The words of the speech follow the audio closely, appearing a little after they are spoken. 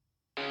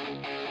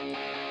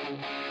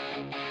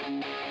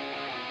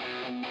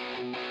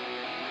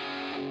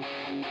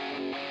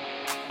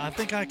I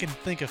think I can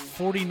think of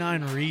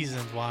 49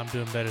 reasons why I'm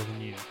doing better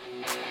than you.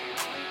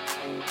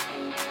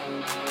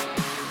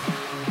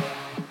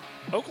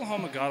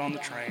 Oklahoma got on the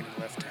train and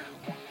left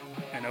town.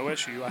 And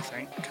OSU, I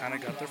think, kind of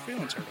got their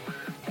feelings hurt over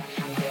it.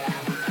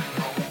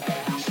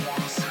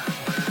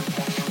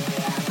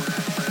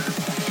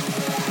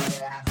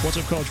 What's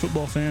up, college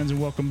football fans, and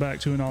welcome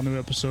back to an all-new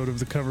episode of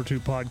the Cover 2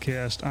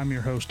 podcast. I'm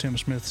your host, Tim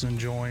Smithson,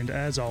 joined,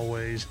 as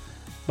always,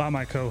 by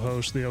my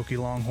co-host, the Okie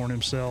Longhorn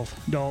himself.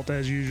 Dalt,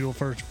 as usual,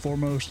 first and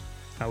foremost,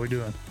 how we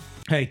doing?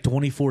 Hey,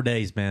 24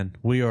 days, man.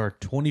 We are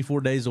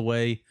 24 days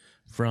away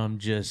from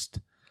just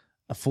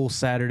a full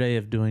Saturday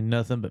of doing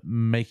nothing but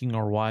making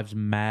our wives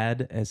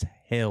mad as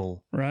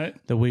hell. Right?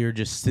 That we are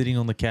just sitting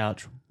on the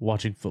couch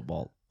watching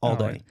football all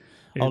day. Right.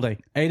 All day.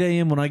 8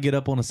 a.m. when I get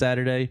up on a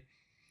Saturday,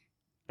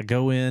 I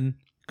go in,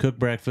 cook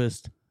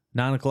breakfast,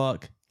 9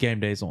 o'clock, game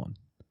day's on.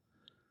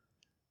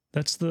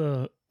 That's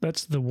the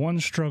one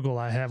struggle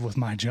I have with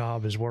my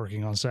job is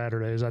working on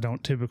Saturdays. I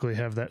don't typically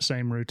have that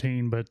same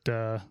routine, but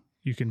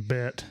you can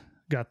bet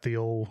got the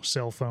old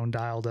cell phone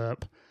dialed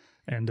up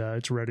and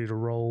it's ready to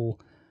roll.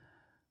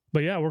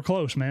 But yeah, we're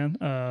close, man.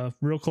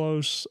 Real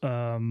close.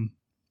 Got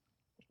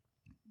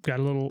a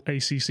little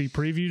ACC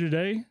preview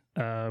today,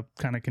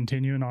 kind of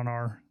continuing on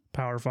our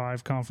Power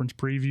 5 conference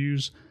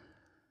previews.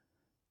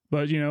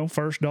 But,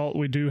 first, Dalt,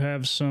 we do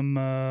have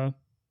some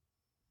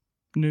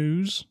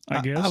news, I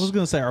guess. I was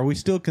going to say, are we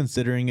still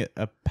considering it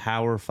a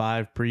Power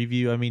 5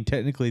 preview? I mean,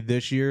 technically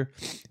this year,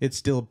 it's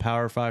still a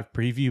Power 5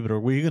 preview, but are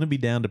we going to be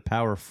down to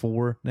Power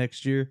 4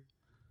 next year?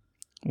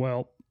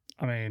 Well,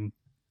 I mean,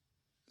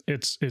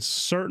 it's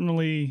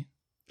certainly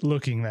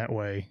looking that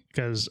way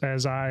because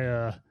as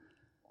I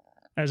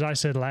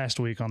said last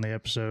week on the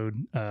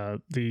episode,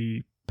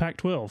 the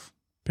Pac-12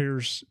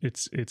 appears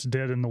it's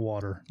dead in the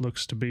water.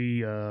 Looks to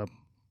be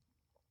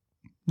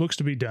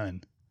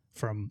done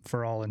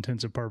for all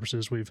intents and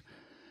purposes. We've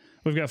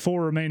got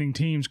 4 remaining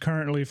teams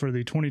currently for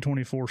the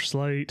 2024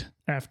 slate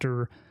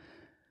after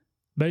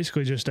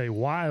basically just a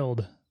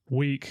wild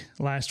week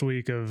last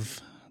week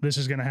of this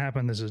is going to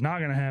happen, this is not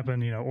going to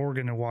happen.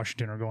 Oregon and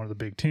Washington are going to the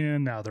Big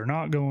Ten. Now they're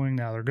not going.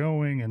 Now they're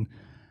going. And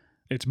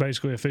it's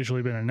basically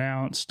officially been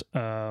announced.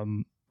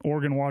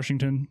 Oregon,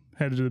 Washington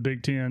headed to the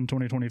Big Ten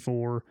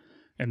 2024.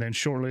 And then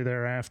shortly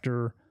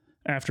thereafter,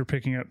 after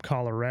picking up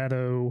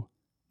Colorado,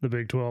 the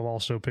Big 12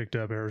 also picked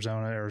up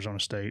Arizona, Arizona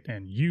State,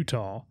 and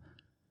Utah.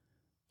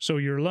 So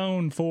your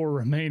lone 4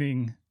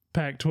 remaining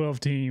Pac-12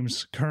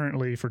 teams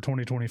currently for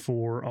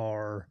 2024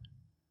 are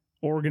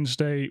Oregon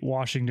State,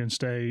 Washington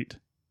State,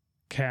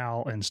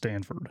 Cal, and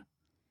Stanford.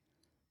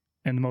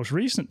 And the most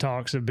recent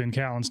talks have been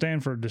Cal and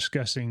Stanford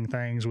discussing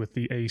things with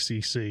the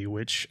ACC,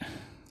 which,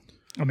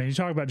 I mean, you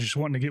talk about just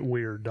wanting to get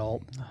weird,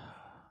 Dalt.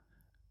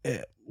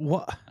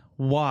 What?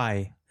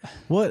 Why?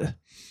 What?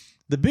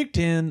 The Big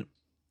Ten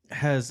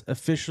has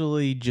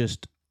officially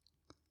just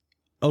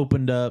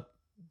opened up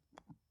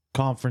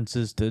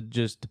conferences to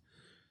just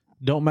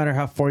don't matter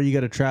how far you got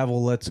to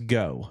travel, let's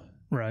go.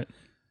 Right.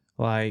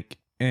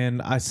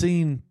 And I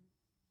seen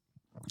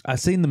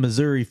the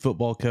Missouri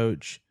football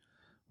coach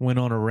went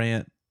on a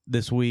rant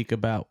this week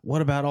about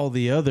what about all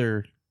the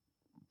other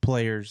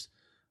players?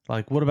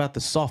 Like, what about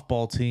the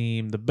softball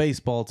team, the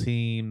baseball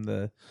team,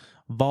 the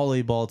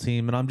volleyball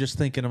team? And I'm just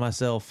thinking to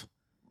myself,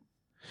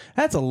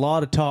 that's a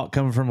lot of talk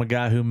coming from a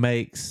guy who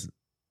makes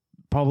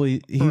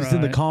he's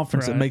in the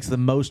conference that makes the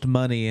most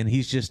money, and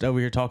he's just over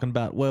here talking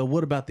about, well,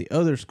 what about the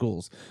other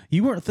schools?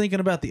 You weren't thinking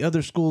about the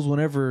other schools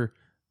whenever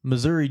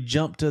Missouri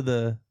jumped to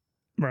the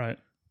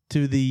SEC.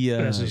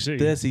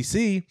 The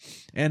SEC,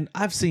 and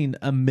I've seen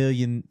a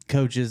million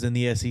coaches in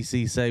the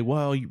SEC say,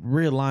 well,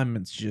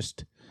 realignment's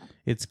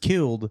it's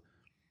killed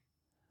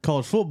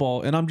college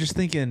football, and I'm just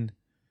thinking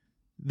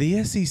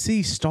the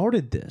SEC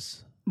started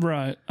this.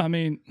 Right. I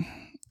mean,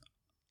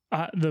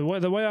 the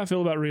way I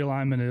feel about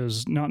realignment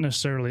is not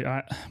necessarily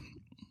I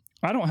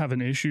don't have an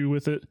issue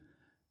with it.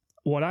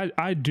 What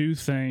I do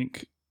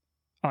think,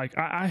 like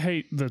I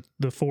hate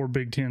the 4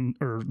 Big Ten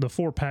or the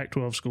 4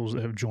 Pac-12 schools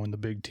that have joined the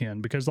Big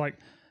Ten because I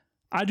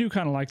do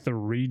kind of like the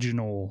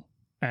regional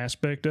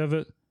aspect of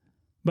it,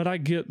 but I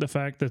get the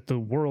fact that the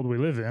world we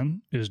live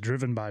in is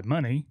driven by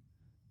money,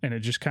 and it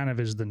just kind of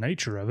is the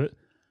nature of it.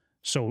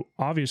 So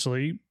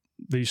obviously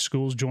these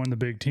schools join the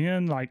Big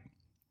Ten.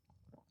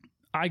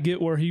 I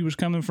get where he was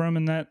coming from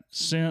in that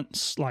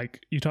sense.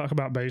 Like, you talk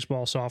about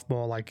baseball,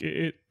 softball, like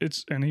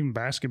it's and even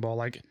basketball,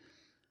 like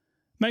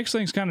makes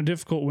things kind of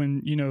difficult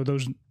when,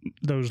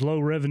 those low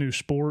revenue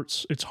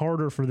sports, it's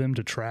harder for them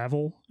to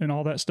travel and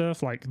all that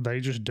stuff. Like, they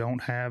just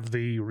don't have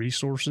the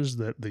resources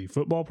that the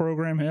football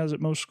program has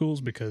at most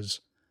schools because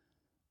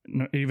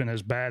even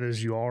as bad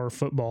as you are,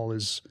 football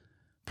is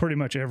pretty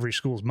much every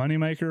school's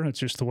moneymaker. It's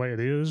just the way it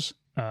is.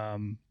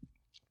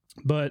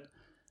 But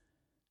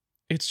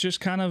it's just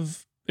kind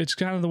of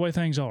the way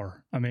things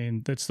are. I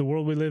mean, that's the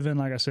world we live in.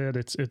 Like I said,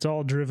 it's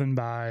all driven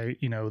by,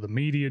 the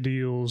media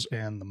deals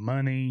and the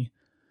money.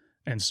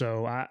 And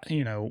so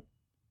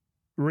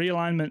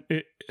realignment,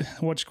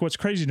 what's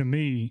crazy to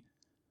me,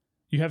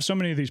 you have so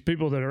many of these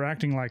people that are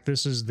acting like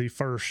this is the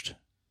first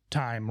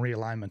time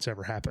realignment's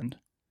ever happened.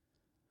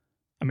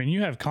 I mean,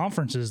 you have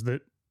conferences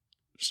that,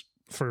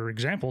 for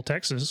example,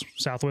 Texas,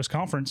 Southwest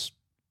Conference,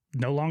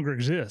 no longer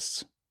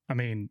exists. I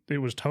mean, it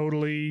was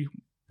totally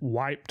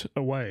wiped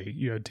away.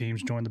 You had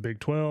teams join the Big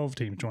 12,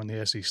 teams join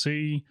the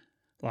SEC.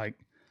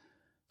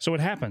 So it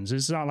happens.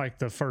 It's not like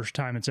the first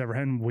time it's ever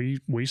happened.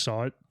 We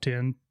saw it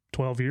 10,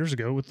 12 years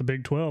ago with the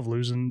Big 12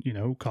 losing,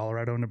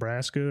 Colorado,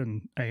 Nebraska,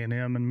 and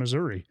A&M and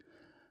Missouri.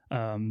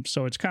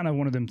 So it's kind of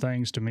one of them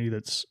things to me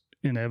that's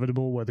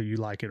inevitable, whether you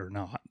like it or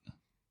not.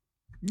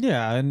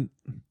 Yeah, and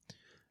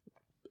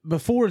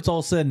before it's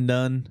all said and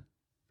done,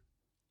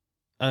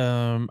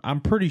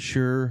 I'm pretty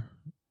sure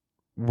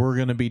we're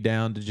going to be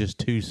down to just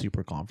 2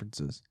 super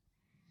conferences.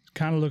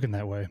 Kind of looking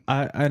that way.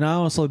 I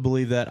honestly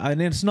believe that. And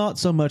it's not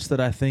so much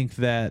that I think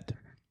that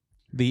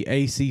the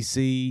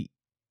ACC...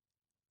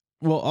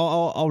 Well,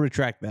 I'll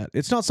retract that.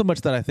 It's not so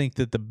much that I think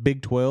that the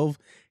Big 12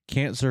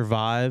 can't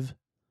survive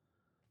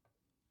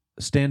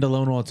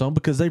standalone on its own,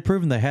 because they've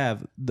proven they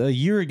have. A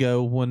year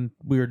ago when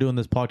we were doing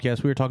this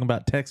podcast, we were talking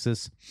about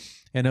Texas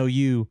and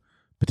OU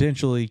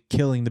potentially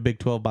killing the Big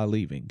 12 by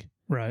leaving.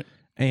 Right.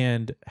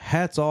 And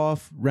hats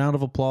off, round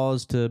of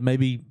applause to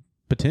maybe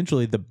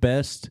potentially the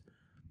best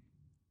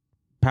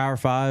Power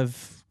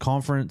 5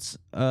 conference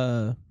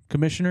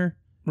commissioner,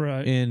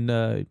 right, in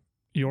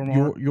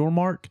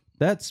Yormark.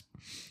 That's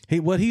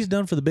what he's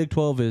done for the Big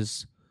 12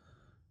 is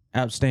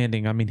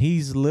outstanding. I mean,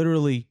 he's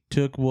literally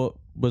took what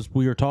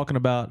we were talking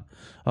about.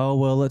 Oh,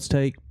 well, let's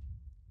take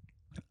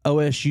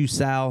OSU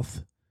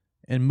South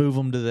and move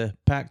them to the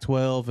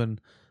Pac-12 and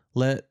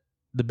let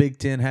the Big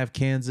 10 have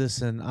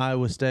Kansas and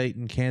Iowa State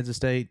and Kansas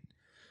State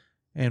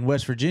and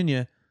West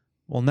Virginia.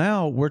 Well,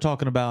 now we're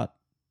talking about,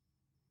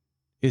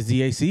 is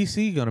the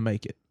ACC going to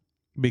make it?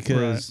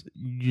 Because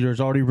there's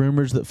already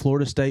rumors that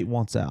Florida State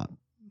wants out.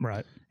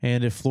 Right.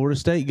 And if Florida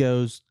State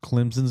goes,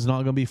 Clemson's not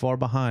going to be far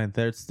behind.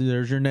 There's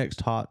your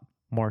next hot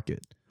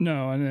market.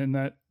 No, and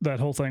that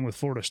whole thing with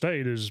Florida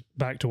State is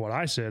back to what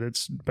I said.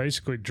 It's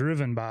basically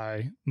driven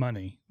by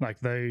money. Like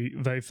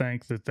they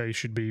think that they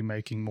should be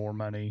making more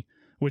money,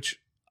 which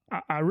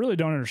I really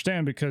don't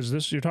understand,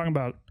 because you're talking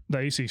about the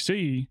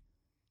ACC.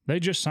 They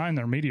just signed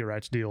their media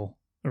rights deal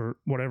or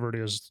whatever it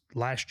is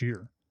last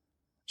year.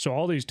 So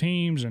all these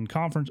teams and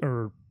conference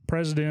or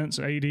presidents,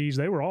 ADs,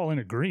 they were all in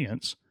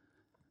agreement.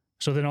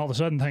 So then all of a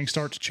sudden things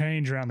start to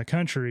change around the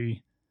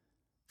country.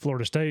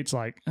 Florida State's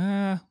like,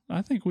 I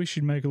think we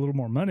should make a little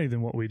more money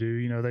than what we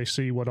do. They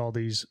see what all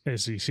these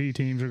SEC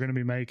teams are going to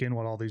be making,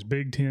 what all these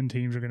Big 10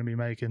 teams are going to be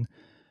making.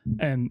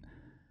 And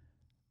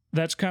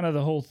that's kind of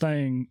the whole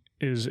thing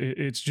is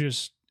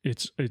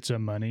it's a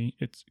money.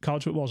 It's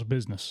college football is a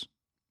business.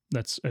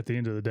 That's at the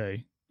end of the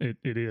day. It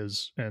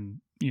is. And,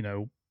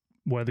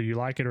 whether you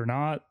like it or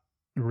not,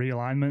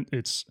 realignment,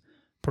 it's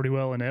pretty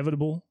well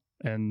inevitable.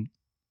 And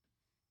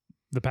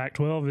the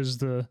Pac-12 is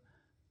the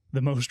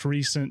most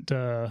recent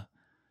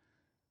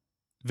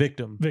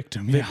victim.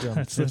 Yeah,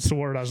 that's the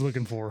word I was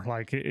looking for.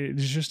 Like it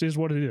just is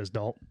what it is,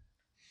 Dalt.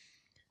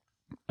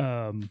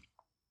 I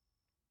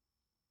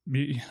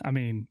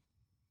mean,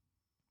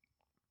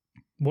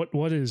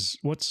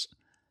 what's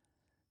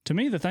to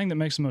me the thing that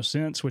makes the most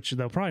sense, which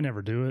they'll probably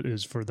never do it,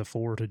 is for the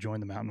 4 to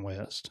join the Mountain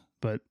West.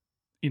 But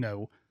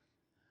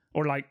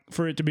or like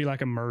for it to be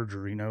like a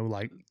merger,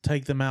 like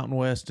take the Mountain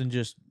West and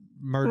just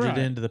merge it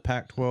into the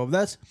Pac-12.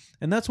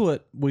 That's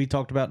what we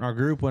talked about in our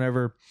group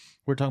whenever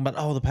we're talking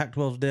about, the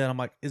Pac-12's dead. I'm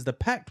like, is the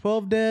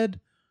Pac-12 dead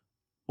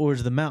or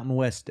is the Mountain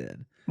West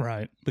dead?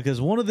 Right. Because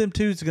one of them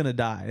two is going to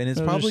die, and it's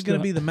probably going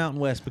to be the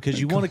Mountain West,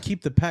 because you want to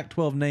keep the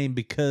Pac-12 name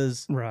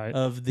because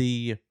of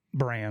the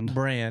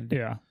brand.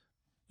 Yeah.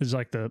 It's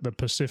like the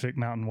Pacific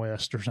Mountain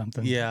West or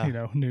something.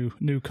 Yeah.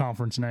 New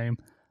conference name.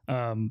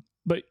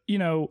 But,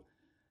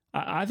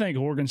 I think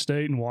Oregon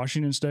State and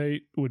Washington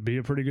State would be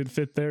a pretty good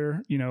fit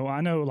there. I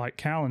know like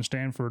Cal and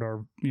Stanford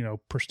are,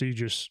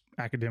 prestigious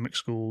academic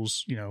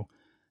schools,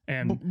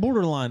 and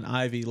borderline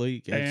Ivy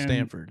League at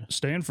Stanford.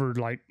 Stanford,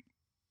 like,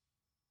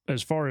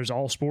 as far as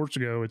all sports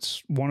go,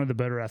 it's one of the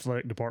better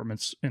athletic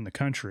departments in the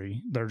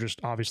country. They're just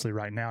obviously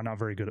right now not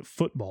very good at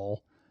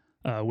football,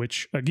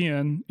 which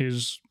again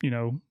is,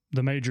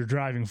 the major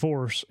driving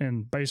force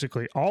in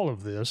basically all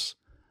of this.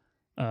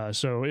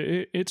 So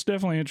it's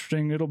definitely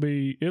interesting. It'll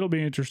be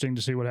interesting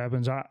to see what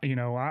happens.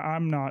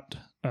 I'm not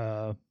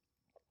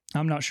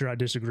sure I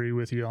disagree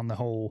with you on the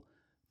whole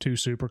 2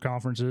 super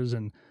conferences,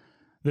 and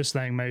this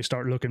thing may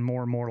start looking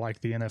more and more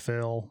like the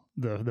NFL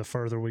the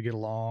further we get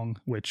along,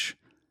 which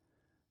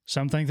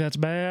some think that's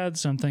bad,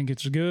 some think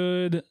it's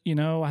good.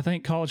 I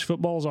think college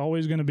football is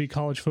always going to be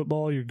college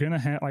football. You're going to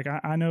have, like,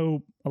 I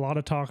know a lot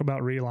of talk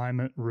about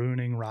realignment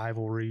ruining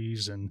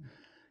rivalries, and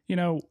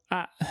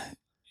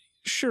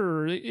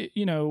sure,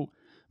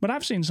 but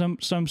I've seen some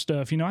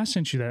stuff. I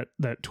sent you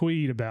that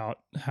tweet about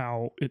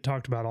how it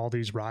talked about all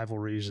these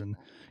rivalries, and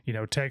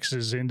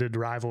Texas ended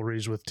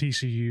rivalries with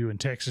TCU and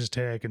Texas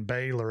Tech and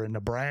Baylor and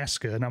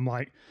Nebraska, and I'm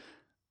like,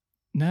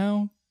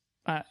 no,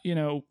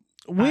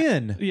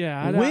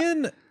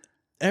 when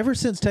ever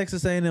since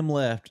Texas A&M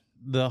left,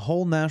 the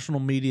whole national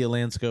media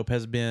landscape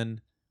has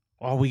been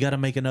oh, we got to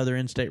make another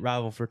in-state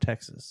rival for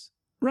Texas.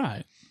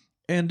 Right.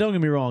 And don't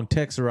get me wrong,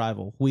 Tech's a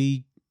rival.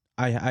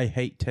 I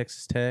hate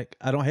Texas Tech.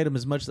 I don't hate them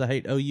as much as I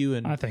hate OU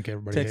and I think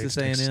everybody Texas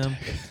hates A&M.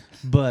 Texas Tech.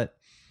 But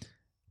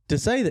to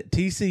say that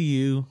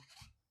TCU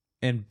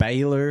and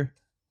Baylor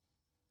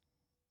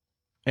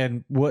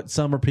and what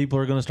summer people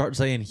are going to start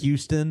saying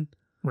Houston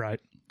Right.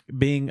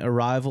 being a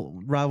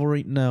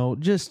rivalry, no,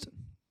 just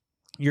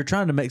you're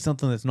trying to make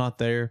something that's not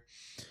there.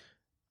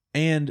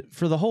 And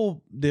for the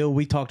whole deal,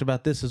 we talked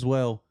about this as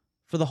well.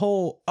 For the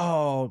whole,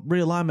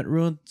 realignment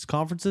ruins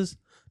conferences,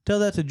 tell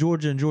that to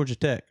Georgia and Georgia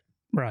Tech.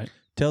 Right.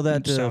 Tell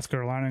that to South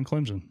Carolina and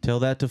Clemson. Tell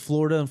that to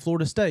Florida and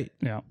Florida State.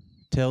 Yeah.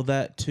 Tell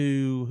that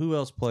to who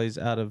else plays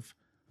out of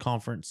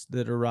conference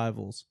that are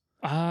rivals.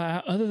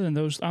 Other than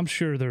those, I'm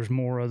sure there's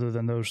more other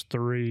than those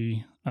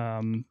three.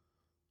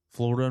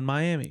 Florida and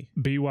Miami.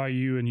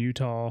 BYU and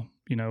Utah.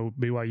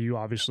 BYU,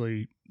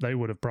 obviously, they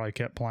would have probably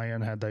kept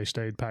playing had they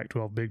stayed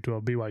Pac-12, Big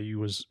 12. BYU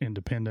was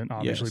independent,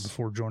 obviously, Yes.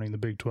 before joining the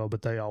Big 12,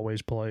 but they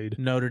always played.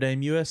 Notre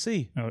Dame,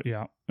 USC. Oh,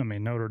 yeah. I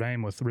mean, Notre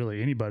Dame with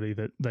really anybody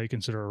that they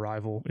consider a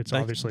rival. It's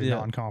obviously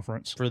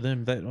non-conference. For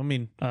them,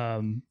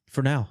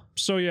 for now.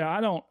 So, yeah, I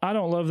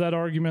don't love that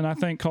argument. I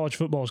think college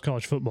football is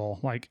college football.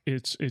 Like,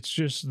 it's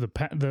just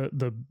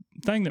the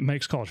thing that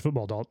makes college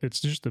football, Dalt.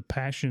 It's just the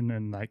passion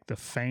and, like, the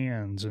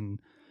fans, and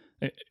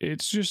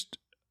it's just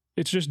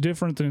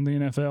different than the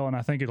NFL, and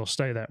I think it'll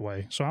stay that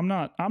way. So I'm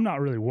not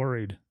really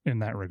worried in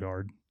that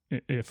regard,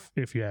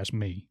 if you ask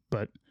me.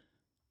 But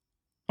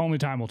only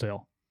time will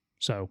tell.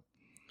 So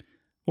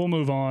we'll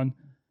move on.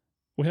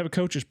 We have a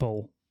coaches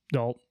poll,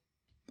 Dalt.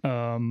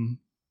 You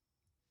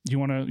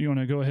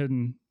wanna go ahead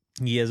and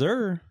Yes,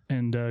 sir.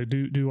 And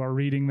do our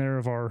reading there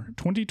of our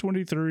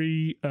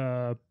 2023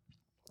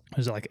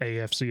 is it like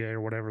AFCA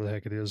or whatever the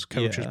heck it is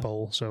coaches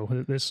poll.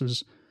 So this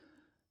is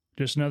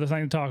just another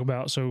thing to talk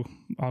about. So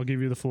I'll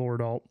give you the floor,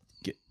 Dalt.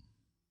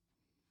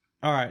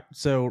 All right.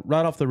 So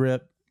right off the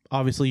rip,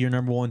 obviously your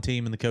number one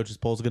team in the coaches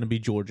poll is going to be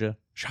Georgia.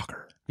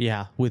 Shocker.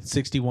 Yeah, with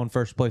 61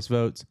 first place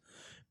votes.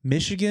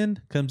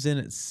 Michigan comes in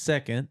at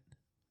second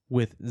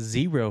with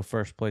 0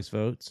 first place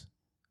votes.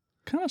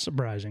 Kind of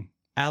surprising.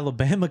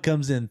 Alabama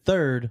comes in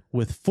third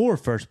with 4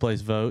 first place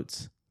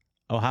votes.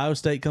 Ohio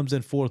State comes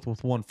in fourth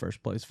with 1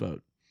 first place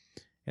vote.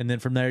 And then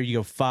from there you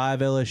go 5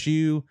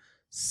 LSU,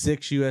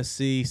 6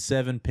 USC,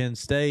 7 Penn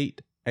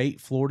State,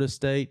 8 Florida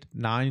State,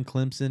 9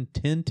 Clemson,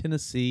 10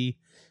 Tennessee,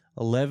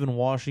 11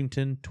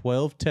 Washington,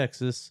 12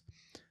 Texas,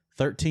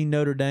 13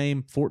 Notre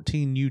Dame,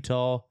 14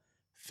 Utah,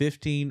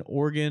 15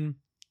 Oregon,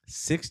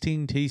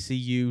 16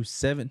 TCU,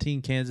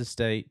 17 Kansas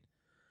State,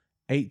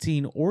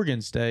 18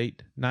 Oregon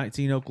State,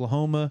 19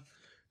 Oklahoma,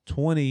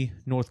 20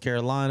 North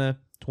Carolina,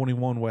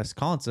 21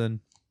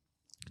 Wisconsin,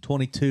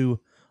 22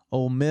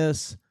 Ole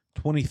Miss,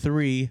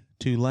 23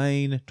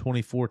 Tulane,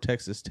 24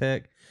 Texas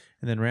Tech,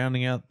 and then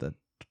rounding out the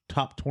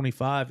top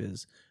 25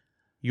 is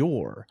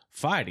your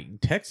Fighting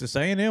Texas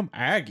A&M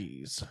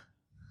Aggies.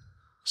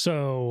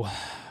 So,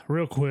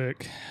 real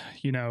quick,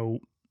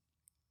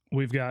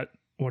 we've got,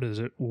 what is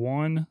it,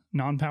 1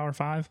 non-power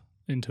 5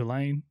 in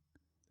Tulane.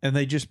 And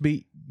they just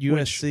beat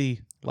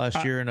USC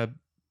last year in a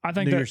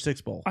New Year's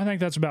Six Bowl. I think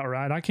that's about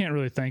right. I can't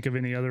really think of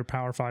any other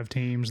Power 5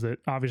 teams that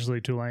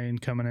obviously Tulane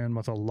coming in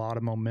with a lot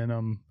of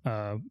momentum.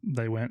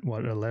 They went,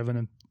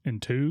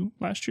 11-2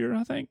 last year,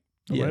 I think?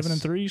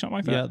 11-3, something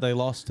like that? Yeah, they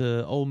lost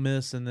to Ole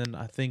Miss, and then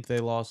I think they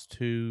lost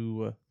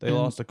to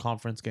lost a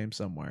conference game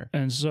somewhere.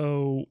 And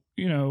so,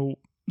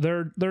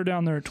 they're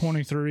down there at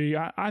 23.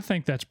 I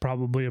think that's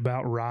probably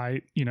about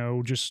right,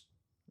 just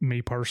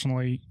me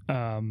personally.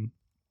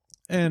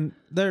 And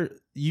their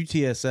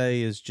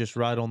UTSA is just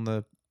right on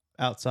the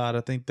outside.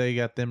 I think they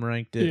got them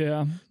ranked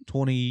at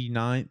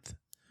 29th.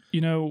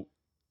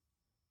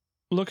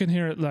 Looking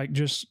here at like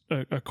just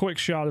a quick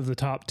shot of the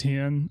top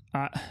 10,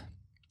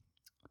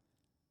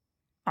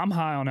 I'm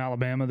high on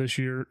Alabama this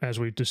year, as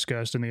we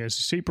discussed in the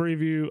ACC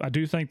preview. I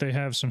do think they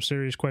have some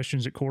serious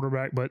questions at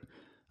quarterback, but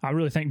I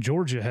really think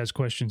Georgia has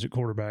questions at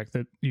quarterback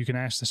that you can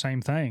ask the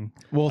same thing.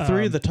 Well,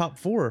 3 of the top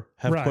 4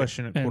 have right.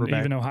 question at quarterback. And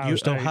even Ohio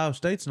State. Ohio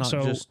State's not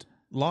just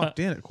locked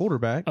in at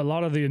quarterback. A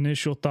lot of the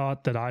initial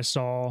thought that I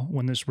saw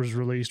when this was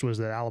released was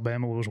that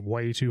Alabama was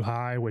way too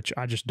high, which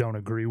I just don't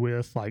agree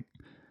with. Like,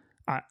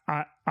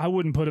 I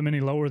wouldn't put them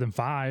any lower than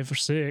 5 or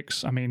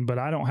 6. I mean, but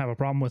I don't have a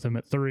problem with them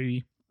at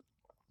 3.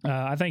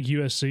 I think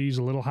USC is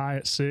a little high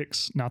at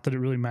 6. Not that it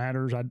really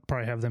matters. I'd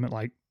probably have them at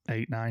like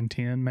 8, 9,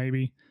 10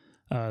 maybe.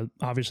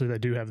 Obviously, they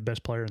do have the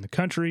best player in the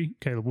country,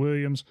 Caleb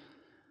Williams.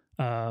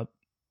 I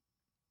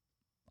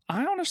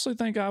honestly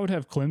think I would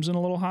have Clemson a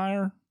little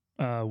higher,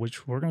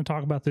 which we're going to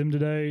talk about them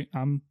today.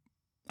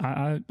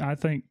 I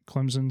think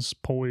Clemson's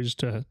poised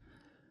to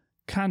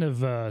kind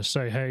of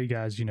say, hey,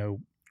 guys,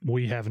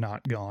 we have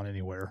not gone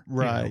anywhere.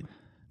 Right.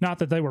 Not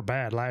that they were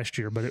bad last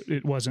year, but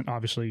it wasn't,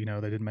 obviously,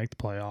 they didn't make the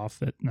playoff.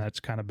 That's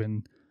kind of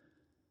been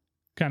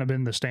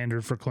the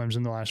standard for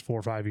Clemson the last 4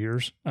 or 5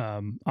 years,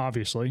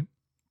 obviously.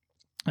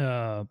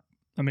 I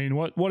mean,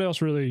 what else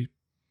really,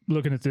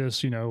 looking at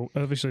this,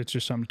 obviously it's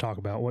just something to talk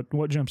about.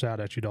 What jumps out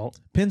at you, Dalt?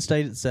 Penn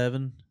State at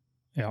 7.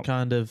 Yeah.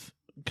 Kind of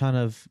kind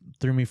of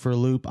threw me for a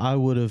loop. I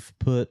would have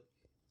put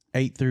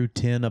 8 through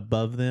 10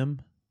 above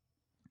them.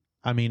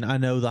 I mean, I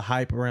know the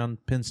hype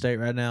around Penn State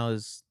right now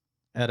is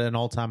at an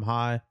all-time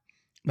high.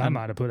 I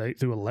might have put 8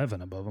 through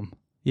 11 above them.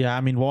 Yeah,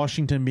 I mean,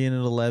 Washington being at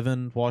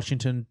 11,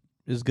 Washington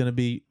is going to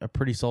be a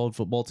pretty solid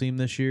football team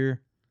this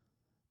year.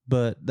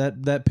 But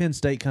that Penn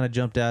State kind of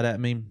jumped out at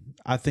me.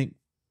 I think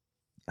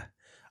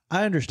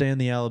I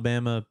understand the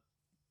Alabama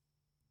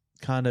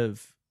kind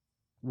of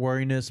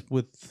worriness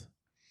with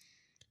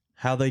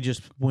how they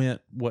just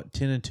went,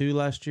 10-2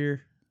 last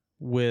year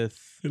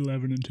with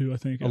 11-2, I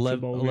think.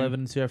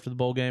 11-2 after the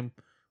bowl game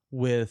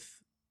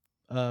with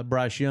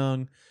Bryce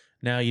Young.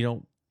 Now you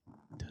don't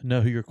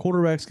know who your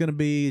quarterback's going to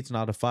be. It's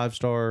not a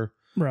 5-star,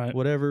 right?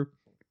 Whatever.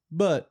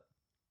 But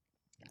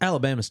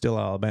Alabama's still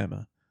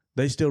Alabama.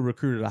 They still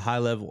recruit at a high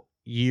level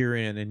year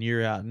in and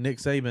year out. And Nick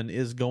Saban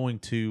is going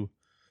to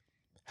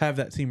have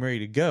that team ready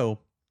to go.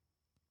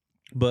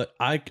 But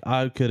I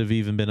could have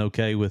even been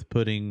okay with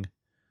putting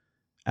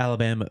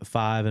Alabama at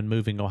 5 and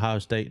moving Ohio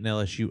State and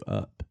LSU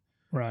up.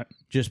 Right.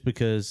 Just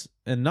because,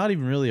 and not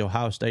even really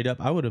Ohio State up.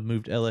 I would have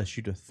moved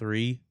LSU to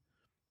 3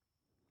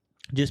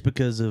 just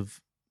because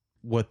of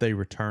what they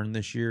returned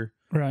this year.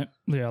 Right.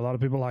 Yeah, a lot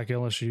of people like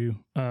LSU.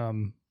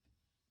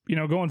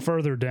 Going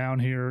further down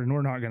here, and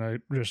we're not going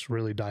to just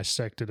really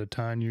dissect it a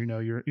ton.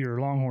 Your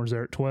Longhorns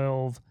there at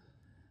 12.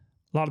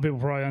 A lot of people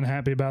are probably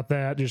unhappy about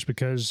that just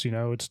because,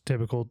 it's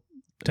typical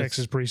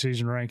Texas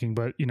preseason ranking.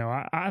 But,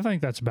 I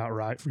think that's about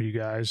right for you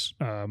guys.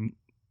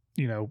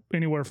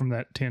 Anywhere from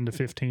that 10 to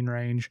 15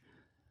 range.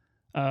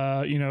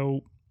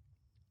 TCU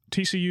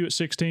at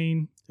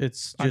 16.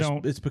 It's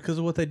because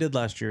of what they did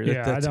last year.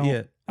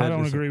 I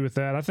don't agree with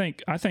that.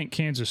 I think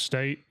Kansas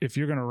State, if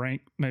you're going to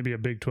rank maybe a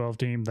Big 12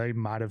 team, they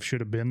should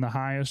have been the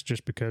highest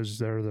just because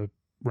they're the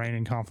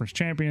reigning conference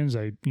champions.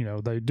 They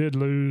did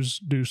lose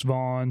Deuce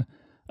Vaughn,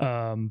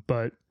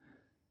 but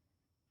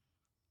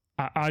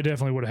I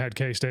definitely would have had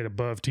K-State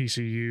above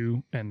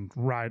TCU and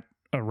right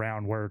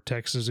around where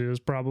Texas is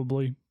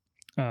probably.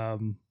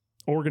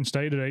 Oregon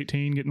State at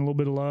 18, getting a little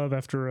bit of love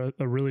after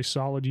a really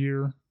solid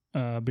year.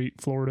 Beat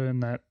Florida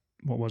in that,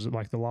 what was it,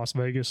 like the Las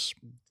Vegas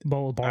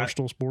Bowl,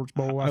 Barstool Sports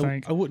Bowl, I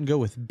think. I wouldn't go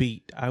with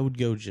beat. I would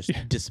go just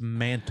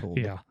dismantled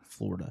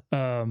Florida.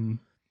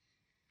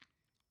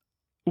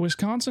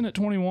 Wisconsin at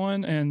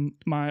 21 and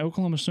my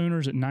Oklahoma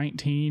Sooners at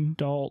 19,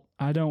 Dalt.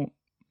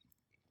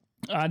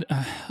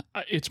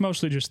 It's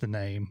mostly just the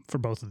name for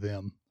both of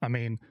them. I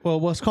mean, well,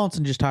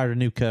 Wisconsin just hired a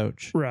new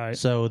coach. Right.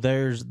 So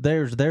there's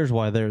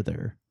why they're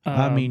there.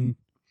 I mean,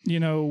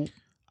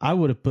 I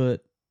would have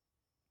put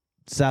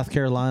South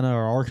Carolina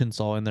or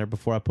Arkansas in there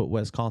before I put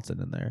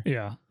Wisconsin in there.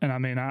 Yeah. And I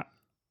mean,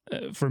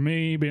 for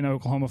me, being an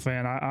Oklahoma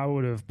fan, I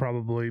would have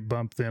probably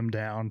bumped them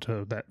down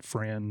to that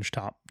fringe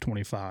top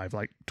 25,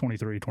 like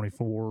 23,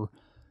 24,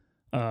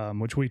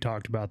 which we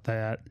talked about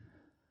that.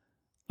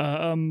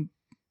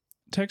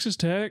 Texas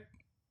Tech,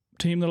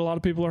 team that a lot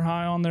of people are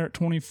high on there at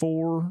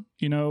 24,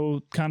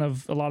 kind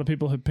of a lot of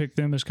people have picked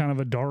them as kind of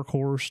a dark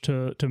horse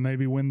to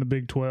maybe win the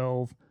Big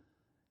 12.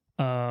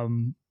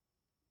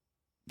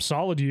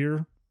 Solid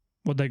year.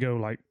 What'd they go,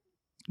 like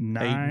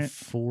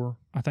 9-4?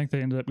 I think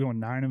they ended up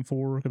going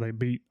 9-4 because they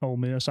beat Ole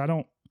Miss.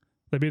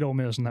 They beat Ole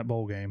Miss in that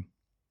bowl game.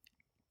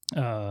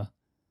 Like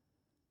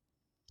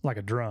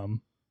a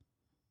drum.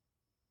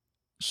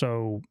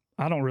 So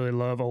I don't really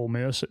love Ole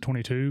Miss at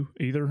 22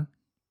 either.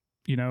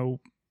 You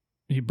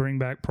bring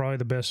back probably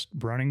the best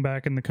running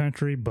back in the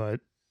country, but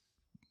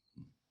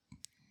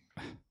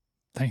I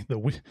think the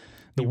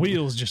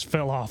wheels just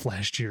fell off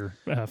last year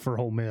for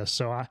Ole Miss.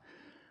 So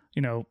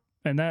and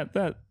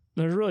that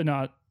there's really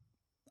not.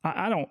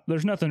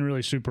 There's nothing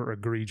really super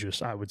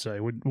egregious, I would say.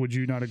 Would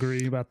you not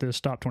agree about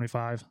this top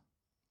 25?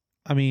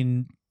 I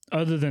mean,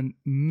 other than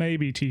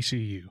maybe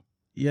TCU.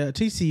 Yeah,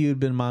 TCU had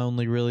been my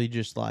only really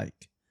just like.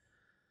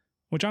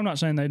 Which I'm not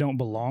saying they don't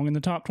belong in the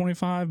top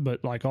 25,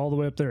 but like all the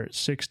way up there at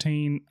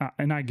 16,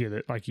 and I get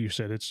it. Like you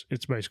said, it's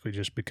basically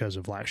just because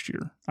of last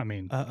year. I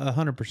mean,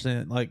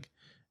 100%. Like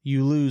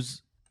you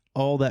lose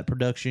all that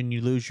production,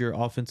 you lose your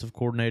offensive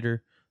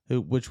coordinator,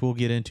 which we'll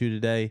get into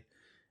today,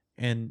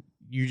 and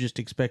you just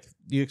expect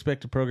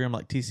a program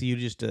like TCU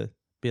just to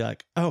be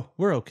like, oh,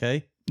 we're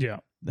okay. Yeah,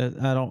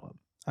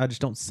 I just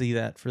don't see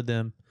that for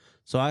them.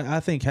 So I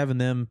think having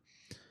them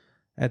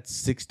at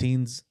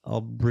 16's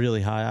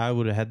really high. I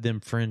would have had them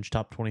fringe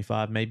top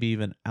 25, maybe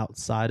even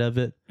outside of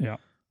it. Yeah.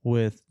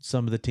 With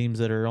some of the teams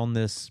that are on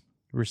this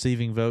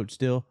receiving vote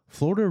still.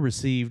 Florida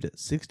received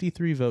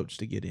 63 votes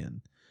to get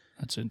in.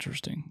 That's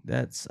interesting.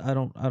 I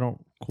don't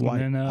quite.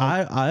 Then,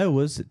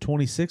 Iowa's at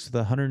 26 with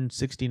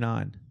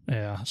 169.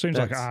 Yeah. Seems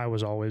like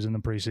Iowa's always in the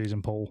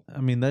preseason poll. I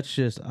mean, that's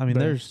just,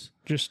 there's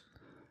just,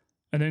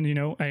 and then,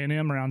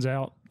 A&M rounds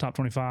out top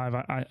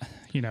 25.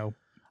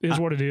 Is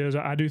what it is.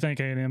 I do think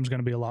A&M is going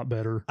to be a lot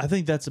better. I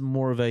think that's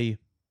more of a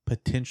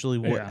potentially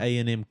what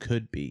A&M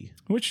could be.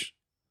 Which,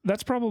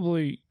 that's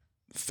probably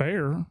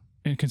fair.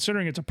 And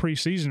considering it's a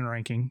preseason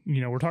ranking,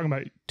 we're talking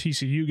about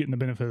TCU getting the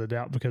benefit of the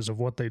doubt because of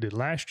what they did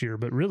last year.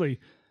 But really,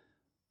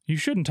 you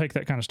shouldn't take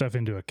that kind of stuff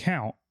into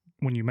account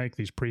when you make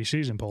these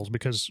preseason polls,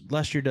 because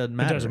last year doesn't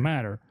matter. It doesn't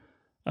matter.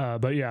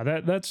 But yeah,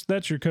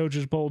 that's your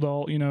coaches poll,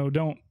 Dalt. I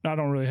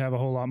don't really have a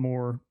whole lot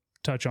more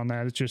touch on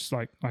that. It's just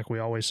like we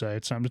always say,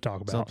 it's something to talk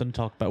about. Something to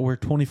talk about. We're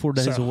 24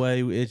 days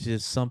away. It's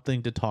just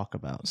something to talk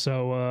about.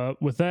 So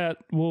with that,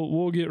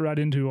 we'll get right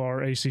into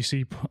our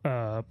ACC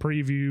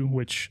preview,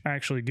 which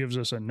actually gives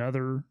us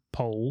another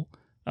poll.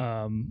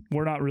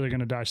 We're not really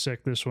going to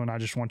dissect this one. I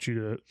just want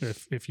you to,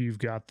 if you've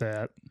got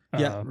that,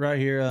 right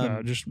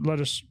here. just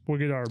we'll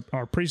get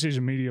our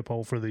preseason media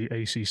poll for the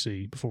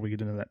ACC before we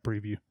get into that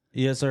preview.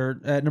 Yes, sir.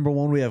 At number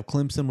 1, we have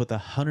Clemson with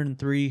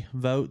 103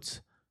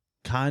 votes.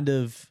 Kind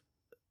of,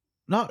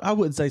 I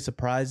wouldn't say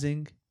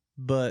surprising,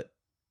 but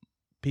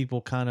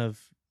people kind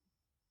of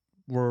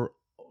were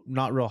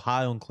not real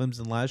high on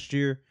Clemson last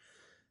year.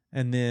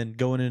 And then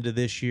going into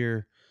this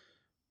year,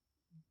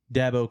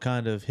 Dabo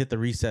kind of hit the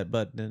reset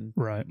button and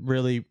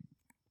really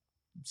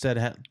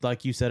said,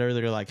 like you said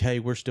earlier, like, hey,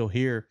 we're still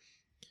here.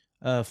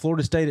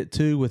 Florida State at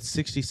 2 with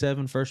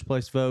 67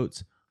 first-place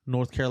votes.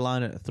 North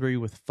Carolina at 3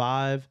 with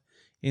 5.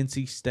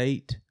 NC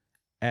State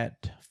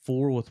at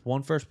 4 with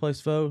 1 first-place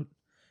vote.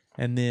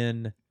 And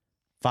then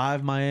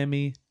 5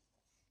 Miami.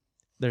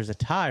 There's a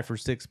tie for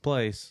 6th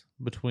place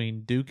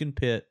between Duke and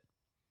Pitt.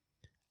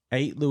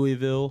 8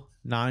 Louisville.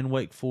 9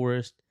 Wake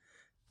Forest.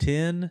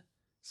 10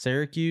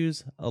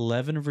 Syracuse.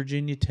 11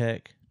 Virginia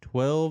Tech.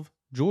 12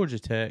 Georgia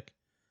Tech.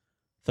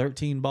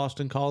 13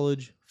 Boston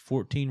College.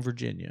 14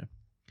 Virginia.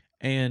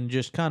 And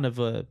just kind of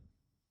a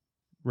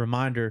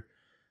reminder,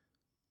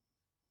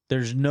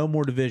 there's no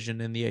more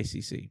division in the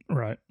ACC.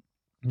 Right.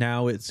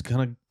 Now it's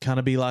going to kind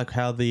of be like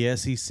how the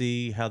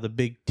SEC, how the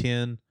Big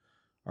Ten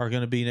are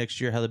going to be next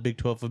year, how the Big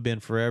 12 have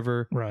been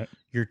forever. Right.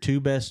 Your 2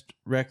 best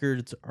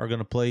records are going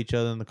to play each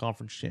other in the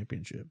conference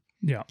championship.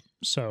 Yeah.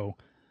 So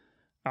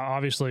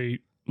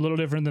obviously a little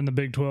different than the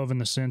Big 12 in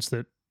the sense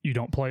that you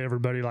don't play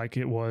everybody like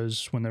it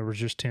was when there was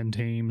just 10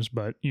 teams,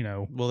 but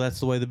Well,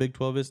 that's the way the Big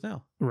 12 is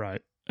now.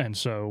 Right. And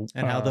so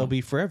and how they'll be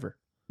forever.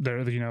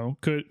 There,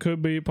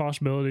 could be a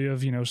possibility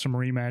of, some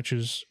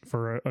rematches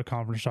for a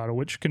conference title,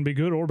 which can be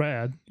good or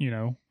bad,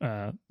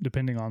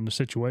 depending on the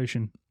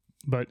situation.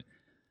 But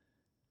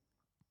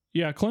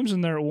yeah,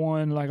 Clemson there at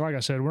 1. Like I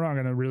said, we're not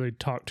going to really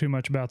talk too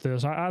much about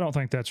this. I don't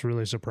think that's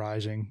really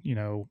surprising.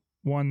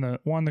 Won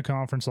the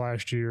conference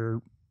last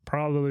year,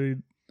 probably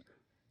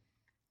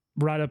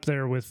right up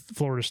there with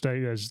Florida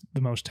State as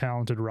the most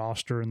talented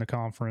roster in the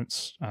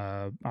conference.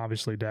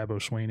 Obviously,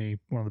 Dabo Swinney,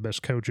 one of the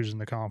best coaches in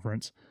the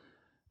conference.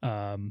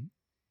 Once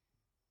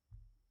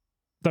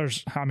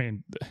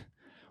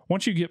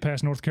you get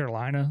past North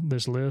Carolina,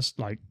 this list,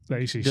 like the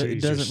ACC,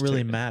 it doesn't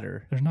really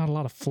matter. There's not a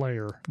lot of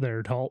flair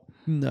there, Dalt.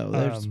 No,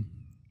 there's.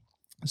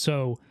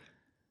 So,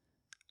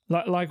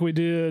 like we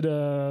did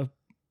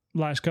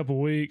last couple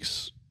of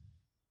weeks,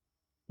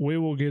 we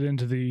will get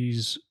into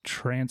these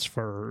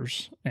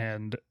transfers,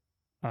 and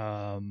you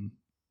want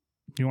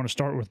to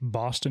start with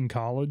Boston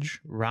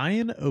College?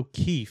 Ryan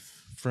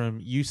O'Keefe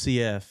from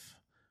UCF.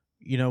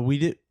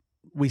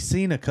 We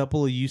seen a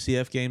couple of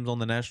UCF games on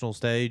the national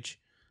stage,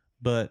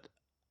 but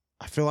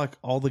I feel like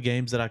all the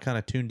games that I kind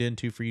of tuned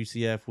into for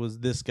UCF was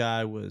this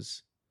guy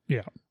was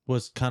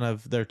kind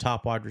of their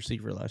top wide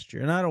receiver last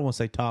year. And I don't want to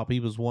say top, he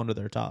was one of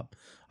their top.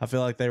 I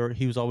feel like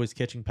he was always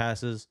catching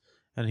passes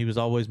and he was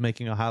always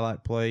making a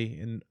highlight play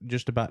in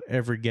just about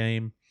every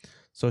game.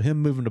 So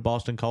him moving to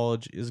Boston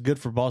College is good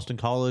for Boston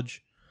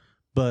College,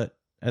 but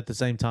at the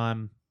same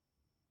time,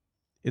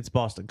 it's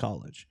Boston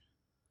College.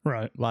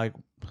 Right. Like,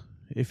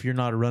 if you're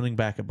not a running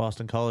back at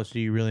Boston College, do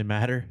you really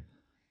matter?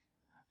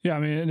 Yeah, I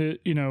mean,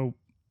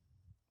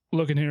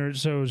 looking here, it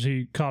shows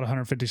he caught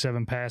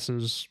 157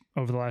 passes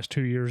over the last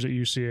 2 years at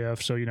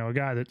UCF. So, a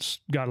guy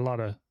that's got a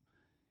lot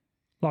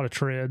of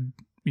tread,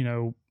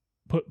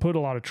 put a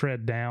lot of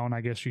tread down,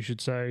 I guess you should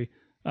say.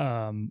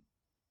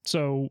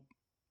 So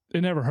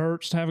it never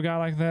hurts to have a guy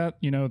like that.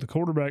 The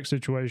quarterback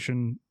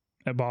situation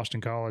at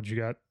Boston College, you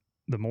got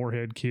the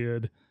Moorhead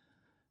kid,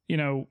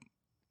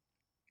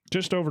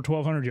 just over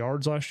 1,200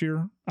 yards last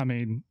year. I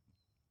mean,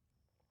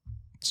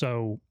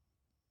 so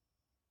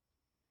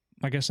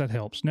I guess that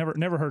helps.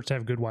 Never hurts to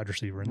have a good wide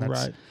receiver, and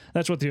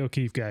that's what the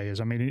O'Keefe guy is.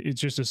 I mean, it's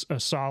just a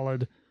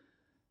solid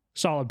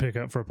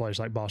pickup for a place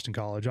like Boston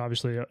College.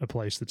 Obviously, a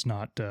place that's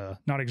not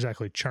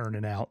exactly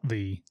churning out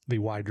the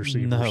wide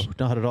receivers. No,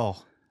 not at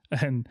all.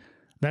 And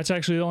that's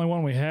actually the only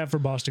one we have for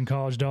Boston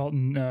College,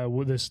 Dalton.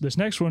 With this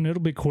next one,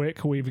 it'll be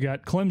quick. We've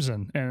got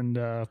Clemson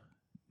and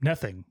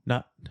nothing.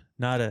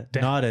 Not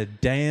a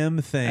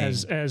damn thing.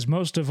 As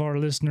most of our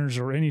listeners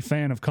or any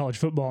fan of college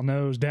football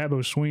knows, Dabo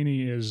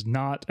Swinney is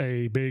not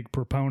a big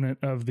proponent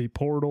of the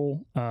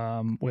portal,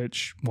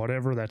 which,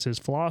 whatever, that's his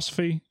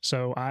philosophy.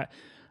 So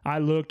I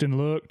looked and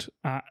looked.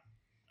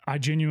 I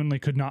genuinely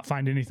could not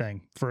find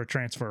anything for a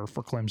transfer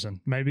for Clemson.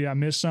 Maybe I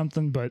missed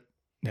something, but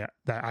yeah,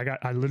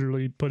 I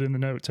literally put in the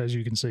notes, as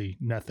you can see,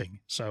 nothing.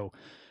 So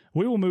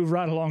we will move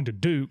right along to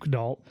Duke,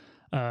 Dalt.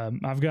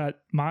 I've got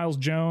Miles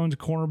Jones,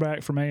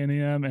 cornerback from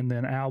A&M, and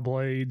then Al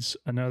Blades,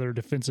 another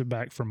defensive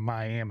back from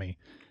Miami.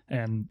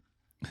 And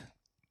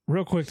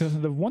real quick,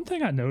 the one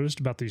thing I noticed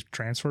about these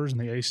transfers in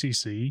the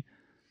ACC,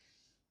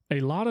 a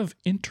lot of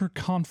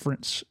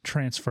interconference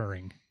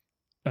transferring.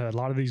 A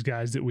lot of these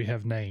guys that we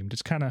have named,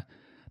 it's kind of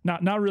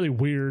not really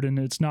weird, and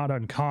it's not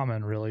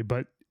uncommon really,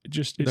 but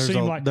it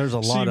seemed like there's a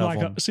lot of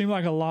them. Seemed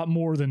like a lot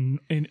more than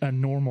in a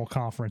normal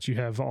conference. You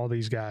have all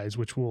these guys,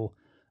 which will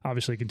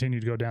obviously continue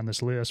to go down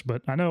this list.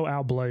 But I know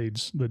Al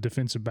Blades, the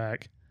defensive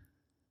back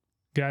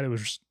guy that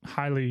was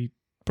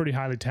pretty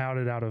highly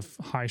touted out of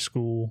high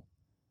school,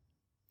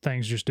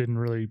 things just didn't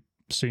really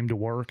seem to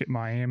work at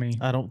Miami.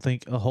 I don't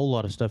think a whole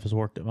lot of stuff has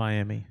worked at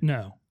Miami.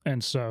 No,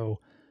 and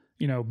so.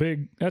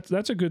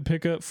 That's a good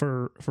pickup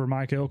for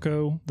Mike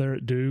Elko there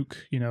at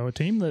Duke. A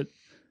team that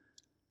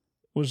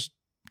was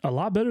a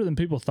lot better than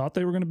people thought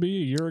they were going to be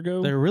a year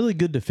ago. They're really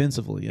good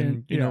defensively,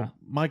 and you know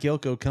Mike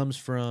Elko comes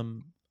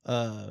from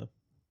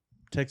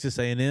Texas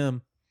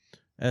A&M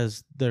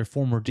as their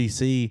former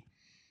DC,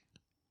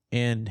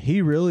 and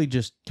he really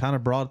just kind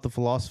of brought the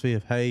philosophy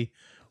of, hey,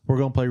 we're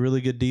going to play really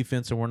good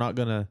defense, and we're not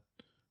going to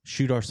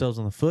shoot ourselves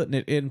in the foot.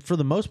 And for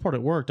the most part,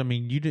 it worked. I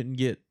mean, you didn't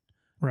get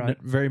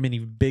very many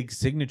big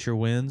signature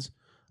wins,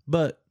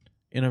 but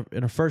in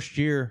a first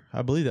year,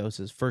 I believe that was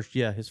his first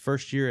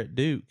year at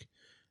Duke.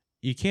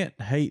 You can't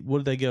hate. What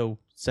did they go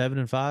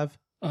 7-5?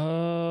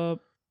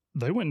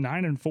 They went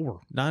 9-4.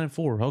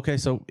 9-4. Okay,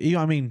 so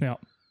I mean,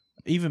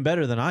 even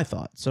better than I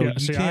thought. So I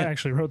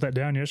actually wrote that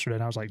down yesterday,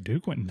 and I was like,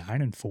 Duke went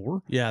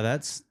 9-4. Yeah,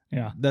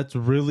 that's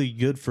really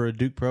good for a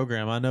Duke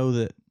program. I know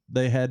that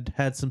they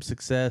had some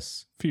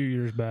success a few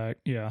years back.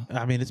 Yeah,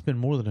 I mean, it's been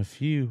more than a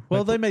few.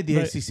 Well, they made the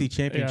ACC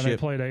championship. Yeah, they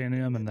played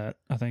A&M in that.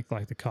 I think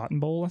like the Cotton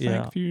Bowl. I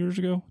think a few years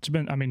ago. It's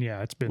been. I mean,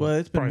 it's been. Well,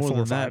 it's been more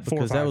than that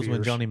because that was years.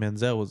 when Johnny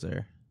Manziel was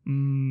there.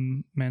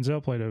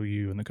 Manziel played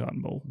OU in the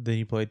Cotton Bowl. Then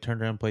he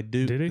turned around and played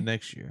Duke the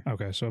next year.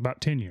 Okay, so about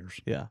 10 years.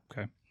 Yeah.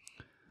 Okay.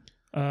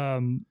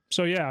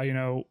 So yeah,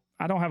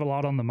 I don't have a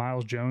lot on the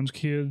Miles Jones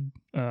kid,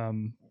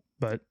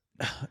 but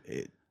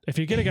if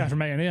you get a guy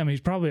from A&M,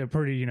 he's probably a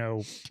pretty,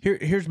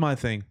 Here's my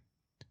thing.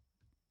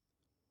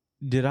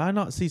 Did I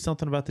not see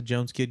something about the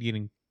Jones kid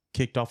getting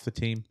kicked off the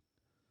team,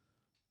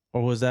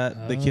 or was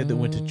that the kid that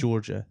went to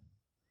Georgia?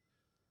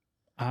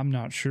 I'm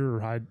not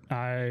sure.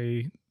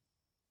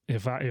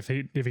 If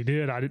he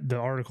did, the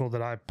article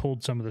that I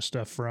pulled some of the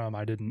stuff from,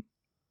 I didn't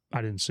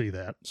see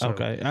that. So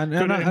okay, I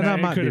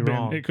might be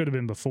wrong. It could have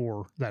been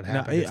before that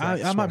happened.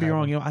 I might be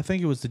wrong. I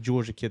think it was the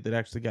Georgia kid that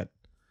actually got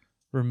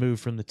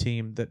removed from the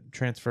team that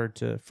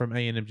transferred from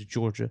A&M to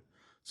Georgia.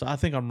 So I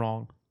think I'm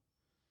wrong.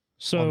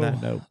 So on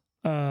that note,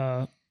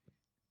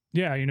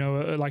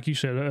 like you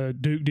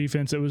said, Duke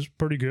defense that was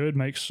pretty good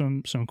makes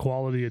some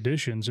quality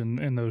additions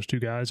in those two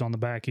guys on the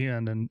back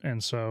end,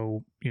 and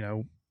so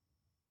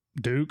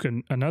Duke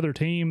and another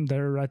team,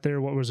 they're right there.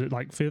 What was it,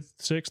 like 5th,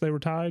 6th? They were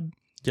tied.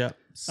 Yeah,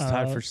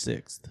 tied for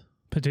 6th.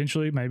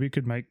 Potentially, maybe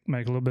could make a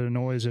little bit of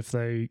noise if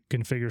they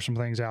can figure some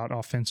things out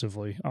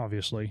offensively.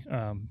 Obviously,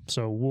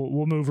 so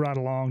we'll move right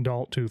along,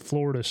 Dalt, to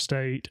Florida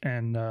State,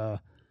 and I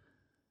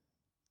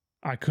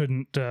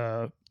couldn't.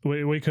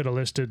 We could have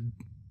listed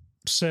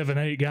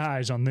 7-8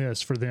 guys on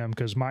this for them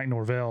because Mike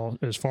Norvell,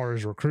 as far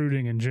as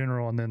recruiting in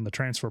general, and then the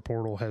transfer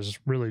portal has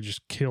really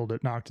just killed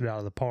it, knocked it out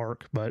of the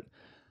park. But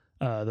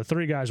the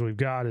 3 guys we've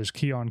got is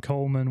Keon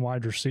Coleman,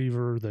 wide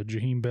receiver, the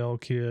Jaheim Bell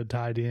kid,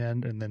 tight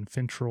end, and then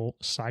Fentrell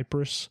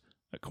Cypress,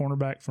 a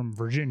cornerback from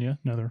Virginia.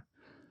 Another,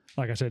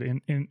 like I said,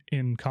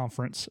 in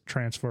conference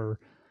transfer.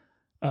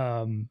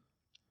 Probably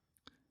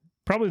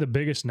the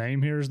biggest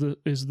name here is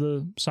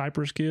the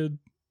Cypress kid.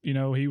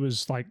 He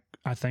was like,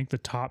 I think, the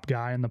top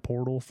guy in the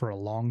portal for a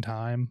long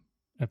time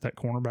at that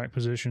cornerback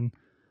position.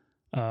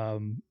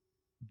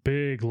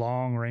 Big,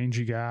 long,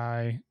 rangy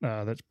guy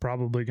that's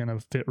probably going to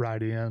fit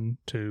right in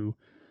to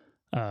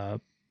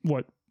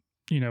what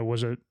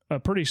was a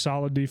pretty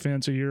solid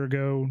defense a year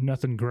ago.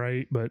 Nothing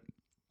great, but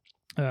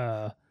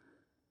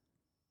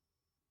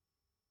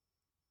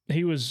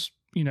he was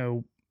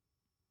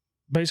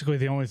basically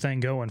the only thing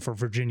going for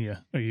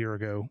Virginia a year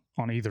ago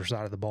on either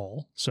side of the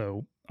ball.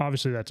 So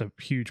obviously that's a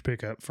huge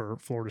pickup for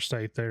Florida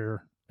State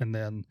there. And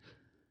then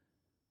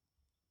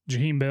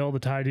Jaheim Bell, the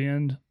tight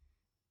end,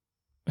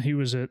 he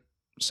was at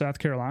South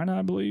Carolina,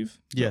 I believe.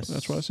 Yes.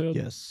 That's what I said.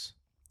 Yes.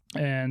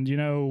 And,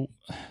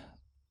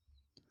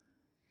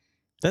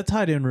 that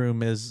tight end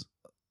room is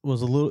a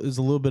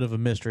little bit of a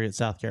mystery at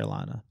South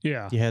Carolina.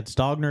 Yeah. You had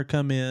Stogner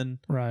come in.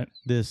 Right.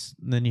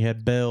 Then you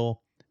had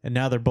Bell, and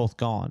now they're both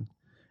gone.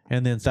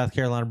 And then South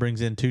Carolina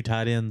brings in 2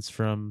 tight ends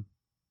from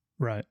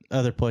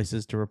other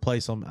places to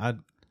replace them.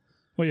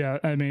 Well, yeah,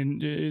 I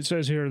mean, it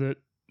says here that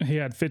he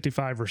had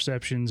 55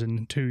 receptions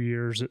in 2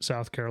 years at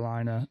South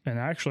Carolina, and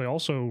actually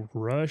also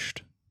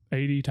rushed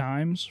 80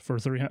 times for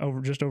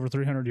just over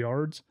 300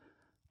 yards.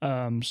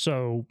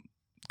 So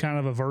kind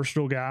of a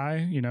versatile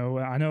guy.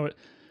 I know it,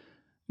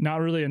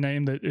 not really a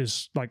name that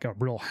is like a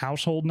real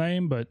household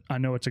name, but I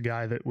know it's a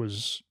guy that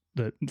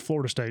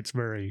Florida State's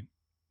very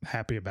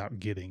happy about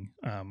getting,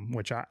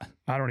 which I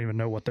don't even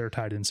know what their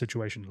tight end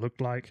situation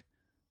looked like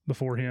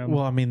before him.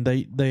 Well, I mean,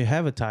 they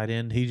have a tight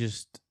end. He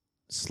just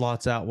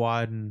slots out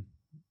wide and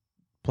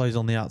plays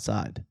on the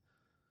outside.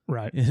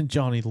 Right.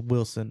 Johnny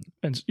Wilson.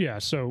 And yeah,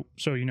 so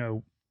you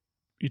know,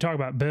 you talk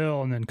about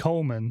Bell and then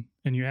Coleman,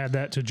 and you add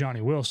that to Johnny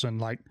Wilson.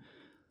 Like,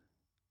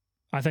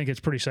 I think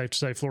it's pretty safe to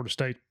say Florida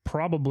State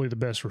probably the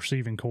best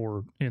receiving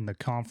core in the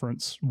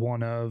conference.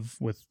 One of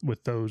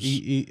with those.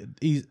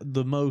 He's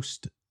the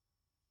most.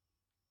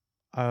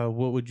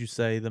 What would you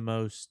say? The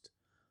most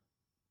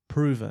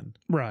proven.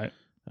 Right.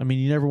 I mean,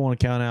 you never want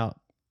to count out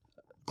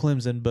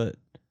Clemson, but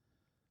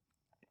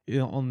you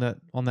know, on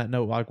that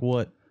note, like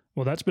what?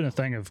 Well, that's been a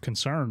thing of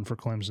concern for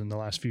Clemson the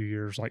last few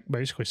years. Like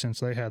basically since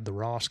they had the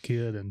Ross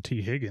kid and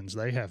T. Higgins,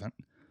 they haven't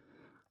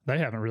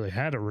really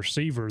had a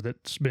receiver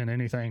that's been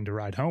anything to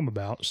write home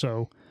about.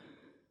 So,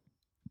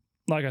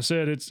 like I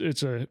said,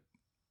 it's a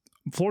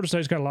Florida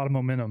State's got a lot of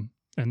momentum,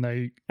 and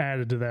they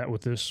added to that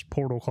with this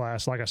portal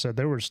class. Like I said,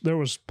 there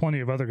was plenty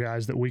of other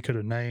guys that we could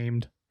have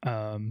named,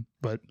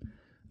 but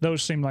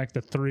those seem like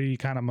the three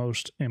kind of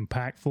most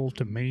impactful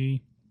to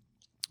me.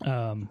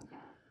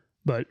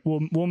 But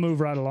we'll move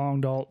right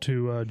along, Dalt,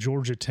 to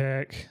Georgia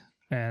Tech,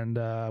 and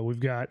we've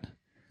got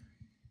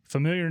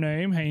familiar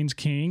name Haynes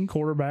King,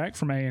 quarterback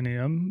from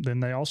A&M. Then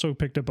they also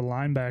picked up a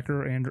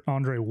linebacker,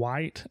 Andre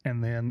White,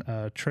 and then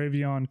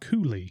Travion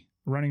Cooley,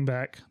 running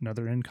back,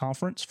 another in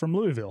conference from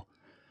Louisville.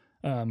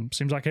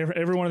 Seems like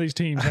every one of these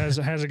teams has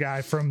a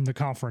guy from the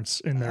conference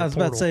in their I was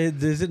portal. about to say,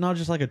 is it not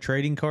just like a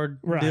trading card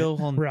deal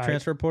on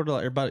transfer portal?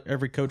 Like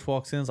every coach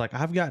walks in, is like,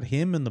 I've got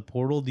him in the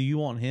portal. Do you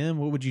want him?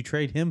 What would you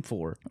trade him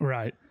for?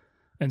 Right.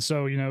 And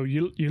so, you know,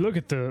 you look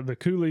at the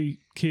Cooley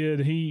kid,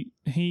 he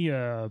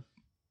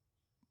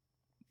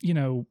you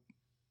know,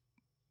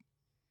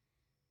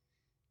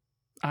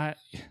 I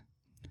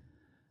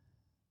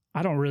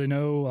don't really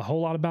know a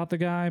whole lot about the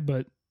guy,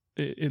 but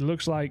it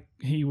looks like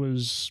he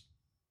was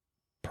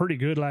pretty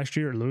good last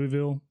year at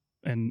Louisville,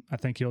 and I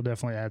think he'll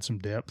definitely add some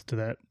depth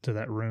to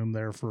that room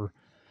there for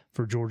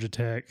Georgia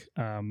Tech.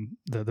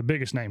 The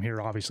biggest name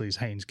here obviously is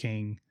Haynes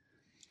King.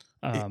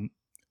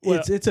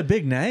 It's a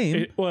big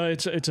name.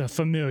 It's a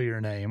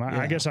familiar name.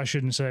 I guess I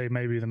shouldn't say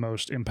maybe the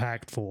most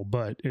impactful,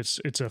 but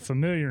it's a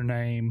familiar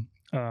name.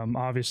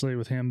 Obviously,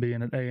 with him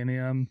being at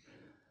A&M,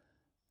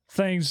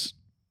 things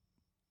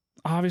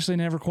obviously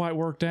never quite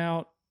worked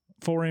out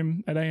for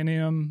him at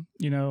A&M.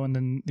 You know, and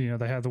then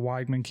they had the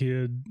Weigman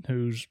kid,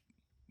 who's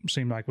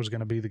seemed like was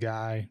going to be the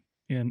guy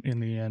in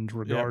the end,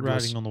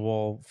 regardless. Writing on the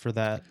wall for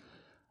that.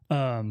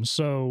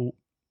 So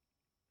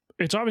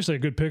it's obviously a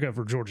good pickup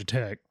for Georgia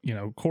Tech. You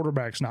know,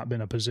 quarterback's not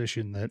been a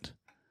position that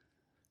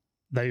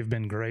they've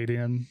been great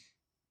in.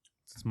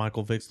 It's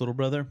Michael Vick's little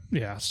brother.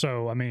 Yeah.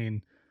 So, I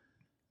mean,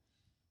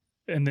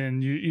 and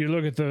then you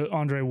look at the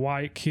Andre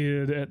White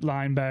kid at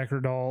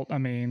linebacker, Dalt. I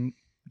mean,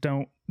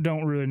 don't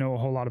really know a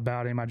whole lot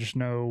about him. I just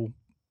know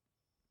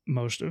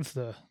most of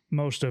the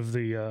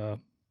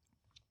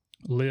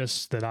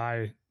lists that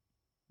I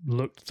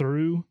looked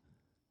through.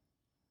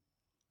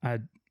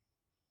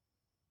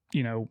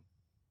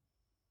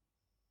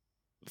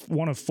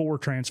 One of 4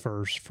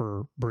 transfers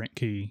for Brent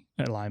Key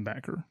at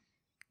linebacker.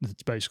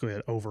 It's basically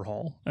an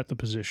overhaul at the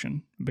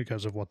position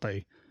because of what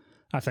they,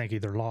 I think,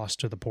 either lost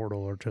to the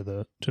portal or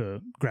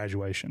to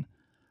graduation.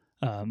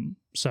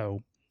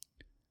 So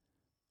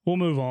we'll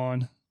move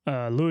on.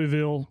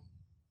 Louisville,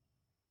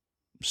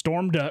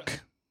 Storm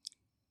Duck,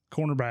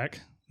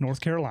 cornerback,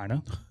 North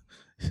Carolina.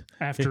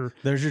 After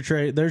there's your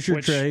trade.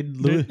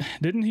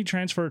 Didn't he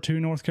transfer to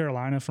North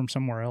Carolina from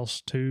somewhere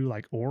else too,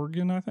 like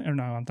Oregon? I think, or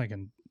no, I'm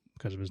thinking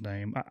because of his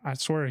name. I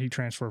swear he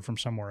transferred from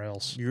somewhere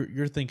else.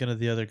 You're thinking of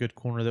the other good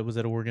corner that was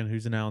at Oregon,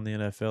 who's now in the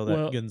NFL,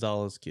 that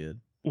Gonzalez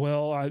kid.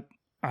 Well, I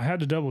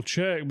had to double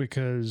check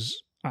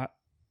because I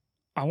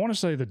want to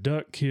say the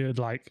Duck kid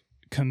like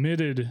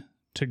committed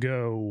to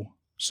go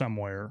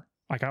somewhere.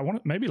 Like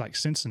maybe like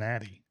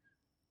Cincinnati,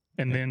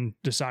 and then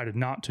decided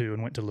not to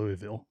and went to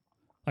Louisville.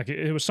 Like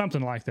it was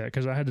something like that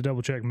because I had to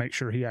double check and make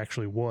sure he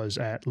actually was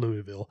at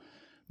Louisville.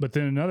 But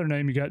then another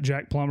name, you got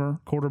Jack Plummer,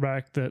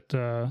 quarterback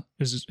that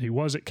he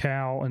was at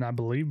Cal, and I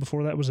believe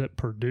before that was at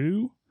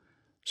Purdue.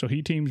 So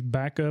he teams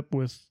back up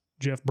with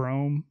Jeff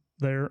Brome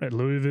there at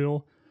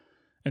Louisville.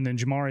 And then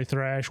Jamari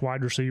Thrash,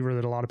 wide receiver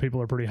that a lot of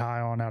people are pretty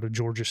high on out of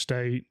Georgia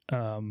State.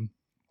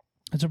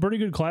 It's a pretty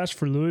good class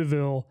for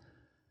Louisville,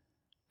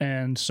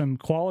 and some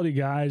quality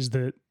guys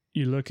that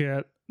you look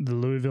at the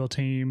Louisville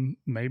team,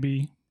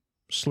 maybe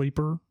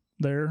sleeper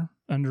there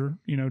under,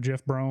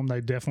 Jeff Brome. They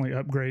definitely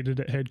upgraded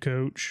at head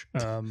coach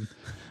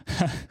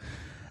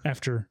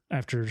after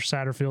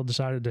Satterfield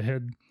decided to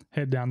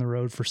head down the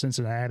road for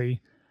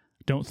Cincinnati.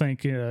 Don't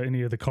think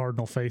any of the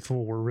Cardinal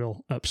faithful were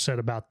real upset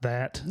about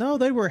that. No,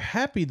 they were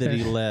happy that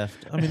he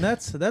left. I mean,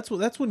 that's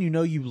when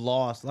you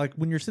lost. Like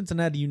when you're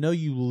Cincinnati,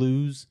 you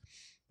lose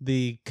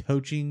the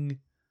coaching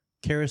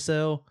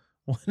carousel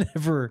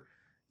whenever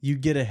you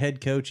get a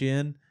head coach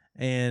in,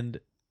 and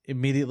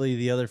immediately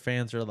the other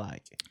fans are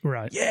like,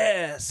 right,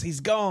 yes, he's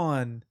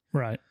gone.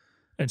 Right.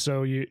 And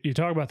so you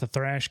talk about the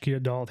Thrash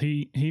kid, Dalt.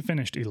 He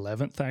finished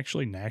 11th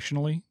actually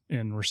nationally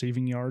in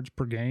receiving yards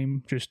per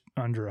game, just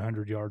under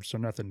 100 yards, so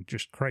nothing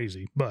just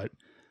crazy, but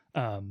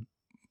going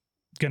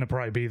to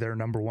probably be their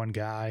number one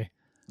guy.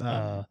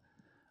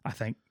 I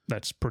think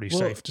that's pretty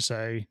safe to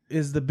say.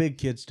 Is the big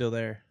kid still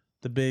there?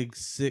 The big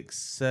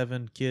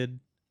 6'7" kid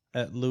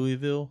at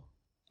Louisville?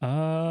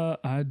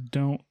 I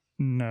don't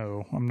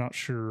know. I'm not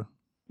sure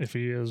if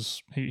he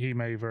is. He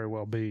may very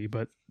well be,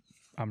 but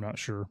I'm not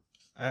sure.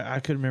 I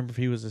couldn't remember if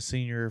he was a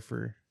senior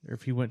or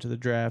if he went to the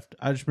draft.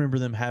 I just remember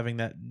them having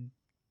that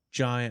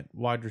giant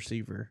wide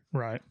receiver.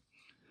 Right.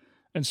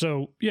 And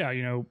so, yeah,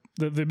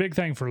 the big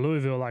thing for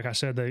Louisville, like I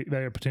said,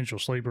 they're a potential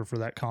sleeper for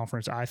that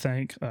conference, I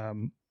think.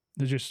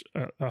 There's just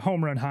a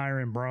home run hire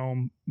in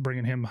Brome,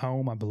 bringing him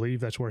home. I believe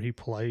that's where he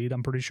played.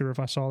 I'm pretty sure if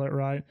I saw that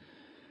right.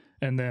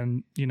 And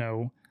then,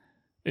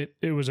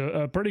 it was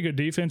a pretty good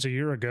defense a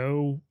year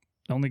ago.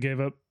 Only gave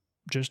up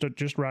just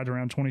right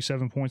around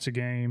 27 points a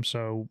game.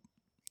 So,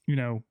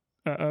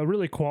 a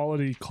really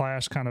quality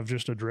class, kind of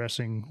just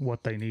addressing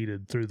what they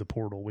needed through the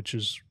portal, which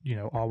is,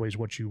 always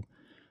what you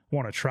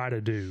want to try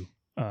to do.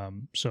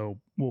 So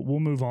we'll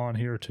move on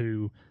here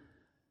to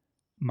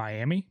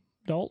Miami,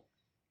 Dalt.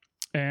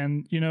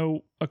 And,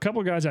 a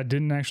couple of guys I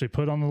didn't actually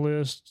put on the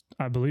list.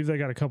 I believe they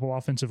got a couple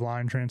offensive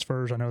line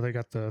transfers. I know they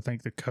got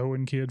the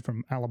Cohen kid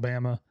from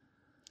Alabama.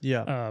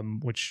 Yeah.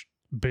 Which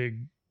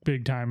big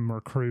time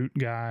recruit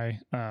guy.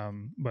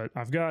 But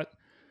I've got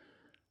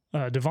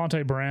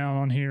Devontae Brown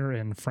on here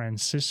and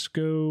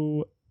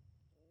Francisco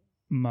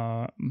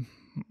Magoa,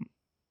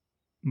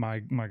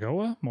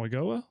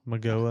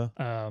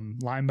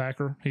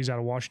 linebacker. He's out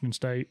of Washington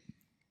State,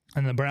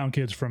 and the Brown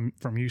kids from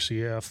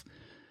UCF.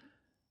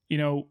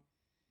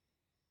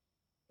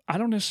 I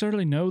don't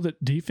necessarily know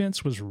that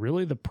defense was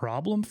really the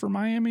problem for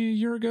Miami a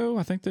year ago.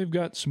 I think they've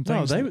got some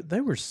things. No,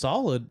 they were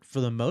solid for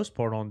the most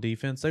part on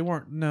defense. They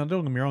weren't. Now,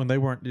 don't get me wrong, they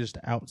weren't just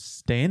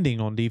outstanding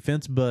on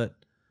defense, but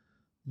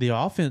the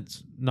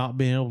offense not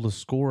being able to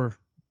score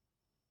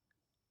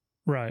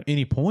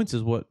any points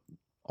is what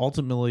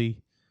ultimately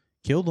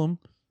killed them.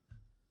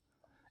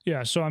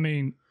 Yeah, so I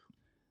mean,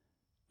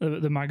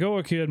 the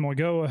Magoa kid,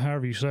 Moigoa,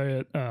 however you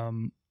say it,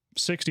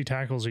 60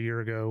 tackles a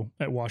year ago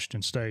at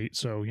Washington State.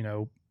 So,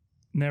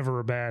 never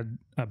a bad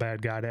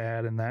guy to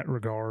add in that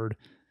regard.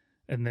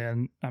 And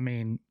then, I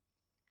mean,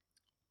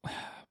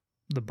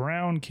 the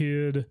Brown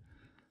kid,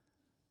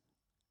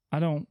 I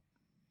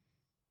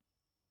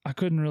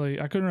couldn't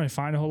really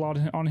find a whole lot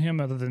on him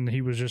other than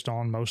he was just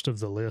on most of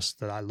the lists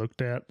that I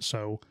looked at.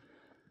 So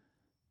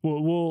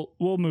we'll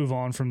move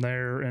on from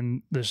there.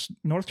 And this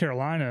North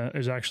Carolina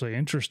is actually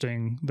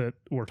interesting that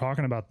we're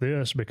talking about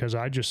this because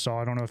I just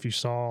saw, I don't know if you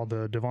saw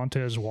the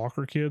Devontae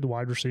Walker kid, the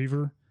wide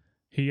receiver.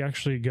 He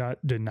actually got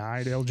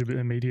denied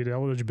immediate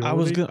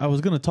eligibility. I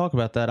was gonna talk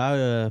about that.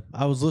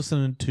 I was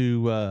listening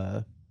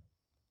to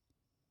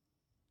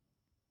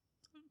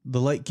the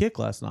late kick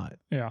last night.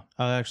 Yeah,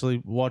 I actually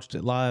watched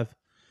it live,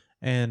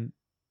 and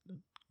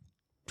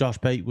Josh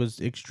Pate was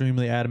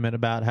extremely adamant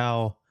about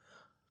how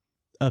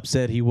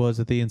upset he was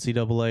at the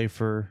NCAA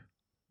for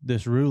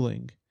this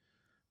ruling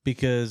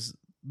because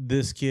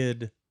this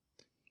kid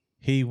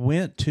he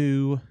went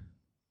to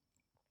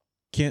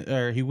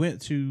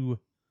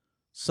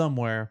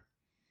somewhere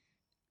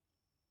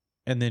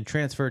and then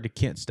transferred to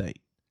Kent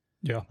State.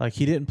 Yeah. Like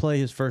he didn't play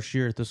his first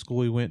year at the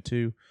school he went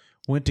to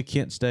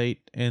Kent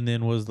State and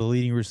then was the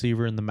leading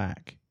receiver in the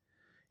MAC.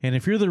 And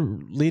if you're the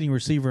leading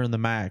receiver in the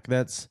MAC,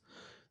 that's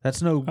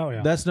no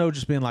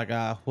just being like,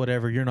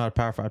 whatever, you're not a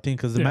Power 5 team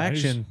because the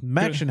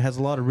MACtion has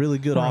a lot of really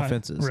good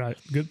offenses. Right.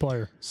 Good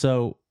player.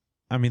 So,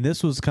 I mean,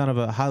 this was kind of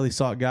a highly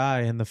sought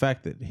guy, and the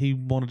fact that he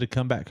wanted to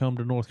come back home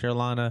to North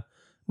Carolina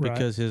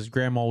because his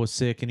grandma was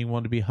sick and he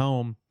wanted to be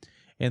home,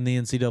 and the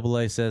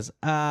NCAA says,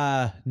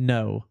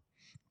 no.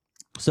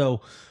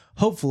 So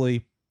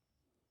hopefully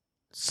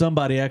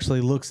somebody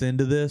actually looks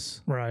into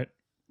this. Right.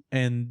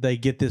 And they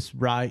get this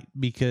right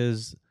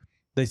because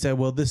they say,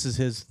 well, this is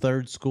his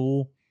third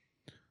school.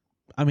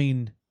 I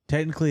mean,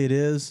 technically it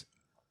is,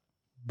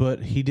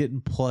 but he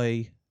didn't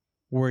play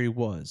where he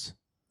was.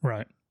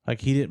 Right.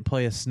 Like he didn't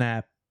play a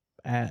snap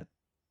at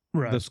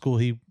the school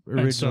he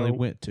originally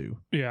went to.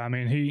 Yeah, I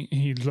mean,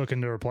 he's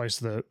looking to replace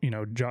the,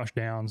 Josh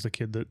Downs, the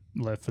kid that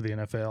left for the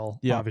NFL,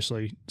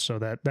 obviously. So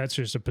that's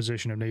just a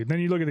position of need. Then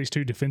you look at these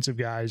two defensive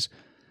guys.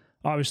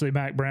 Obviously,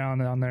 Mac Brown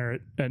down there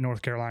at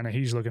North Carolina,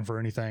 he's looking for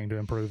anything to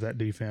improve that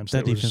defense.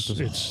 That defense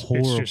was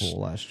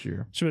horrible last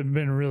year. It's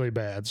been really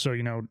bad. So,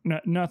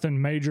 nothing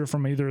major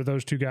from either of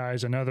those two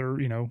guys. Another,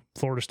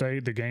 Florida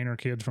State, the Gainer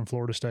kid from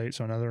Florida State.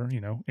 So another,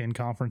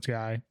 in-conference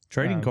guy.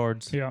 Trading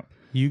cards. Yeah.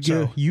 You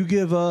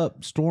give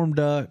up Storm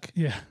Duck.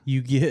 Yeah.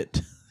 You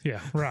get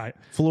right.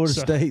 Florida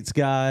State's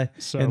guy,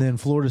 and then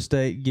Florida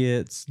State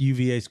gets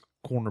UVA's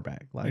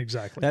cornerback.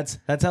 Exactly. That's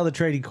how the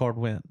trading card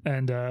went.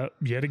 And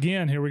yet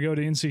again, here we go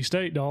to NC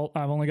State, Dalt.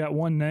 I've only got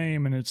one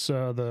name, and it's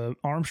the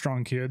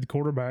Armstrong kid, the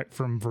quarterback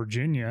from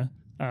Virginia.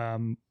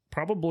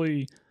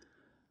 Probably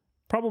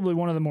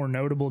one of the more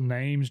notable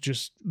names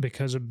just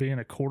because of being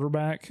a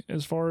quarterback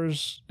as far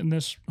as in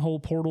this whole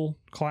portal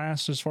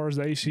class, as far as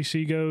the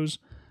ACC goes.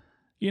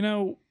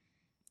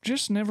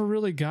 Just never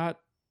really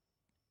got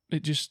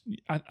it. Just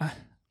I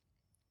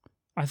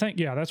think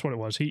that's what it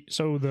was.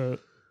 So the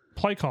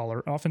play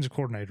caller, offensive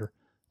coordinator,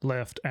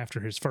 left after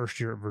his first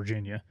year at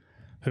Virginia,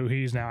 who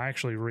he's now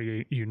actually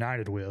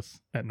reunited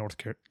with at North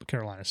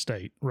Carolina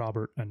State.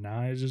 Robert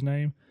Anai is his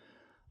name.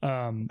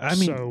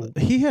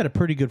 He had a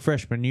pretty good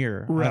freshman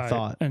year, right. I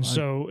thought. And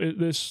so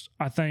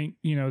I think,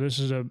 this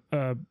is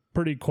a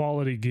pretty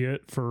quality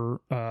get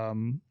for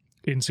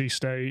NC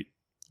State.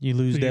 You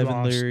lose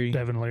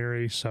Devin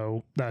Leary.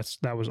 So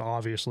that was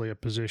obviously a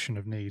position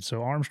of need.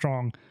 So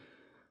Armstrong,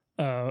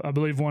 I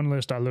believe one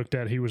list I looked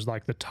at, he was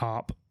like the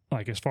top,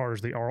 like as far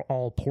as the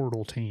all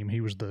portal team, he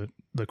was the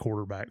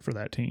quarterback for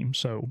that team.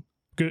 So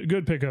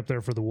good pickup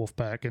there for the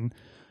Wolfpack. And,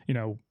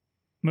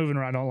 moving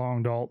right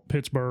along, Dalt,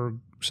 Pittsburgh,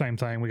 same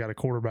thing. We got a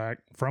quarterback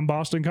from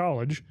Boston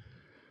College,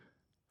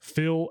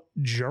 Phil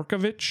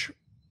Jerkovich,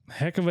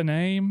 heck of a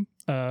name.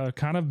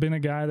 Kind of been a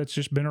guy that's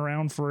just been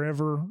around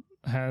forever,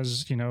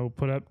 has,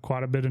 put up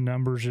quite a bit of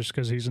numbers just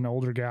because he's an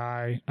older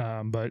guy.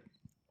 But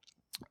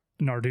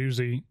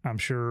Narduzzi, I'm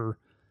sure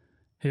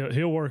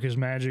he'll work his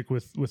magic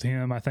with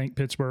him. I think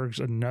Pittsburgh's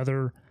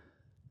another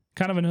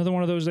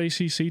one of those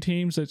ACC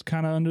teams that's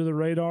kind of under the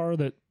radar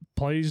that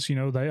plays,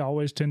 they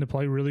always tend to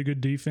play really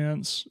good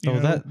defense.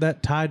 That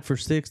tied for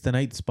 6th and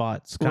 8th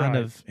spots, kind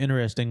of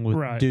interesting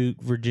with Duke,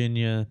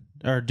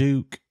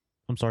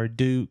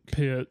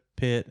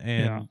 Pitt,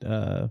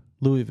 and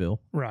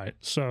Louisville. Right.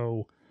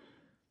 So,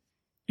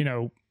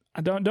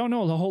 I don't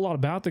know a whole lot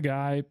about the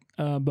guy,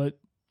 but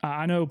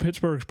I know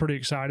Pittsburgh's pretty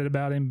excited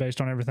about him based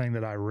on everything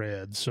that I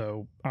read.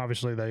 So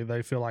obviously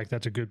they feel like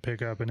that's a good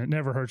pickup, and it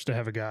never hurts to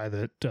have a guy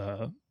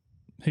that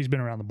he's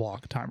been around the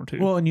block a time or two.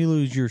 Well, and you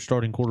lose your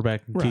starting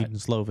quarterback, Keaton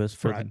Slovis,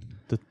 for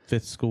the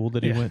 5th school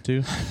that he went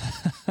to.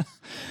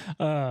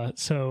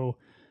 So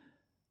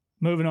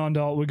moving on,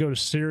 Dalt, we go to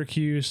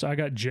Syracuse. I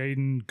got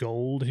Jaden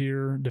Gold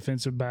here,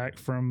 defensive back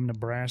from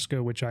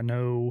Nebraska, which I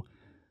know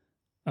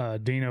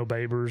Dino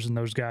Babers and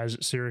those guys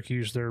at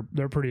Syracuse,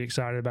 they're pretty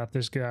excited about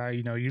this guy.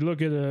 You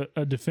look at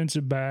a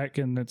defensive back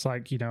and it's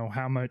like,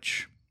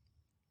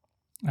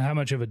 how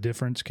much of a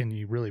difference can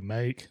you really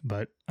make?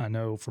 But I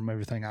know from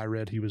everything I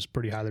read, he was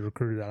pretty highly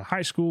recruited out of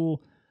high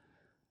school.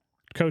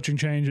 Coaching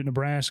change at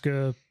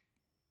Nebraska,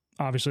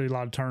 obviously a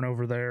lot of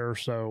turnover there.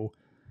 So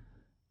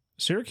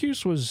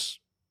Syracuse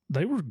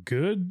they were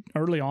good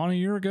early on a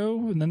year ago,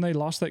 and then they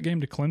lost that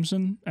game to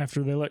Clemson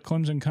after they let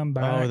Clemson come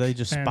back. Oh, they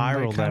just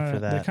spiraled after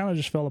that. They kind of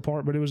just fell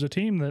apart, but it was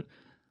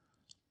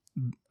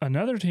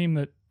another team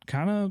that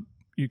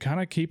you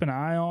keep an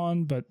eye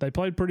on, but they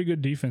played pretty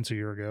good defense a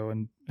year ago,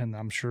 and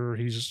I'm sure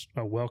he's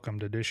a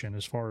welcomed addition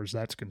as far as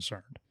that's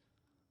concerned.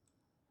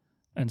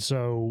 And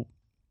so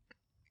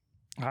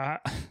I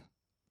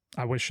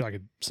wish I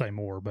could say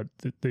more, but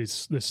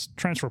this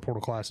transfer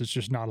portal class is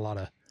just not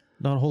a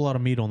whole lot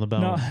of meat on the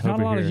bone. Not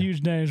a lot of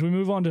huge names. We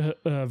move on to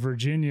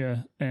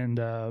Virginia, and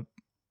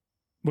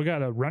we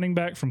got a running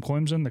back from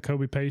Clemson, the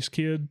Kobe Pace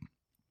kid,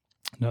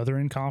 another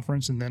in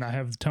conference, and then I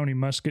have Tony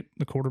Muskett,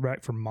 the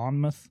quarterback from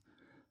Monmouth.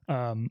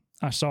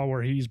 I saw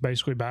where he's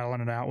basically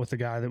battling it out with the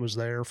guy that was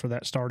there for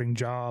that starting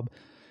job.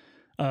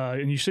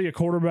 And you see a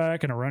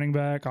quarterback and a running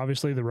back,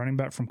 obviously the running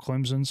back from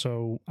Clemson,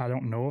 so I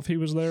don't know if he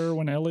was there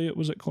when Elliott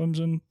was at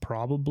Clemson.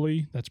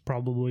 Probably. That's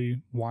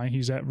probably why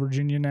he's at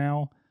Virginia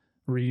now.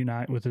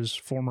 Reunite with his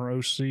former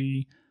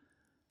OC.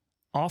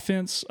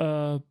 Offense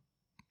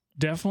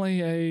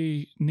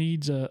definitely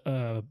needs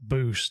a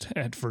boost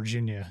at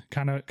Virginia.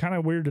 Kind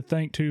of weird to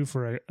think too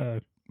for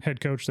a head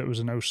coach that was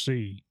an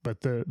OC, but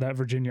that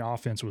Virginia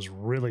offense was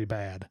really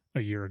bad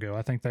a year ago.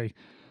 I think I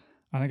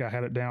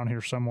had it down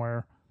here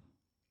somewhere.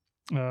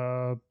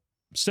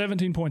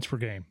 17 points per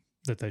game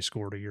that they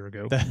scored a year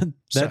ago.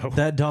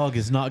 That dog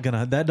is not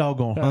gonna. That dog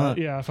gonna hunt.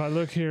 Yeah, if I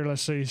look here,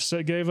 let's see.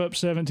 So gave up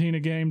 17 a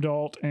game,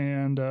 Dalt,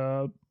 and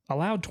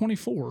allowed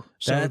 24.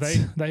 So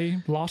they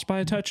lost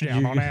by a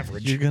touchdown on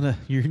average.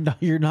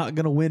 You're not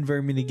gonna win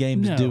very many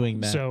games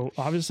doing that. So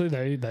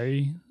obviously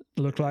they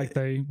looked like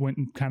they went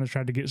and kind of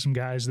tried to get some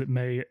guys that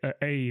may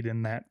aid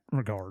in that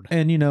regard.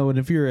 And and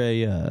if you're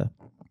a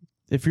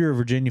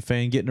Virginia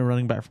fan, getting a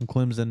running back from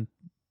Clemson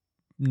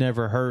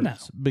never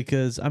hurts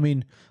because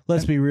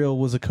let's be real,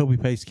 was a Kobe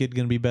Pace kid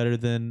going to be better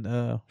than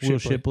Will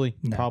Shipley?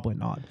 No. Probably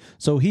not.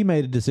 So he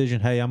made a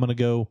decision, hey, I'm going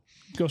to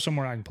go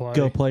somewhere I can play.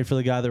 Go play for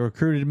the guy that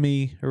recruited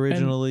me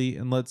originally,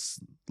 and let's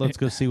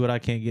go see what I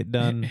can't get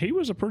done. He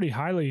was a pretty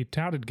highly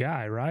touted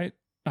guy, right?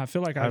 I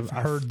feel like I've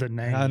heard the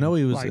name. I know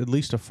he was at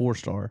least a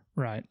 4-star.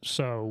 Right.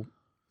 So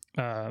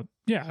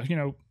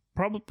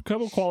probably a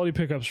couple quality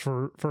pickups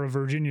for a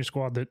Virginia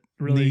squad that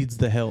really needs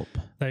the help.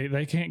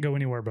 They can't go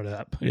anywhere but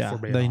up. Yeah, if we're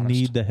being they honest.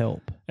 need the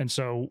help. And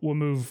so we'll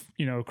move,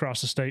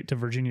 across the state to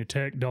Virginia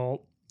Tech,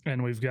 Dalt,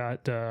 and we've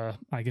got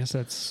I guess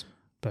that's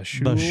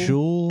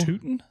Bashul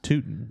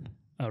Tootin,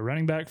 a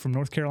running back from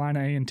North Carolina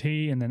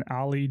A&T, and then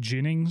Ali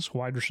Jennings,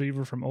 wide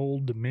receiver from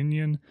Old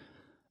Dominion.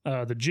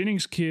 The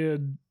Jennings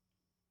kid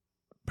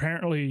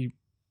apparently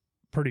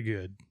pretty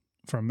good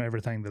from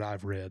everything that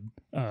I've read.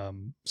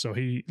 So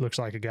he looks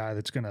like a guy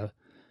that's going to,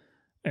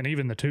 and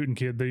even the Tootin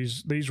kid,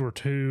 these were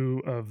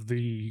two of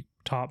the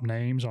top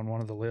names on one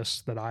of the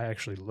lists that I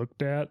actually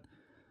looked at.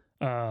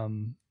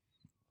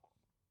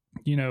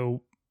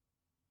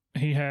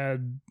 he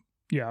had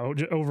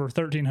over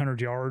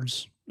 1,300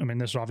 yards. I mean,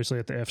 this is obviously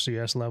at the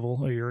FCS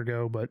level a year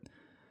ago, but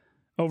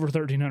over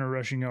 1,300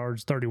 rushing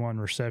yards, 31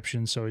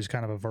 receptions. So he's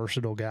kind of a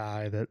versatile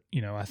guy that,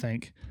 I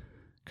think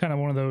kind of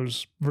one of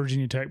those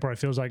Virginia Tech probably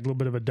feels like a little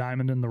bit of a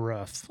diamond in the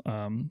rough.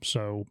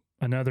 So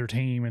another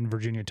team in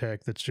Virginia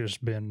Tech that's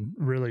just been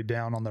really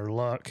down on their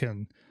luck,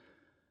 and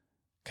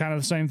kind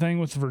of the same thing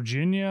with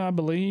Virginia, I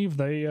believe.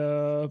 They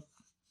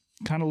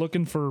kind of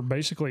looking for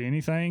basically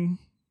anything.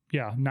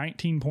 Yeah,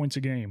 19 points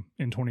a game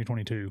in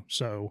 2022.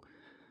 So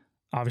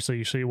obviously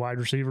you see wide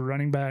receiver,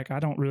 running back. I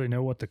don't really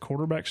know what the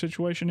quarterback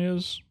situation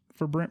is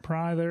for Brent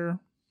Pry there,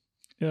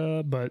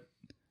 but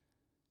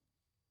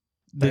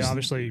they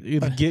obviously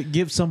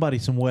give somebody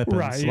some weapons,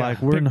 right? Yeah.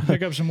 Like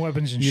pick up some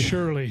weapons, and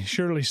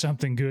surely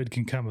something good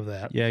can come of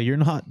that. Yeah, you're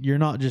not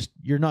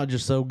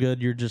just so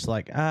good. You're just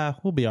like,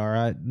 we'll be all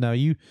right. No,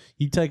 you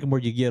take them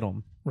where you get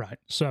them. Right.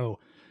 So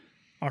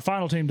our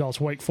final team,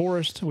 Dallas Wake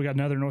Forest. We got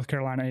another North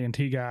Carolina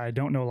A&T guy. I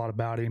don't know a lot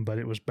about him, but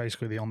it was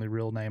basically the only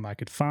real name I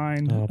could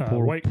find.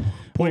 Wake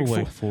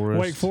Forest.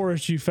 Wake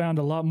Forest, you found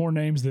a lot more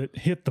names that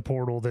hit the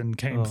portal than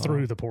came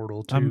through the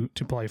portal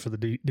to play for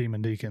the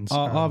Demon Deacons.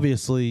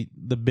 Obviously,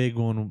 the big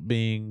one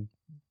being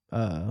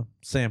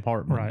Sam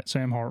Hartman. Right,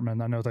 Sam Hartman.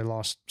 I know they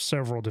lost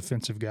several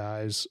defensive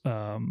guys,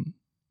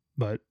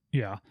 but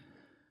yeah.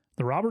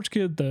 The Roberts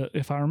kid,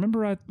 if I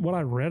remember what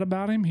I read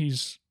about him,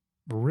 he's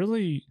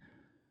really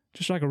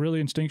just like a really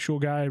instinctual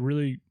guy,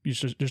 really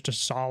just a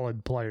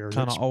solid player.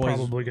 Kind of always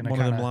probably gonna one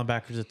of them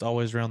linebackers that's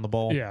always around the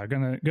ball. Yeah,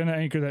 gonna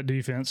anchor that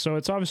defense. So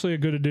it's obviously a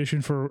good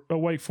addition for a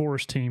Wake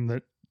Forest team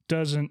that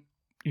doesn't,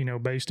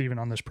 based even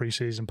on this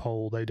preseason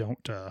poll, they don't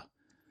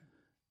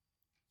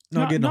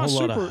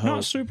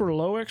not super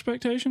low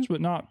expectations, but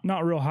not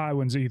real high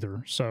ones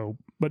either. So,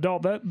 but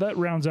that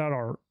rounds out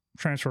our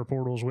transfer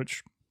portals,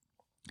 which,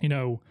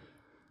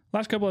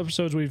 last couple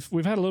episodes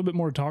we've had a little bit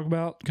more to talk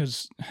about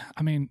because,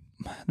 I mean,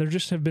 there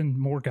just have been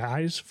more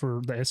guys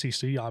for the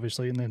SEC,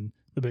 obviously, and then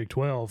the Big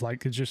 12.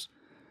 Like, it's just,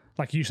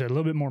 like you said, a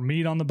little bit more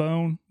meat on the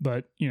bone.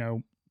 But,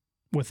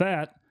 with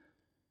that,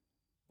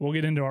 we'll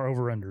get into our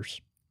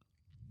over-unders.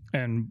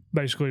 And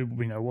basically,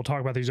 we'll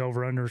talk about these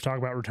over-unders, talk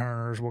about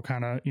returners. We'll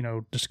kind of,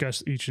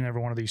 discuss each and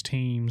every one of these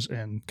teams,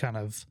 and kind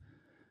of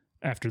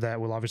after that,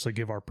 we'll obviously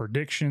give our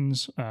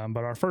predictions.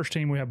 But our first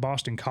team, we have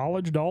Boston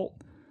College,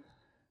 Dalt.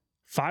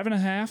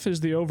 5.5 is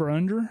the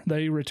over-under.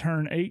 They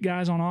return 8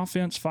 guys on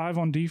offense, 5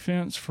 on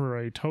defense for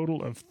a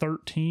total of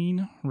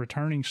 13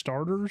 returning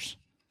starters.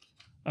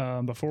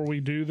 Before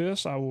we do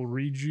this, I will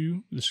read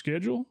you the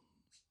schedule.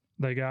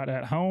 They got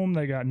at home,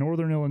 they got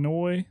Northern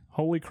Illinois,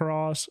 Holy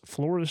Cross,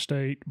 Florida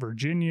State,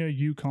 Virginia,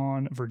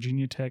 UConn,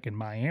 Virginia Tech, and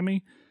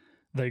Miami.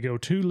 They go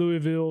to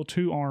Louisville,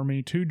 to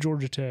Army, to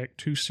Georgia Tech,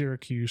 to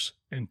Syracuse,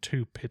 and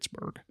to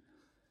Pittsburgh.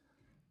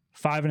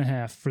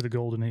 5.5 for the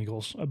Golden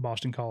Eagles at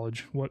Boston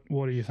College. What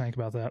do you think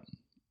about that?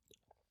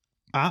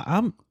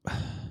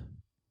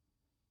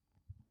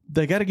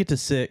 They got to get to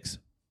 6,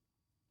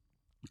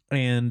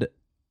 and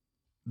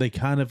they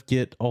kind of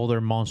get all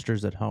their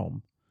monsters at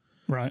home.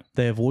 Right.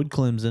 They avoid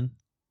Clemson,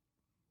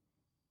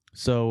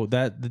 so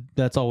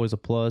that's always a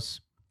plus.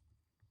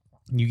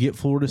 You get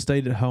Florida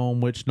State at home,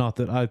 which not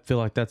that I feel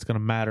like that's going to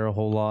matter a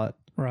whole lot.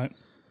 Right.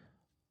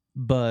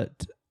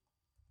 But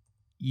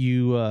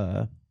you,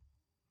 I'm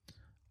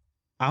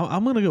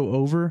going to go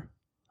over.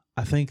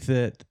 I think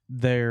that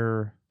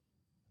their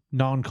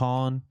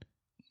non-con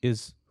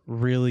is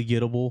really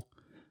gettable.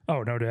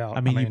 Oh, no doubt.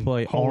 I mean you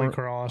play Holy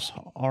Cross,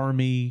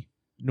 Army,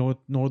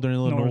 Northern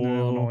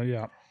Illinois.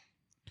 Yeah.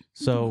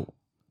 So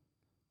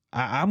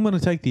I'm going to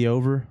take the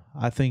over.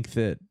 I think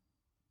that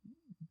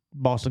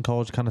Boston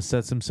College kind of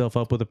sets himself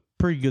up with a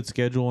pretty good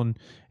schedule, and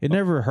it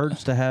never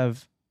hurts to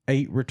have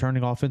 8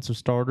 returning offensive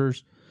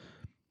starters.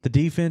 The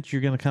defense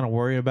you're going to kind of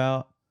worry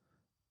about,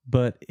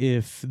 but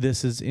if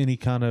this is any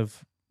kind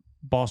of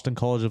Boston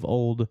College of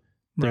old,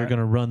 they're going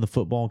to run the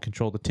football and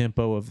control the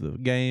tempo of the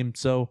game.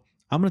 So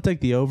I'm going to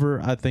take the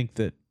over. I think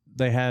that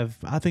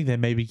they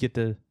maybe get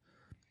to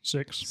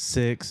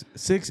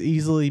 6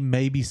 easily,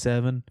 maybe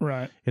 7.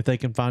 Right. If they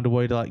can find a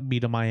way to like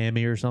beat a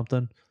Miami or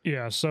something.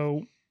 Yeah.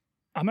 So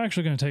I'm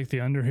actually going to take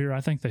the under here.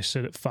 I think they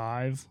sit at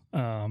 5.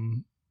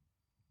 You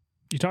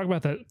talk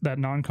about that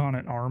non-con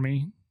at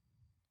Army.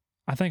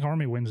 I think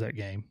Army wins that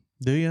game.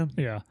 Do you?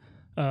 Yeah.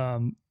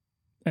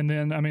 And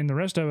then, I mean, the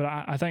rest of it,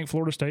 I think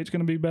Florida State's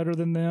going to be better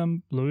than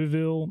them.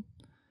 Louisville,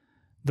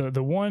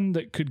 the one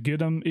that could get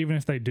them, even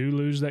if they do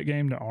lose that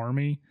game to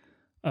Army,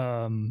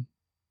 because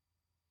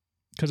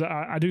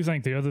I do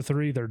think the other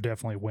 3, they're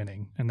definitely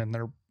winning. And then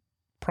they're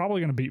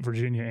probably going to beat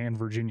Virginia and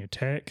Virginia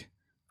Tech,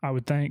 I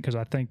would think, because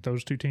I think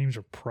those 2 teams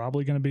are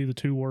probably going to be the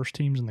 2 worst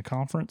teams in the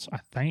conference, I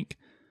think.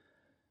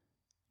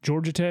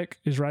 Georgia Tech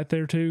is right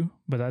there too,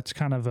 but that's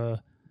kind of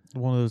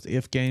one of those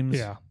if games.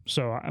 Yeah.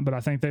 So, but I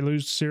think they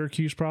lose to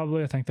Syracuse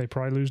probably. I think they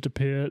probably lose to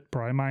Pitt,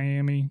 probably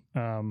Miami.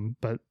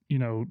 But,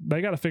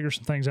 they got to figure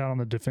some things out on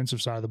the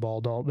defensive side of the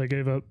ball, Dalt. They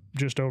gave up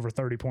just over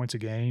 30 points a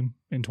game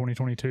in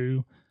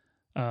 2022.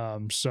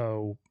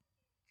 So,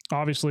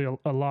 obviously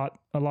a lot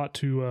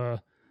to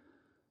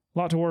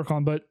work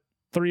on. But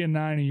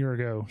 3-9 a year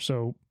ago.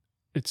 So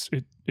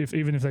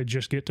even if they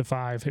just get to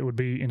 5, it would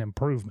be an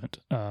improvement.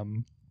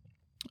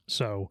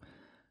 So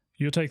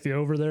you'll take the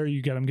over there.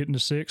 You got them getting to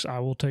 6. I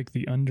will take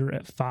the under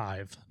at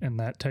 5, and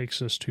that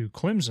takes us to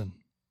Clemson.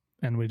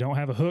 And we don't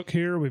have a hook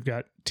here. We've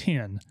got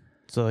 10.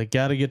 So they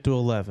got to get to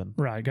 11.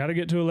 Right, got to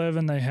get to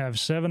 11. They have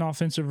 7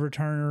 offensive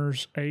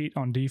returners, 8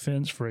 on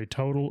defense for a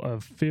total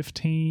of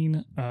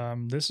 15.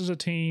 This is a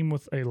team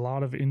with a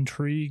lot of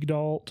intrigue,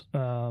 Dalt.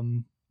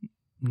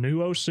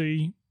 New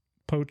OC,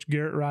 Coach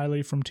Garrett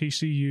Riley from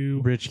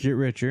TCU. Rich get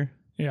richer.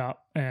 Yeah,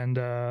 and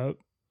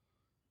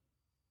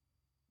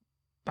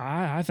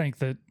I think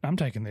that I'm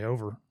taking the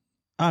over.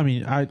 I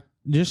mean, I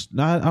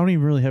don't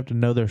even really have to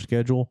know their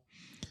schedule.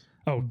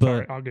 Oh, but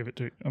sorry, I'll give it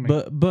to you.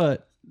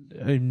 But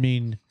I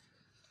mean,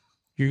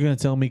 you're going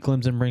to tell me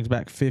Clemson brings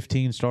back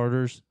 15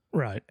 starters,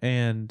 right?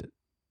 And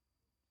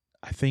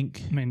I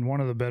mean,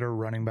 one of the better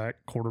running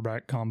back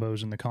quarterback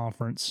combos in the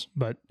conference.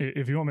 But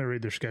if you want me to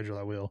read their schedule,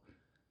 I will.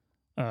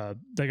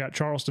 They got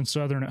Charleston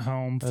Southern at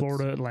home,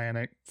 Florida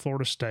Atlantic,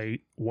 Florida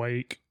State,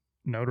 Wake,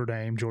 Notre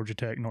Dame, Georgia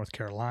Tech, North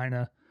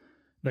Carolina.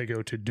 They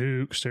go to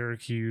Duke,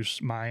 Syracuse,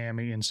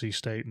 Miami, NC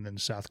State, and then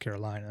South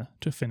Carolina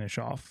to finish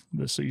off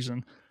the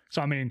season.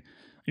 So, I mean,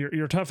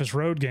 your toughest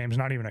road game is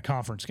not even a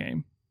conference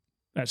game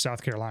at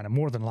South Carolina,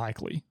 more than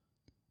likely.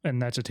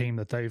 And that's a team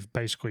that they've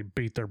basically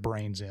beat their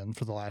brains in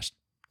for the last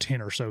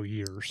 10 or so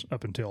years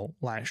up until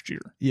last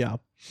year. Yeah.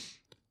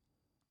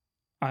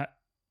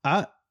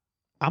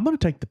 I'm going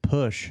to take the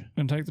push.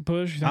 Going to take the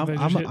push? You think they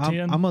just hit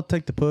 10? I'm going to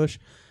take the push.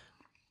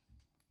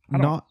 I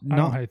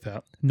don't hate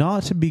that.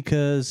 Not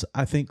because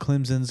I think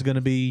Clemson's going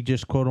to be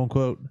just quote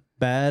unquote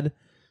bad,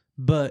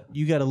 but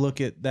you got to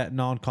look at that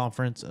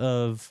non-conference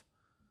of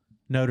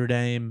Notre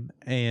Dame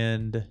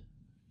and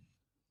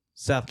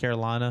South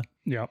Carolina.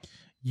 Yeah.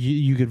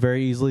 You could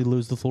very easily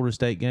lose the Florida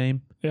State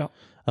game. Yeah.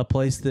 A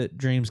place that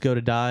dreams go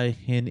to die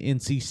in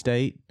NC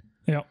State.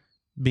 Yeah.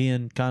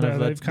 Being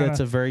that's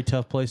a very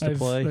tough place to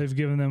play. They've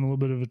given them a little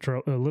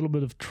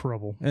bit of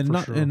trouble, and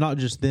not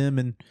just them.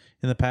 In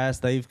the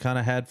past, they've kind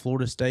of had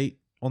Florida State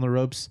on the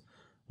ropes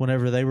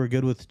whenever they were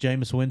good with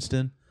Jameis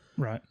Winston,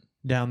 right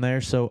down there.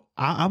 So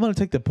I'm going to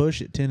take the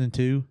push at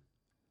 10-2.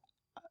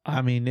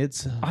 I mean,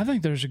 I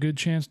think there's a good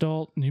chance,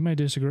 Dalton. You may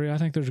disagree. I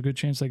think there's a good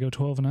chance they go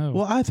 12-0.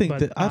 Well, I think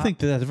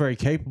that's very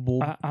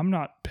capable.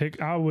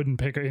 I wouldn't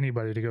pick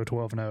anybody to go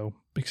 12-0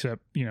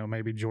 except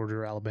maybe Georgia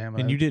or Alabama.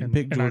 And you didn't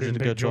pick Georgia to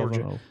go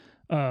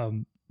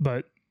 12-0.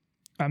 But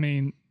I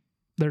mean,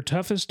 their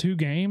toughest 2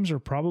 games are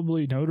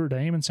probably Notre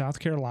Dame and South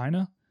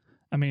Carolina.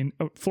 I mean,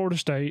 Florida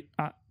State,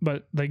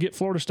 but they get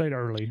Florida State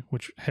early,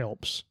 which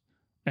helps.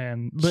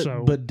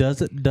 But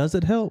does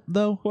it help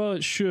though? Well,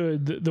 it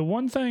should. The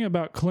one thing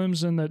about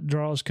Clemson that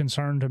draws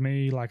concern to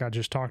me, like I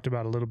just talked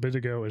about a little bit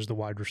ago, is the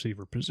wide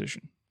receiver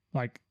position.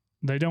 Like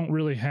they don't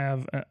really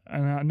have,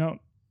 and I know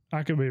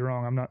I could be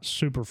wrong. I'm not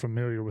super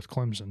familiar with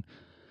Clemson,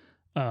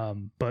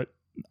 but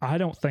I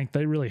don't think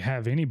they really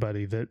have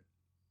anybody that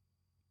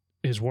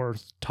is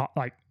worth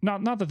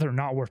not that they're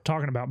not worth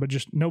talking about, but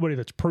just nobody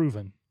that's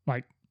proven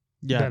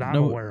that I'm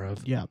aware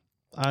of. Yeah,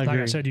 I agree.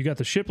 Like I said, you got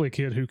the Shipley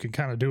kid who can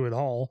kind of do it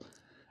all.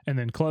 And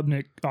then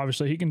Klubnik,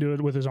 obviously, he can do it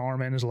with his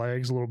arm and his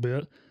legs a little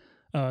bit.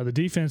 The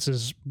defense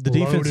is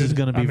defense is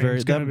going to be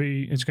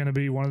it's going to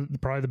be one of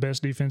probably the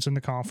best defense in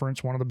the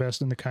conference, one of the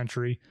best in the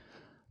country.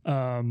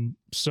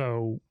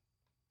 So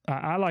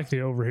I like the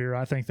over here.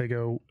 I think they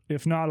go,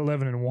 if not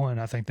 11-1,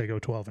 I think they go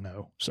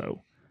 12-0.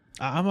 So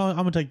I'm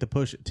gonna take the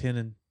push at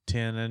 10-10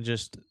 and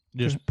just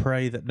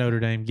pray that Notre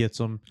Dame gets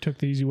them. Took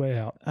the easy way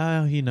out.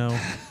 All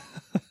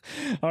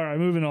right,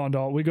 moving on,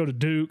 Dalton. We go to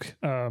Duke.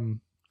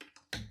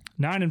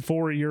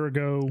 9-4 a year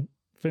ago,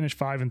 finished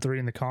 5-3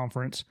 in the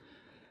conference.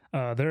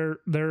 Their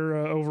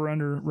over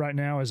under right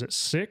now is at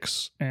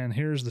 6, and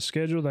here's the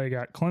schedule. They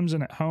got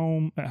Clemson at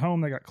home. At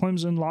home, they got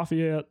Clemson,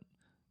 Lafayette,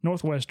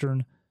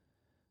 Northwestern,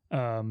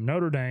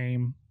 Notre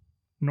Dame,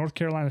 North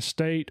Carolina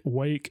State,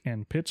 Wake,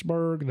 and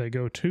Pittsburgh. They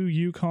go to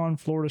UConn,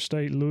 Florida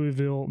State,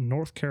 Louisville,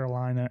 North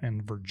Carolina,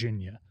 and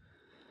Virginia.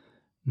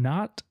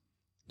 Not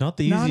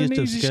the easiest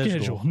of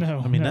schedule.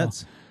 No, I mean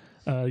that's.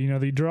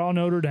 They draw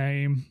Notre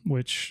Dame,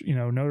 which,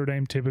 Notre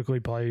Dame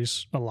typically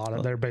plays a lot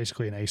of, they're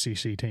basically an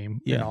ACC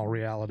team in all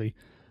reality.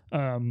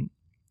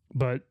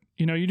 But,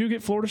 you do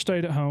get Florida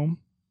State at home.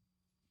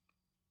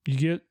 You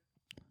get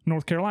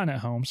North Carolina at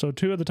home. So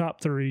 2 of the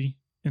top 3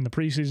 in the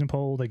preseason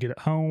poll, they get at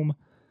home.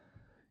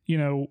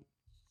 You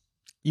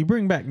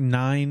bring back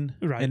 9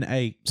 and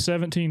 8.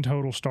 17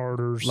 total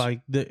starters.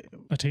 Like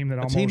a team that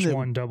almost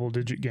won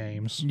double-digit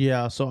games.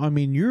 Yeah, so, I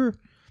mean, you're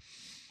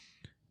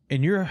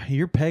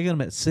pegging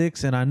them at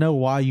 6, and I know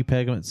why you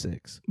peg them at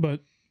 6. But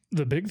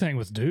the big thing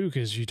with Duke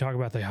is you talk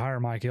about they hire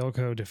Mike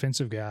Elko,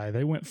 defensive guy.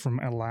 They went from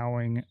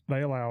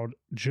they allowed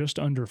just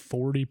under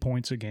 40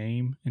 points a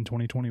game in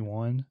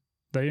 2021.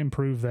 They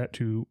improved that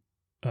to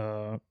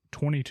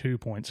 22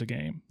 points a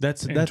game.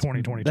 That's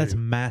 2022. That's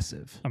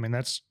massive. I mean,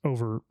 that's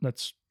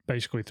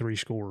basically 3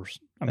 scores.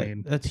 I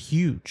mean, that's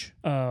huge.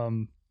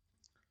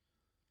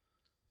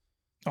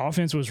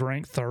 Offense was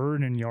ranked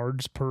third in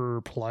yards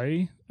per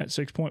play at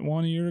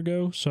 6.1 a year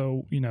ago.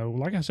 So,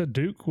 like I said,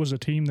 Duke was a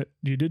team that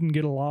you didn't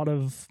get a lot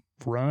of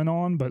run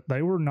on, but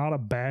they were not a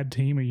bad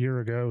team a year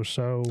ago.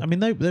 So, I mean,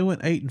 they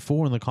went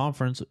 8-4 in the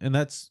conference, and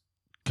that's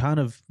kind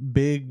of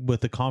big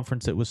with the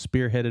conference that was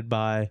spearheaded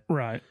by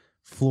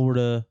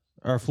Florida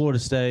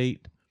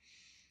State,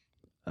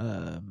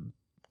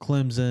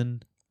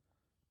 Clemson,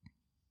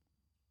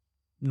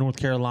 North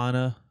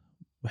Carolina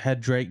had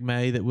Drake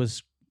May that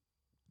was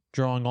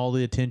drawing all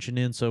the attention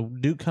in, so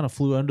Duke kind of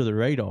flew under the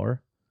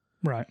radar.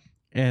 Right.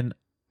 And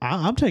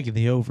I'm taking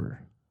the over.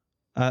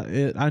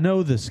 I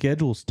know the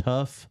schedule's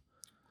tough.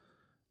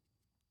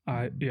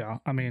 I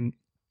mean,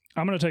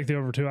 I'm going to take the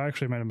over too. I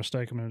actually made a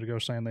mistake a minute ago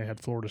saying they had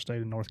Florida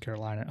State and North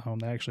Carolina at home.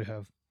 They actually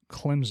have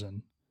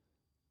Clemson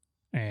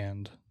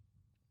and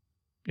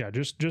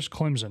just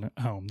Clemson at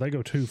home. They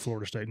go to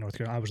Florida State and North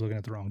Carolina. I was looking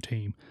at the wrong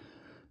team.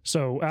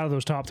 So out of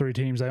those top three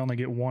teams, they only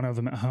get one of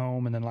them at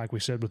home, and then like we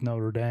said with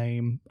Notre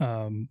Dame.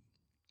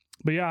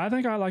 But yeah, I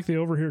think I like the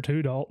over here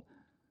too, Dalt.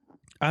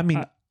 I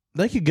mean,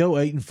 they could go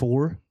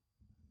 8-4.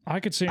 I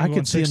could see them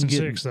going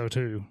 6-6 though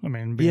too. I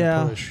mean, being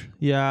a push.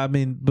 Yeah. I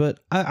mean, but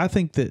I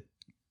think that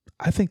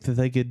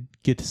they could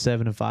get to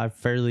 7-5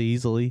 fairly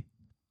easily.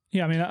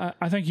 Yeah, I mean,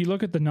 I think you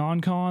look at the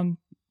non-con.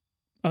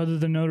 Other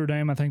than Notre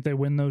Dame, I think they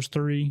win those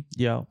three.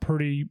 Yeah,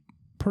 pretty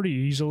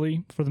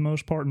easily for the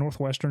most part.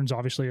 Northwestern's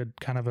obviously a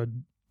kind of a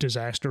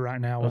disaster right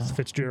now with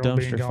Fitzgerald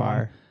being gone.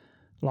 Fire.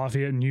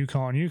 Lafayette and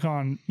UConn.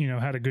 UConn,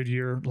 had a good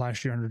year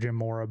last year under Jim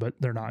Mora, but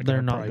they're not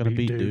going to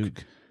beat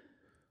Duke.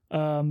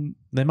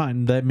 They might.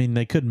 I mean,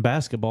 they could in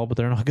basketball, but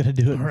they're not going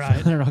to do it.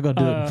 Right. They're not going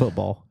to do it in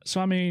football. So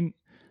I mean,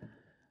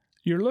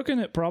 you're looking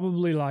at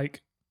probably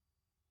like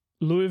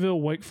Louisville,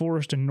 Wake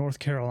Forest, and North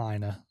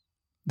Carolina.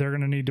 They're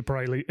going to need to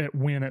probably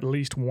win at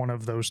least one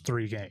of those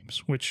three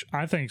games, which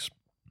I think is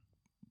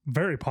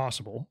very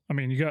possible. I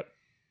mean, you got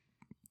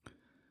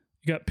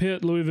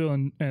Pitt, Louisville,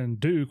 and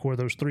Duke, where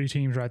those three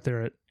teams right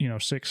there at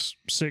 6,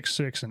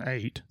 6, and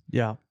 8.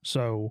 Yeah.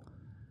 So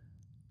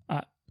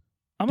I'm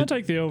gonna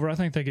take the over. I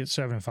think they get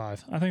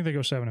 7-5. I think they go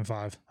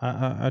 7-5.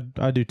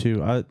 I do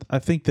too. I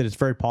think that it's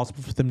very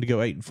possible for them to go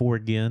 8-4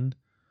 again.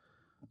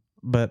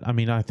 But I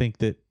mean, I think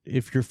that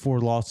if your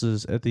four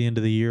losses at the end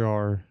of the year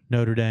are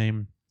Notre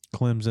Dame,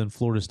 Clemson,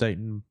 Florida State,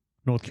 and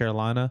North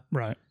Carolina,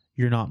 right,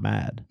 you're not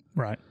mad.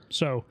 Right.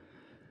 So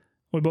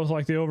we both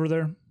like the over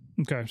there.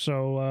 Okay,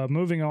 so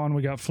moving on,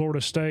 we got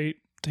Florida State,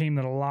 team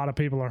that a lot of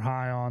people are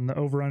high on. The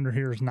over-under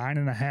here is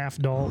 9.5,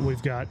 Dalt.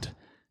 We've got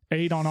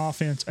 8 on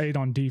offense, 8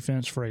 on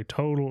defense for a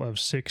total of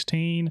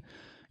 16.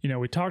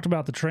 We talked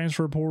about the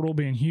transfer portal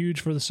being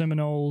huge for the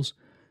Seminoles.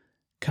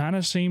 Kind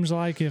of seems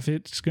like if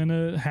it's going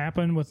to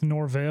happen with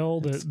Norvell,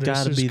 that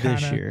this is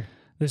this year.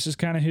 This is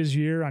kind of his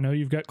year. I know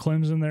you've got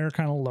Clemson there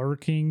kind of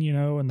lurking,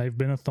 and they've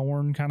been a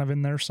thorn kind of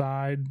in their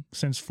side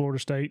since Florida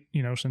State,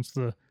 since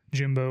the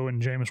Jimbo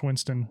and Jameis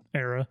Winston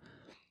era.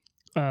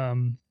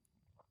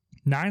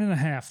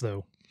 9.5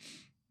 though.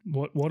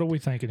 What are we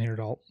thinking here,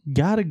 Dalt? You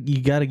gotta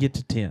get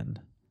to 10.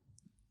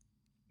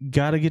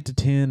 Got to get to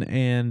 10,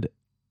 and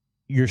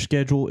your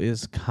schedule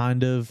is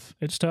kind of...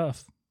 It's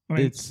tough. I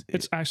mean,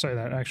 it's I say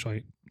that,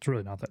 actually, it's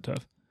really not that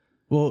tough.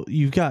 Well,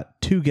 you've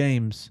got 2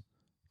 games,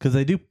 because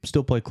they do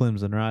still play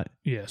Clemson, right?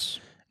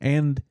 Yes.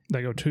 And...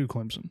 They go to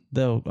Clemson.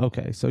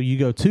 Okay, so you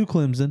go to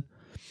Clemson,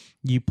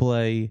 you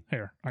play...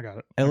 Here, I got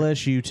it.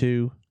 LSU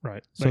 2.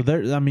 Right. So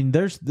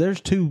there's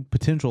 2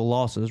 potential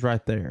losses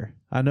right there.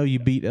 I know you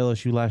beat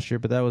LSU last year,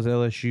 but that was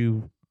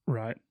LSU...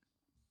 Right.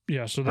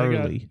 Yeah, so they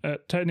early.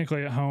 got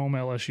technically at home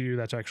LSU.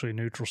 That's actually a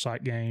neutral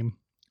site game.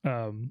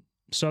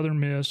 Southern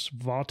Miss,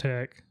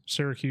 Vautech,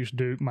 Syracuse,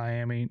 Duke,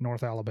 Miami,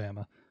 North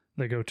Alabama.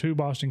 They go to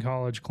Boston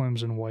College,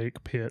 Clemson,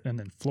 Wake, Pitt, and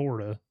then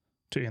Florida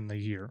to end the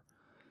year.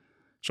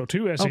 So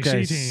 2 SEC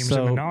teams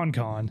in the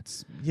non-con.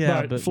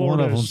 Yeah, but one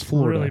of them's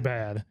Florida. Really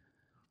bad.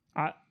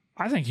 I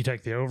think you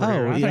take the over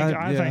here.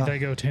 I think they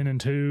go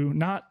 10-2.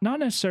 Not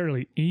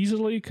necessarily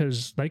easily,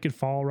 because they could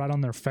fall right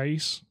on their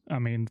face. I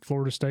mean,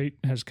 Florida State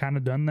has kind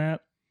of done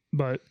that.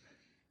 But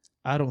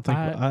I don't think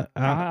I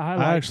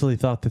actually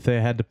thought that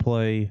they had to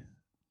play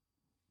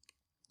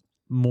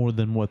more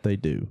than what they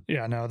do.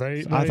 Yeah, no,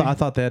 I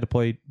thought they had to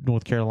play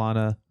North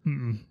Carolina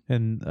and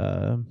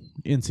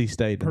NC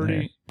State.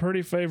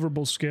 Pretty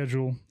favorable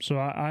schedule. So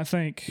I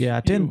think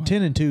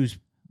 10-2 is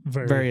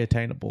very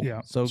attainable.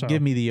 Yeah, so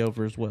give me the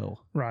over as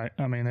well. Right.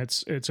 I mean,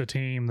 it's a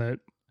team that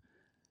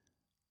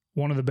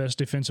one of the best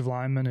defensive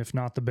linemen, if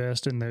not the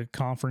best in the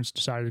conference,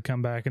 decided to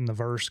come back in the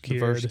Verse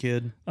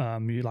kid.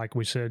 Like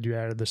we said, you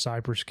added the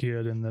Cypress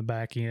kid in the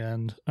back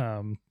end.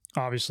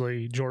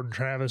 Obviously, Jordan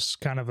Travis,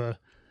 kind of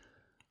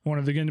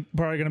probably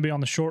going to be on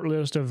the short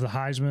list of the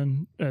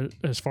Heisman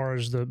as far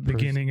as the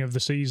beginning of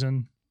the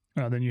season.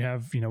 Then you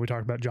have, we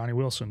talked about Johnny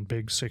Wilson,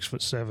 big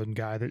 6'7"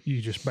 guy that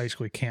you just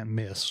basically can't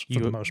miss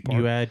for the most part.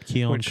 You add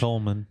Keon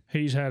Coleman.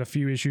 He's had a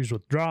few issues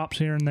with drops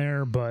here and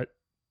there, but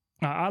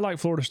I like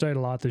Florida State a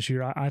lot this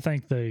year. I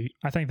think they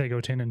go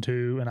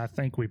 10-2, and I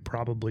think we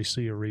probably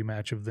see a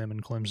rematch of them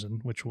and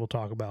Clemson, which we'll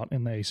talk about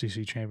in the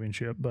ACC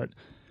championship. But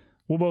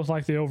We'll both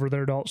like the over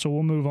there, Dalt. So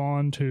we'll move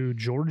on to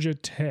Georgia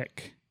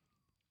Tech.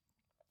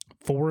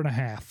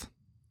 4.5.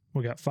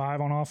 We got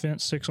 5 on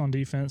offense, 6 on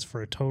defense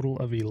for a total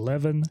of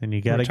 11. And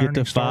you got to get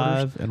to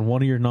 5, and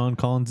one of your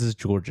non-cons is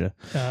Georgia.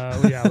 Yeah,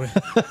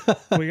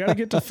 we got to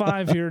get to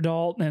 5 here,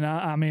 Dalton. And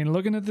I mean,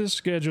 looking at this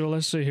schedule,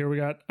 let's see here. We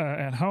got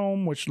at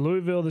home, which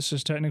Louisville. This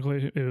is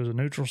technically it was a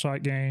neutral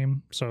site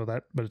game,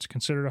 but it's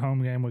considered a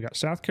home game. We got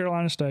South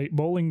Carolina State,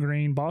 Bowling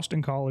Green,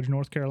 Boston College,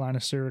 North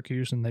Carolina,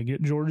 Syracuse, and they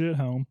get Georgia at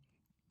home.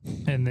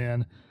 And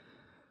then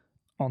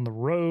on the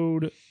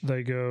road,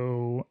 they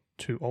go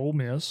to Ole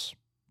Miss.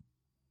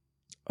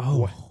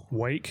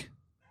 Wake,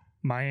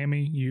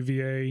 Miami,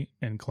 UVA,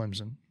 and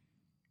Clemson.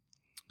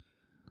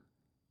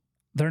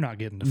 They're not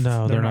getting to 5.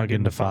 No, they're not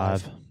getting to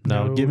 5.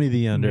 No, give me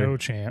the under. No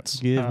chance.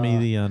 Give me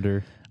the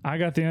under. I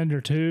got the under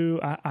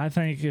too. I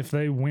think if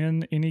they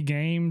win any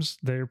games,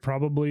 they're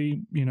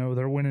probably,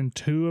 they're winning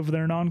 2 of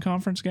their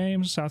non-conference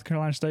games. South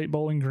Carolina State,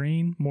 Bowling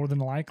Green, more than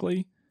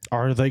likely.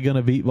 Are they going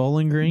to beat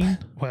Bowling Green?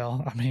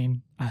 Well, I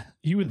mean,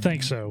 you would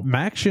think so.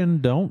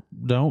 Maction, don't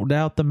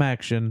doubt the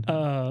Maction.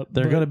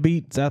 They're going to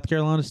beat South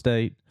Carolina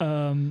State.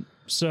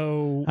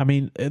 So I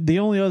mean, the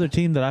only other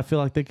team that I feel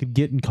like they could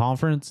get in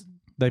conference,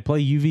 they play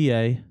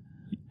UVA.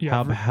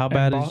 Yeah, how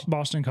bad is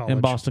Boston College?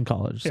 And Boston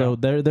College. Yeah. So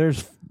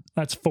there's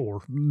that's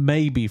 4.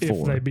 Maybe 4.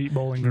 If they beat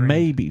Bowling Green.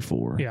 Maybe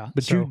 4. Yeah.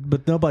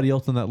 But nobody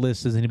else on that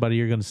list is anybody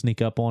you're going to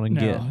sneak up on and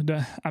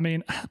get. I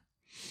mean,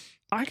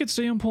 I could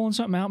see them pulling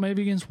something out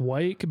maybe against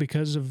Wake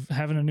because of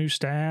having a new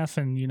staff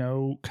and,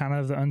 kind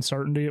of the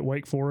uncertainty at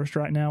Wake Forest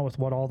right now with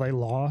what all they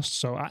lost.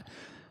 So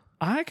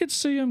I could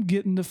see them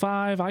getting to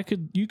 5.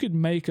 You could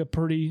make a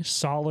pretty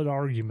solid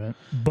argument,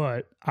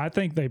 but I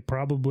think they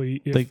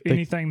probably, if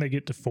anything, they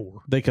get to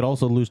 4. They could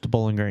also lose to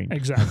Bowling Green.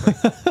 Exactly.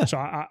 So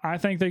I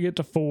think they get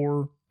to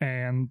 4,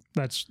 and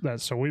that's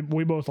so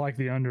we both like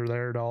the under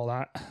there at all.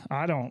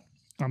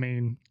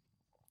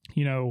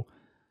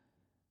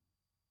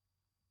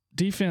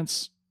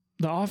 Defense,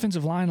 the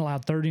offensive line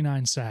allowed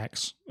 39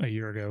 sacks a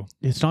year ago.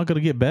 It's not going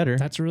to get better.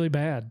 That's really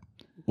bad.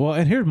 Well,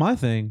 and here's my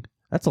thing.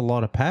 That's a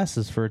lot of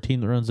passes for a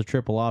team that runs a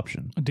triple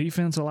option.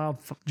 Defense allowed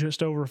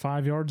just over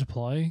 5 yards of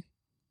play.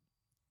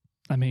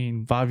 I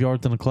mean, 5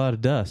 yards in a cloud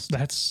of dust.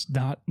 That's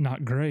not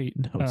great.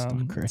 No, it's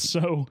not great.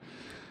 So,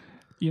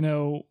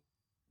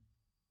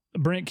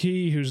 Brent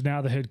Key, who's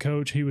now the head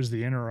coach, he was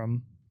the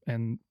interim,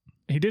 and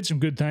he did some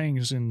good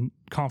things in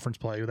conference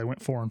play. They went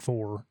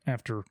 4-4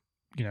 after,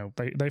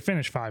 they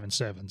finished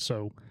 5-7.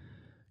 So,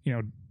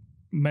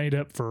 made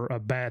up for a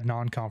bad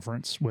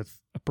non-conference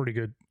with a pretty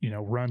good,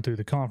 run through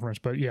the conference.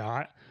 But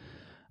yeah,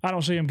 I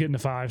don't see them getting to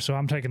 5, so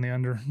I'm taking the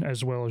under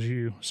as well as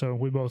you. So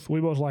we both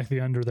like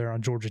the under there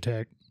on Georgia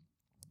Tech.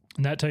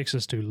 And that takes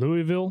us to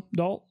Louisville,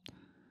 Dalt.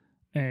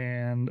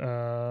 And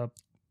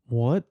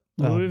what?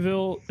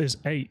 Louisville is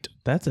 8.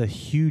 That's a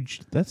huge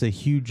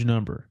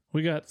number.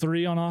 We got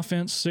 3 on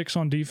offense, 6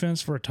 on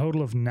defense for a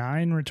total of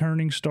 9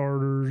 returning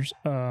starters.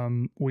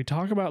 We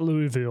talk about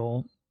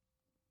Louisville.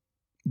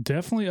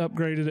 Definitely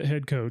upgraded at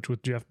head coach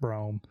with Jeff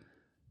Brome.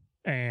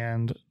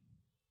 And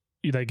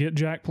they get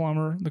Jack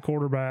Plummer, the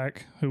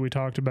quarterback, who we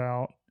talked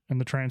about in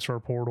the transfer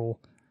portal.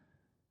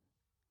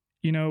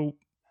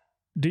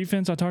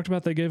 Defense, I talked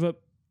about, they gave up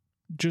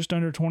just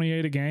under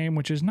 28 a game,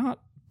 which is not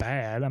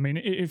bad. I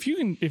mean, if you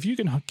can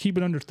keep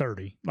it under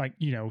 30,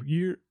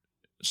 you're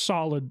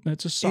solid.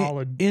 That's a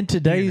solid in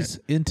today's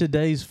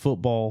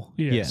football.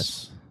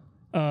 Yes.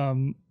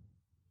 But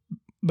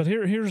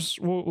here's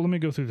let me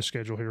go through the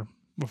schedule here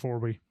before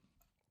we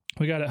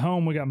got at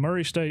home. We got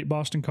Murray State,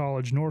 Boston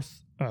College,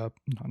 North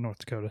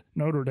Dakota,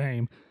 Notre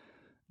Dame,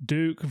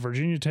 Duke,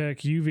 Virginia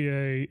Tech,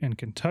 UVA, and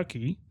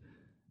Kentucky.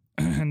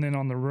 And then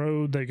on the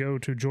road, they go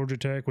to Georgia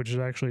Tech, which is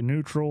actually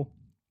neutral,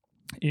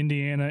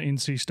 Indiana,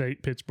 NC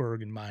State,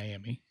 Pittsburgh, and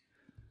Miami.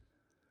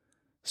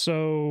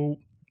 So,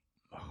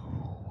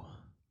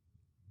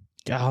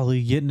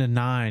 golly, getting a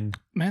 9.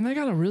 Man, they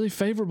got a really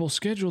favorable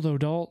schedule, though,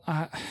 Dalt.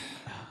 I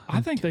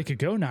think they could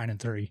go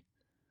 9-3.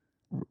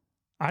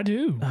 I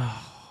do.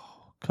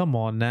 Oh, come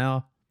on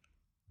now.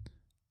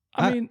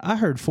 I mean, I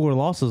heard 4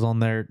 losses on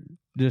there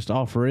just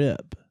off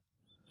rip.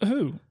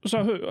 Who?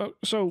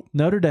 So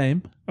Notre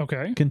Dame.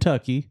 Okay.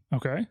 Kentucky.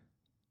 Okay.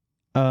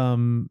 They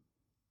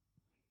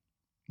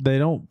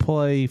don't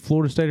play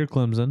Florida State or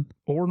Clemson.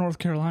 Or North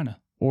Carolina.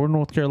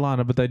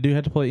 But they do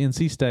have to play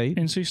NC State.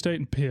 NC State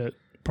and Pitt,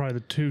 probably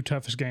the 2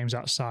 toughest games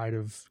outside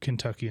of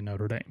Kentucky and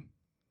Notre Dame.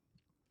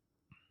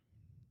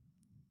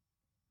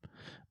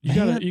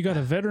 You got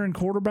a veteran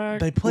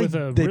quarterback. They play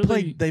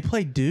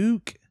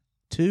Duke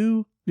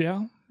too.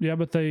 Yeah,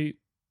 but they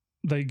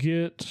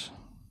get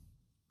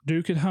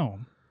Duke at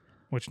home,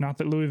 which not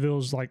that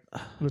Louisville's like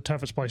the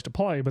toughest place to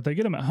play, but they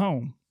get them at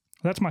home.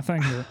 That's my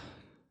thing here.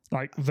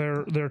 Like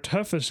their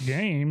toughest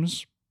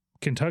games,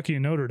 Kentucky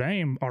and Notre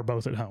Dame are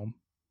both at home,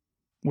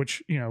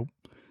 which,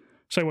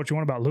 say what you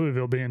want about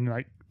Louisville being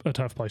like a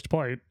tough place to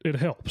play. It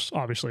helps,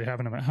 obviously,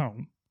 having them at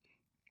home.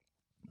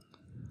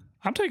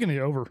 I'm taking the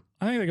over.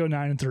 I think they go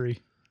 9-3.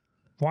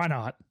 Why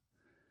not?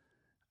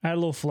 Add a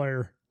little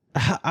flair.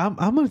 I'm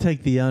going to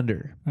take the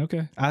under.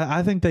 Okay.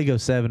 I think they go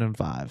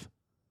 7-5.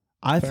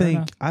 I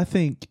Fair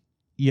think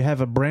you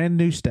have a brand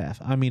new staff.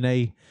 I mean,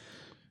 a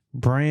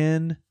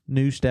brand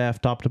new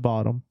staff, top to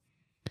bottom,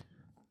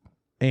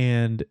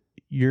 and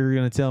you're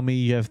going to tell me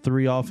you have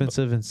 3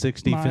 offensive and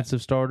 6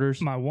 defensive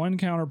starters. My one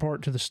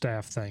counterpart to the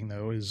staff thing,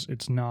 though, is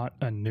it's not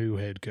a new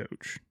head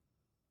coach.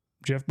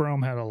 Jeff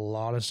Brom had a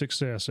lot of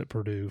success at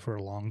Purdue for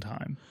a long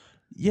time.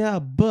 Yeah,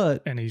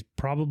 but and he's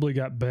probably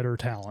got better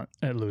talent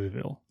at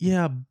Louisville.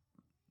 Yeah.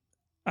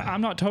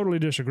 I'm not totally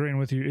disagreeing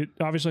with you.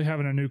 Obviously,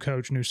 having a new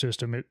coach, new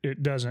system,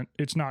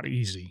 it's not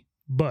easy.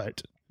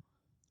 But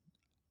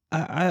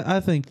I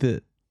think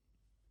that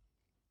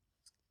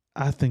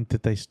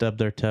they stubbed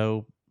their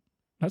toe.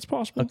 That's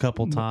possible. A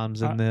couple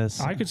times in this.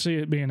 I could see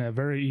it being a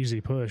very easy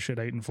push at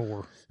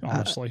 8-4,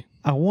 honestly.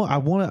 I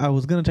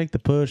was going to take the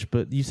push,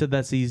 but you said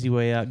that's the easy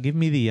way out. Give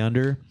me the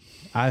under.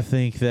 I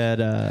think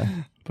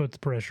that put the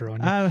pressure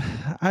on you.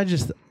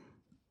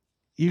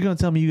 You're going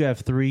to tell me you have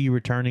 3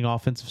 returning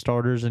offensive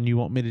starters and you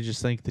want me to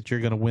just think that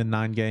you're going to win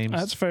 9 games?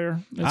 That's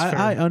fair.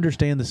 I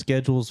understand the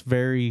schedule's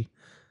very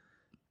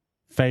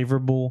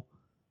favorable,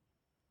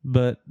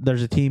 but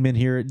there's a team in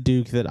here at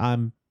Duke that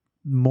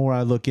more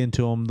I look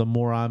into them, the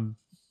more I'm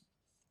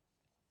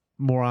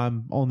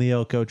on the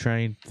Elko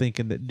train,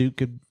 thinking that Duke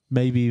could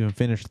maybe even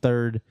finish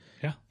 3rd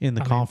in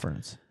the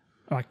conference.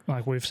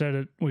 Like we've said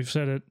it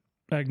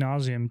ad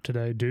nauseum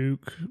today.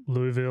 Duke,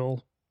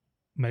 Louisville,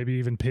 maybe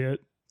even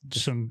Pitt.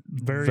 Some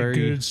very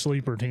good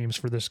sleeper teams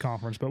for this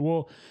conference. But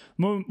we'll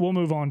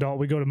move on, Dalton.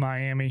 We go to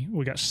Miami.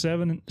 We got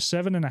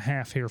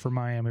 7.5 here for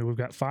Miami. We've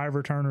got 5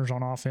 returners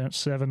on offense,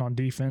 7 on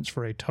defense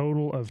for a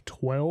total of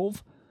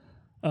 12.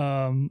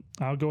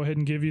 I'll go ahead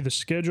and give you the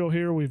schedule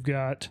here. We've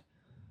got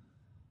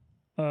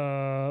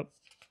I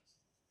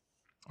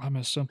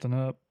messed something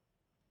up.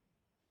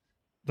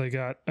 They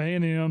got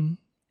A&M,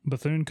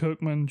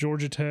 Bethune-Cookman,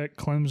 Georgia Tech,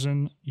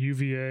 Clemson,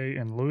 UVA,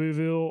 and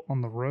Louisville.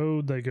 On the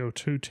road, they go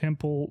to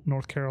Temple,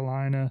 North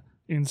Carolina,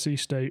 NC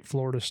State,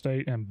 Florida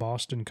State, and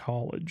Boston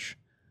College.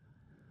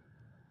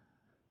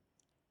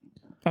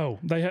 Oh,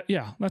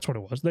 that's what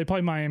it was. They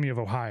play Miami of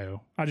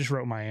Ohio. I just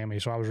wrote Miami,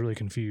 so I was really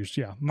confused.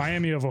 Yeah,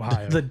 Miami of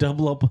Ohio. The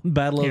double up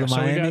battle of the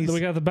Miamis. We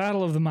got the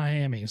battle of the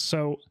Miamis.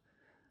 So,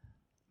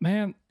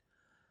 man,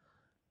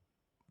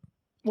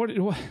 what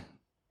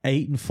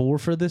 8-4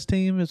 for this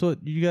team is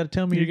what you got to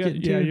tell me. You're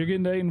getting to? You're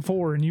getting to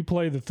 8-4, and you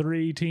play the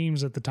 3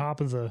 teams at the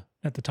top of the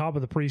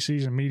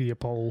preseason media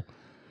poll,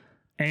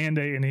 and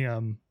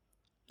A&M.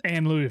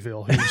 And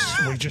Louisville,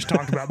 who we just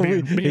talked about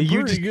being pretty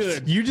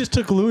good. You just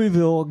took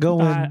Louisville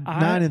going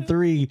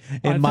 9-3,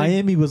 and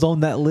Miami was on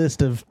that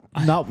list of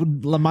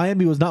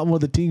Miami was not one of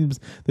the teams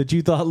that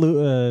you thought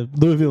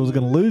Louisville was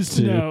going to lose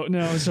to.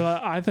 No. So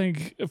I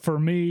think for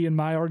me, in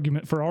my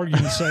argument, for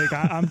argument's sake,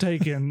 I'm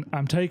taking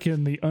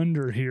the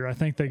under here. I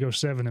think they go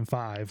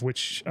 7-5,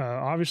 which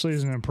obviously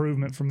is an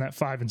improvement from that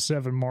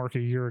 5-7 mark a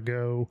year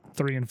ago,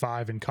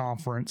 3-5 in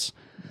conference.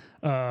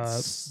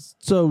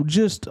 So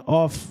just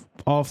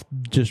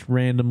just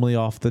randomly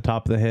off the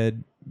top of the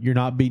head, you're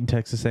not beating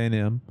Texas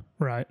A&M.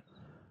 Right.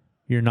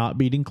 You're not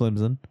beating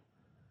Clemson.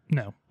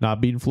 No.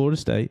 Not beating Florida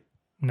State.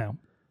 No.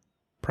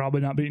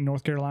 Probably not beating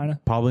North Carolina.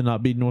 Probably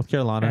not beating North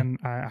Carolina. And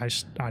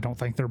I don't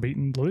think they're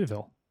beating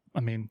Louisville. I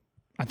mean,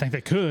 I think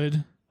they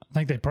could. I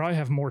think they probably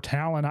have more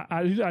talent.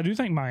 I do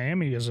think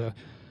Miami is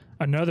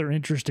another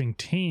interesting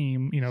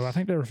team. You know, I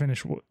think they were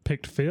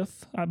picked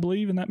 5th, I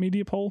believe, in that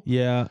media poll.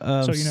 Yeah.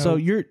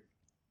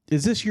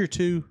 Is this year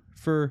 2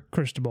 for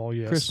Cristobal?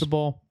 Yes.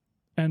 Cristobal.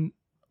 And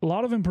a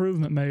lot of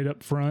improvement made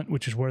up front,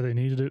 which is where they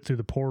needed it through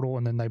the portal.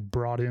 And then they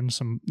brought in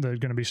there's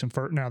going to be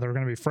now they're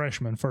going to be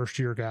freshmen,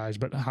 first-year guys,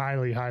 but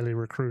highly, highly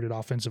recruited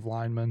offensive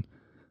linemen.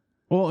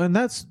 Well, and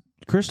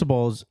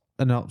Cristobal is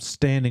an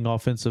outstanding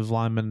offensive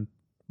lineman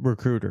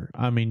recruiter.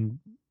 I mean,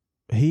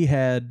 he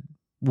had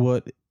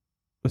what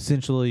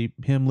essentially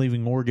him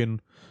leaving Oregon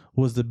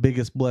was the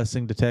biggest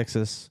blessing to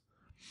Texas.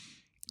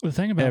 The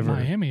thing about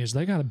Miami is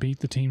they got to beat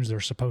the teams they're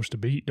supposed to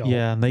beat, dog.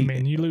 Yeah,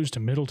 and you lose to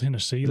Middle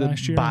Tennessee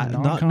last year in the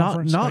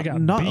non-conference.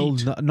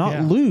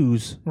 Not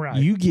lose. Right.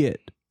 You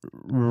get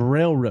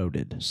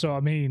railroaded. So, I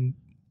mean,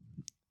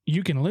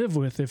 you can live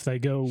with if they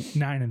go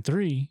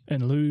 9-3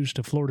 and lose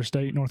to Florida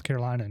State, North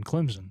Carolina, and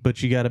Clemson.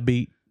 But you got to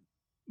beat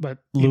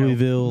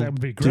Louisville. That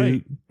would be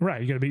great. Duke.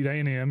 Right. You got to beat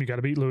A&M. You got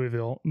to beat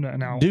Louisville.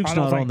 Now, Duke's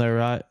not on there,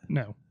 right?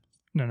 No.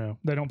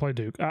 They don't play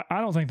Duke.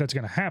 I don't think that's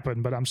going to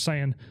happen, but I'm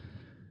saying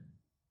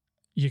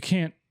you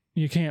can't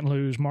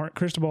lose. Mark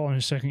Cristobal in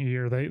his second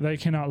year, they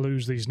cannot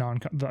lose these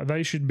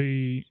they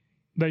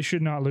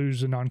should not lose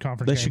the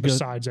non-conference game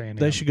besides A&M.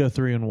 They should go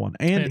 3-1.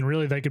 And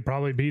really they could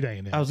probably beat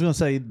A&M. I was going to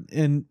say,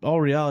 in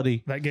all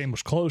reality, that game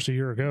was close a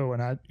year ago,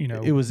 and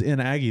it was in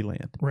Aggie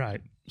land.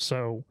 Right.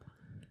 So,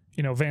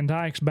 Van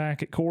Dyke's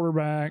back at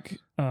quarterback.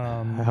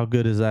 How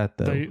good is that,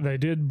 though? They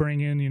did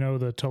bring in,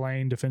 the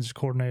Tulane defensive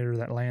coordinator,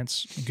 that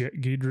Lance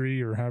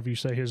Guidry, or however you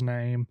say his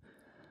name.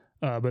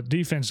 But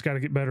defense got to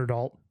get better,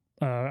 Dalt.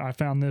 I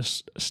found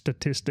this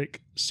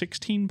statistic: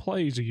 16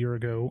 plays a year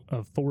ago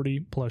of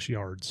 40-plus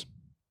yards.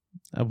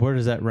 Where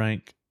does that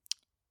rank?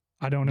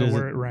 I don't know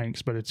where it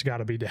ranks, but it's got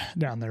to be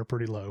down there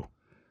pretty low.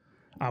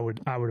 I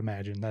would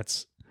imagine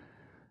that's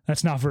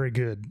not very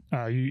good.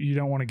 You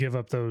don't want to give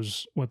up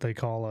those what they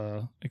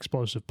call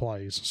explosive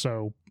plays.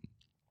 So,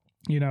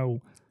 new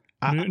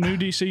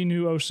DC,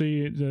 new OC,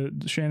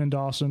 the Shannon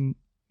Dawson.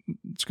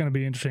 It's going to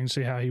be interesting to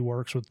see how he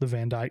works with the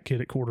Van Dyke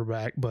kid at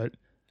quarterback. But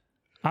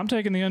I'm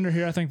taking the under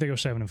here. I think they go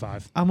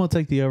 7-5. I'm gonna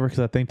take the over because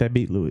I think they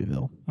beat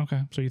Louisville.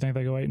 Okay, so you think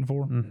they go 8-4?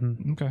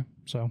 Mm-hmm. Okay,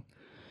 so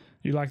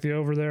you like the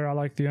over there. I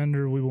like the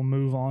under. We will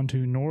move on to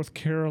North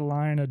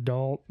Carolina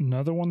Dalt.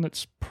 Another one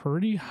that's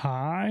pretty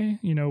high.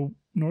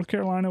 North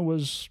Carolina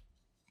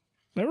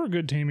they were a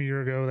good team a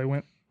year ago. They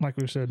went, like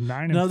we said,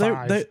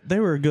 9-5. They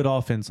were a good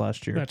offense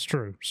last year. That's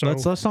true. So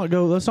let's not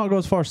go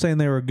as far as saying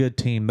they were a good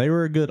team. They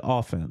were a good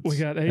offense. We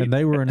got 8, and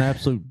they were an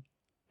absolute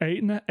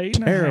eight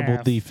terrible and a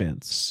half,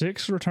 defense.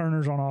 6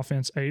 returners on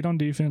offense, 8 on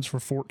defense for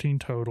 14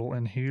 total.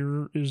 And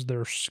here is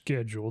their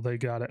schedule. They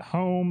got at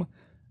home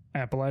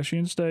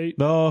Appalachian State.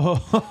 Oh,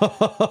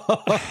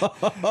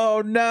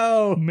 oh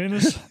no!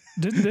 Minnesota.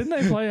 Didn't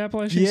they play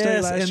Appalachian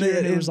State last year?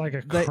 And it was like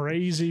a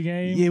crazy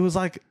game. It was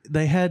like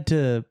they had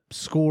to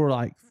score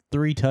like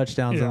 3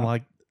 touchdowns in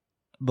like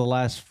the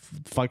last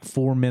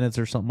 4 minutes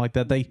or something like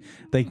that.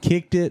 They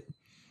kicked it,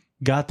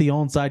 got the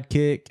onside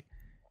kick,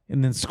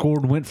 and then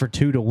scored, went for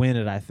 2 to win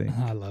it, I think.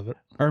 I love it.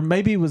 Or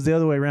maybe it was the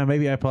other way around.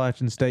 Maybe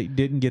Appalachian State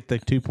didn't get the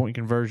 2-point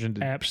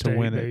conversion App to State,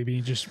 win it.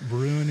 Baby, just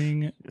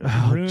ruining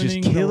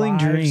just killing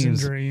the lives and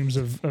dreams. dreams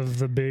of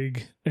the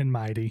big and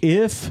mighty.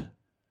 If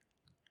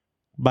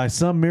by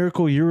some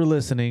miracle you were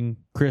listening,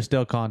 Chris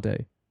Del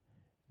Conte,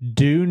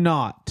 do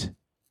not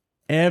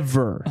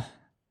ever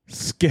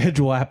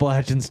schedule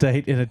Appalachian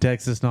State in a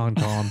Texas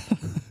non-con.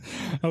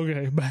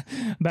 Okay,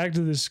 back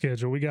to this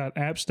schedule. We got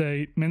App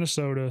State,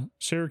 Minnesota,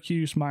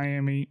 Syracuse,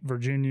 Miami,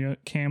 Virginia,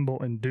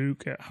 Campbell, and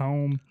Duke at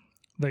home.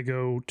 They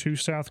go to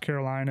South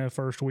Carolina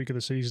first week of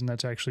the season.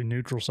 That's actually a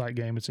neutral site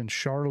game. It's in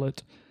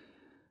Charlotte,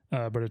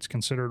 but it's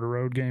considered a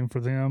road game for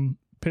them.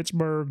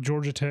 Pittsburgh,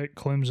 Georgia Tech,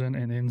 Clemson,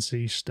 and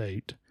NC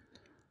State.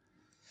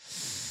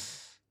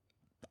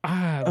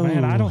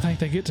 Man, I don't think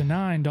they get to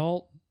 9,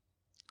 Dalt.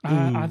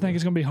 I think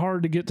it's going to be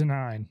hard to get to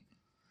 9.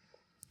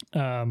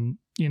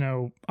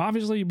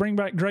 Obviously you bring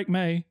back Drake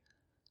May,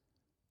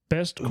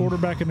 best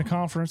quarterback in the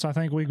conference. I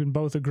think we can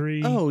both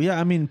agree. Oh, yeah.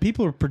 I mean,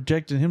 people are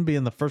projecting him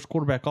being the first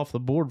quarterback off the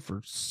board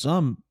for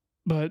some.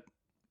 But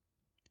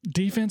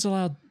defense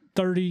allowed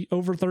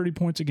over 30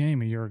 points a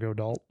game a year ago,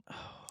 Dalt.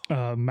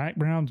 Mac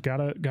Brown's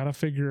gotta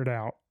figure it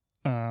out.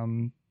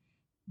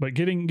 But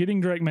getting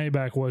Drake May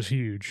back was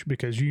huge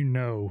because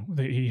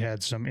that he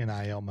had some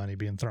NIL money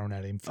being thrown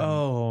at him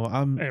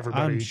from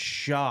everybody. I'm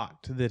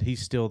shocked that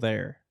he's still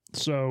there.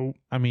 So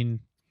I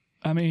mean,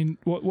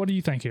 what do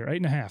you think here?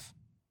 8.5.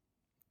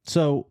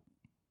 So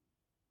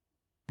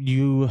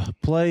you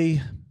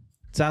play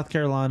South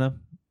Carolina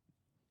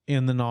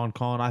in the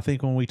non-con. I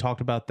think when we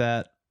talked about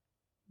that,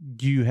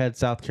 you had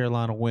South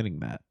Carolina winning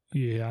that.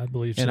 Yeah, I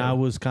believe so. And I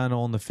was kind of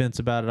on the fence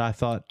about it.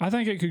 I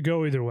think it could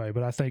go either way,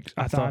 but I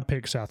thought I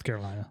picked South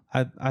Carolina.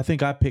 I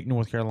think I picked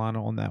North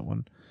Carolina on that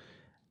one.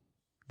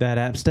 That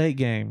App State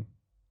game.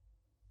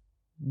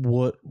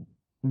 What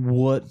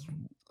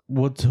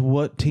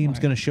team's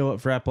going to show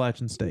up for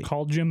Appalachian State?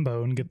 Call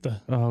Jimbo and get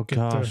the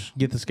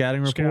get the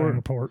scouting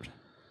report.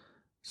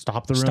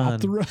 Stop the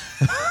run.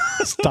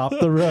 Stop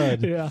the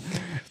run.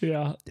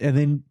 Yeah. And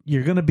then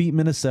you're going to beat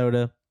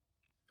Minnesota.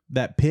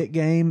 That Pitt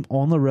game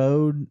on the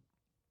road,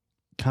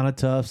 kind of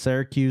tough.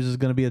 Syracuse is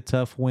going to be a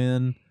tough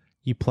win.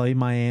 You play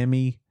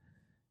Miami.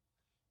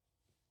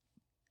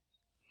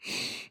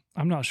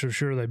 I'm not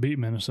sure they beat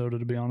Minnesota,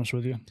 to be honest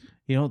with you.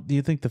 Do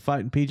you think the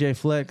fighting PJ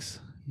Flex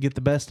get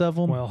the best of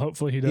them? Well,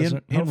 hopefully he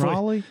doesn't. In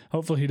Raleigh?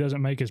 Hopefully he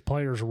doesn't make his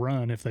players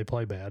run if they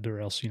play bad, or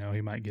else he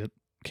might get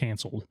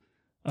canceled.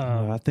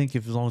 I think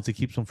as long as he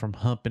keeps them from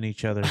humping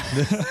each other,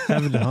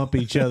 having to hump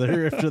each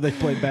other after they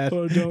play bad,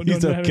 don't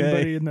he's have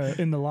okay.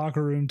 anybody in the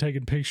locker room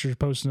taking pictures,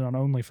 posting it on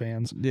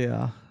OnlyFans.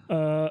 Yeah.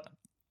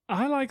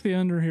 I like the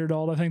under here,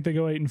 Dalt. I think they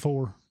go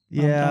 8-4.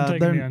 Yeah, I'm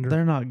taking the under.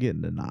 They're not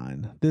getting to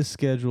 9. This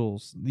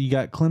schedule's, you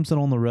got Clemson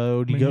on the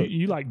road.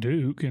 You like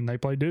Duke, and they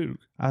play Duke.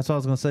 That's what I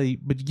was going to say.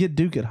 But you get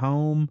Duke at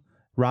home,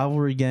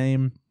 rivalry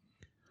game.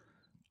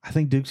 I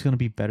think Duke's going to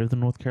be better than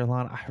North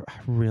Carolina. I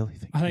really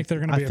think. I think they're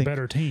going to be a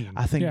better team.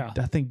 I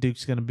think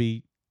Duke's going to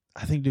be.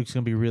 I think Duke's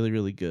going to be really,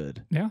 really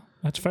good. Yeah,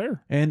 that's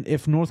fair. And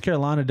if North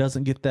Carolina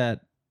doesn't get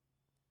that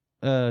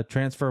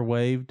transfer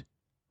waived,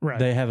 right,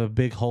 they have a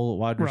big hole at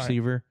wide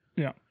receiver.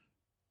 Yeah.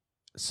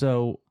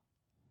 So,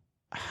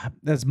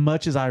 as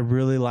much as I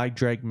really like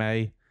Drake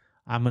May,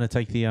 I'm going to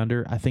take the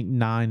under. I think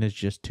 9 is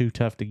just too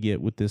tough to get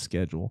with this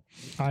schedule.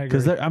 I agree.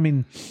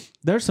 Because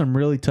there's some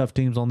really tough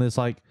teams on this.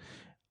 Like,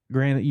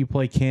 granted, you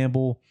play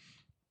Campbell,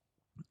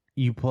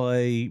 you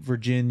play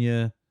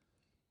Virginia,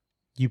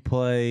 you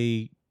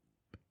play,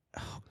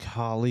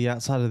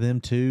 outside of them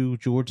too,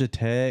 Georgia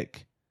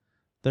Tech.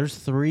 There's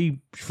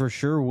 3 for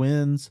sure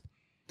wins.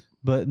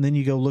 But then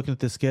you go looking at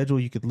the schedule,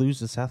 you could lose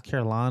to South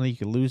Carolina, you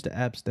could lose to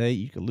App State,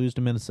 you could lose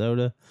to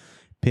Minnesota.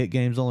 Pitt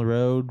games on the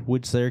road.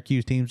 Which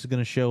Syracuse teams is going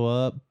to show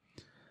up?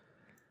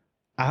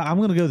 I'm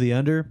going to go the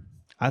under.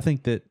 I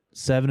think that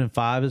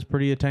 7-5 is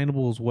pretty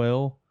attainable as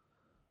well.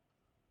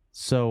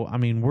 So, I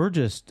mean, we're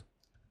just,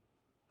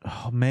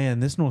 oh man,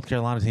 this North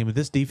Carolina team, if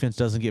this defense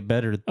doesn't get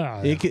better,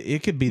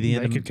 it could be the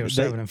end. They could go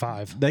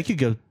 7-5. They could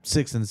go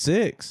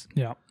 6-6.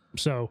 Yeah.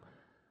 So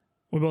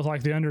we both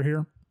like the under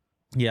here.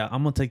 Yeah,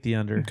 I'm going to take the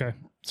under. Okay.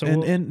 So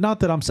and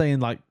not that I'm saying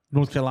like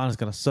North Carolina's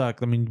going to suck.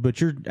 I mean,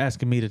 but you're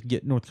asking me to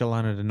get North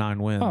Carolina to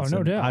 9 wins. Oh,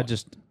 no doubt.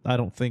 I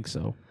don't think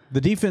so. The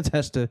defense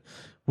has to,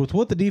 with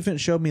what the defense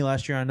showed me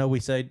last year, I know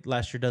we say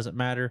last year doesn't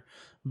matter,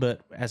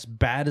 but as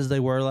bad as they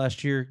were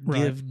last year,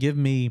 give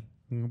me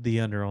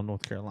the under on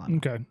North Carolina.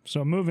 Okay.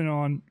 So moving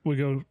on, we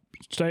go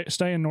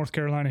stay in North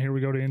Carolina here.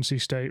 We go to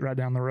NC State right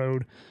down the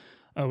road.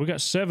 We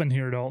got 7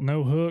 here, Dalton.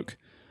 No Hook.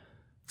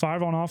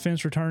 5 on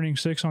offense returning,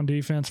 6 on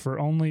defense for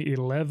only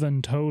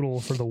 11 total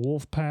for the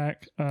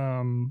Wolfpack.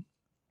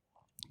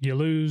 You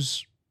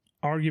lose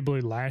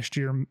arguably last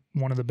year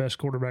one of the best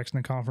quarterbacks in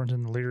the conference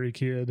in the Leary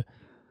kid.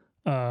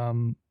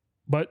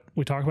 But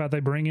we talk about they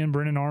bring in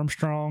Brennan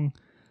Armstrong.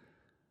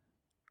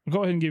 I'll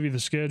go ahead and give you the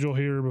schedule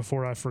here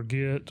before I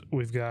forget.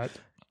 We've got...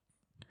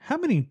 How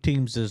many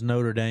teams does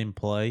Notre Dame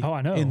play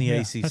I know. in the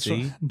Yeah,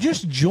 ACC?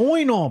 Just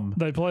join them.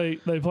 They play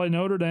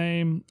Notre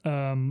Dame,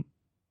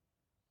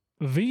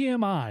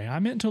 VMI. I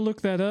meant to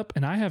look that up,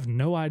 and I have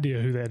no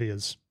idea who that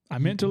is. I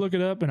meant to look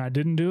it up, and I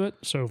didn't do it.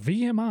 So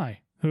VMI,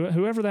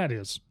 whoever that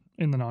is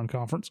in the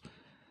non-conference.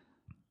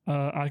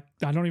 I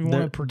don't even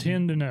want to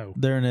pretend to know.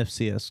 They're an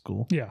FCS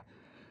school. Yeah.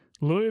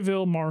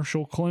 Louisville,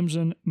 Marshall,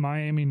 Clemson,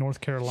 Miami, North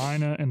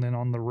Carolina, and then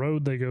on the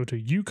road they go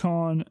to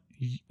UConn,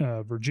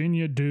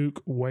 Virginia,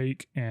 Duke,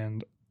 Wake,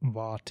 and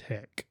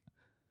Va-Tech.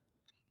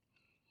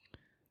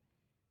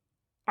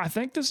 I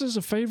think this is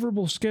a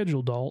favorable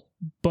schedule, Dalt,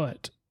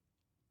 but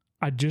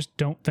I just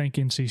don't think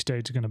NC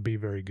State's going to be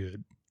very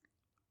good.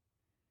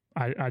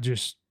 I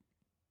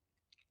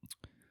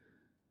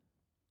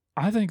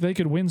think they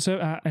could win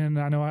 7, and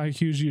I know I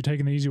accuse you of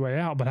taking the easy way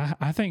out, but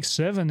I think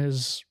 7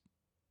 is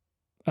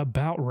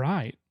about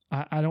right.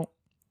 I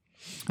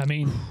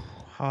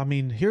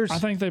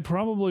think they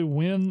probably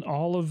win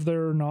all of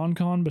their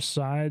non-con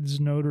besides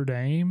Notre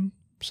Dame.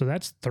 So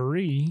that's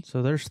 3.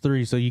 So there's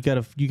 3. So you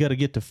gotta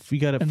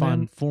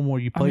find 4 more.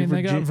 You play.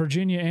 They got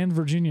Virginia and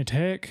Virginia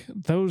Tech.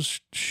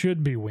 Those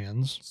should be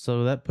wins.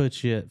 So that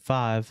puts you at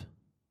 5.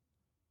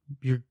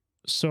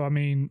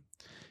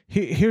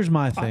 Here's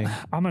my thing.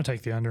 I'm gonna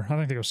take the under. I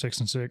think they go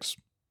 6-6.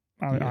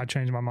 I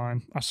changed my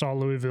mind. I saw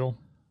Louisville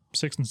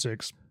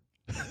 6-6.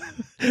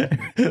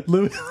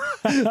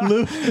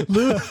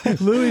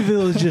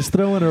 Louisville is just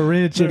throwing a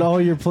wrench at all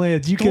your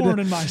plans. You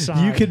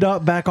could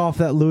not back off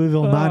that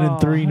Louisville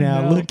 9-3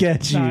 now. Look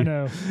at you. I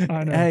know.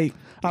 Hey,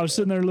 I was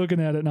sitting there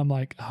looking at it, and I'm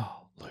like,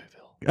 oh,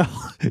 Louisville.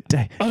 Oh,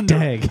 dang.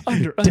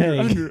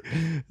 Under.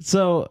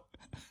 So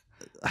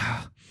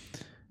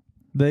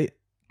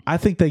I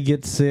think they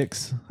get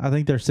 6. I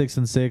think they're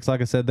 6-6.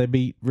 Like I said, they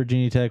beat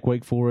Virginia Tech,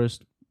 Wake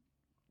Forest,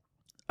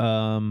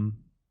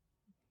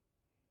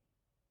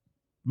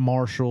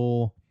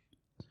 Marshall,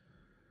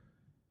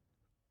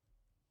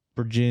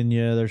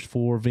 Virginia. There's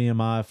 4,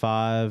 VMI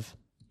 5,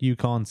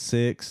 UConn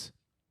 6.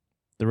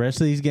 The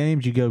rest of these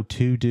games, you go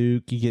to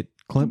Duke. You get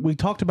we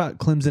talked about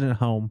Clemson at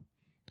home.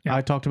 Yeah.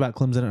 I talked about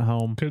Clemson at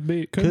home. Could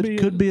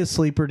be a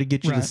sleeper to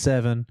get you to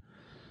 7,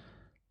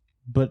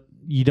 but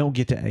you don't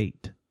get to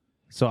 8.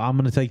 So I'm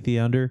going to take the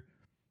under,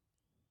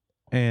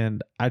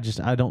 and I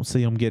don't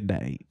see them getting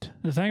to 8.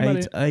 The thing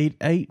about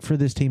eight for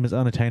this team is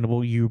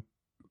unattainable.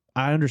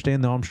 I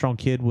understand the Armstrong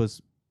kid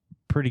was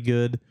pretty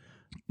good.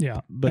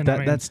 Yeah. But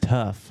that's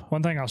tough.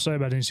 One thing I'll say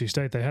about NC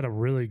State, they had a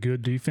really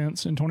good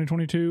defense in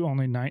 2022,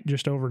 only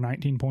just over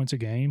 19 points a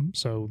game.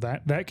 So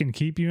that can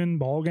keep you in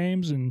ball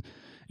games. And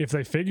if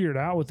they figure it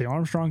out with the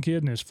Armstrong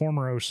kid and his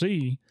former OC,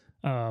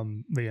 the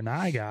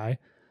Anai guy,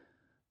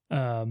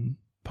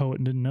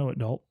 Poet didn't know it,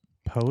 Dalt.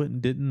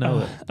 Poet didn't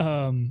know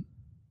it.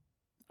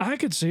 I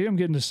could see him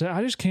getting to 7.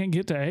 I just can't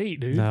get to 8,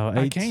 dude. No,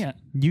 I can't.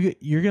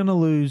 You're gonna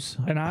lose.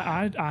 And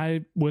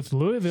I with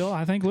Louisville,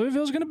 I think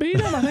Louisville's gonna beat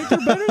them. I think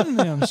they're better than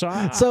them. So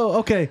I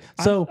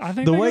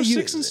think the way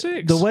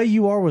 6-6. The way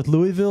you are with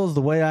Louisville is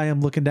the way I am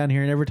looking down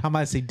here, and every time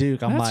I see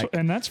Duke,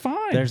 and that's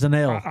fine. There's an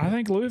L. I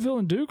think Louisville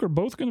and Duke are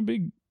both going to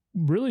be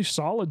really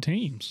solid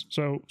teams.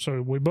 So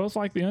we both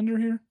like the under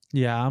here.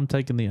 Yeah, I'm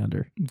taking the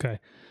under. Okay.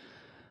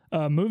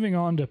 Moving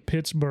on to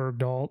Pittsburgh,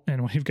 Dalt,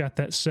 and we've got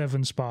that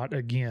 7 spot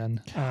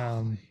again.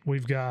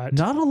 We've got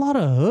not a lot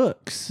of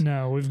hooks.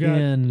 No, we've got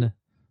in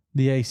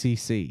the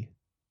ACC.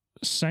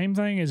 Same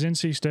thing as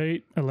NC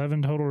State,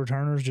 11 total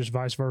returners, just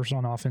vice versa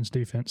on offense,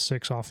 defense,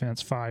 6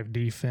 offense, 5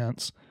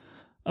 defense.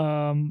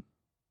 Go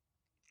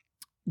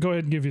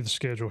ahead and give you the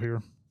schedule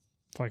here,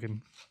 if I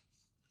can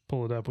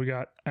pull it up. We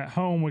got at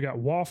home, we got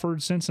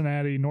Wofford,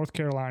 Cincinnati, North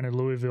Carolina,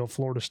 Louisville,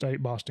 Florida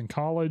State, Boston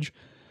College.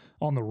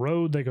 On the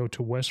road, they go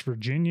to West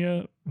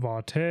Virginia,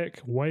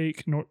 Va-Tech,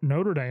 Wake,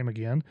 Notre Dame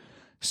again,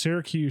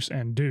 Syracuse,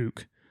 and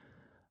Duke.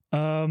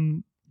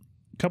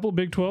 Couple of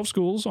Big 12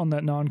 schools on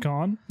that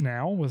non-con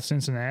now with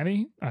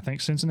Cincinnati. I think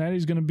Cincinnati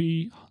is going to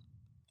be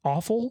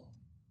awful.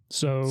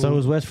 So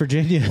is West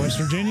Virginia. West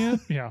Virginia,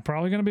 yeah,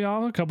 probably going to be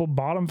off. A couple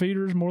bottom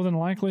feeders, more than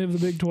likely, of the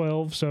Big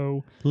 12.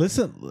 So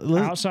Listen,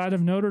 outside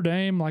of Notre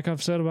Dame, like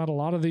I've said about a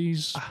lot of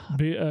these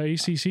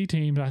ACC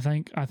teams, I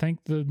think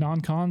the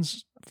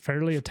non-con's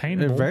fairly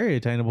attainable. They're very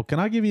attainable. Can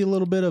I give you a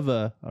little bit of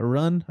a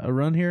run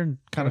here and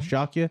kind of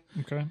shock you?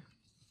 Okay.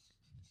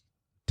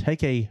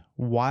 Take a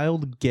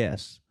wild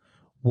guess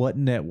what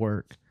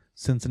network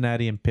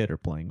Cincinnati and Pitt are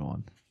playing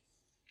on.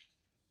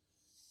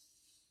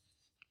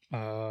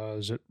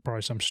 Is it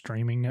probably some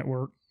streaming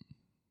network?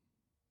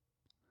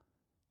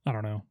 I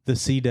don't know. The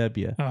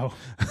CW. Oh.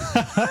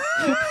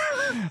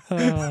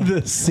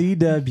 The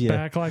CW.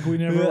 Back like we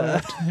never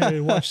left. Hey,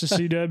 watch the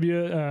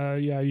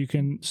CW. Yeah, you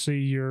can see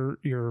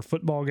your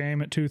football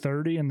game at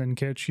 2:30 and then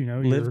catch,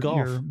 Live golf.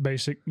 Your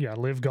basic,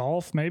 Live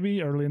golf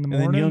maybe early in the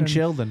morning. And then Young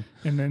Sheldon.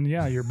 And then,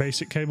 your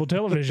basic cable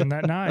television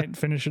that night.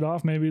 Finish it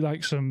off maybe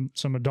like some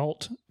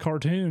adult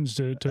cartoons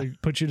to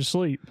put you to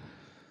sleep.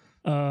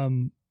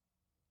 7.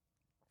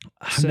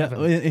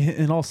 No,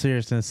 in all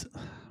seriousness,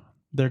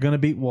 they're going to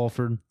beat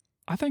Wofford.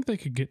 I think they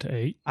could get to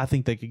 8. I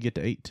think they could get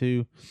to 8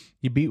 too.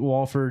 You beat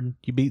Wofford,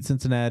 you beat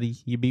Cincinnati,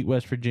 you beat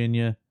West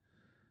Virginia.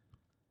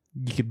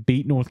 You could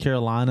beat North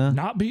Carolina.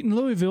 Not beating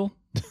Louisville.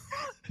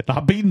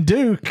 Not beating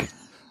Duke.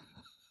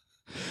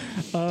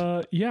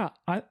 I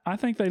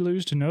think they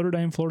lose to Notre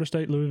Dame, Florida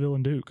State, Louisville,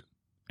 and Duke.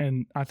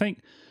 And I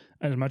think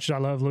as much as I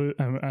love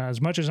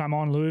as much as I'm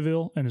on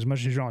Louisville and as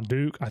much as you're on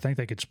Duke, I think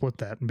they could split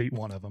that and beat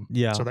one of them.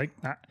 Yeah. So I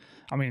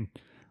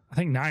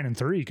think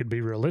 9-3 could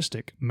be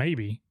realistic,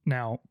 maybe.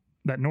 Now,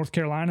 that North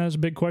Carolina is a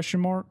big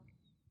question mark,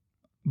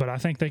 but I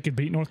think they could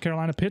beat North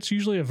Carolina. Pitt's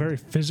usually a very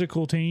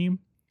physical team,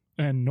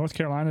 and North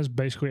Carolina is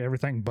basically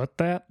everything but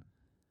that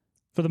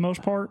for the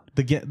most part.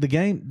 The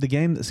game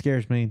that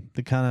scares me,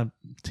 that kind of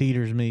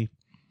teeters me,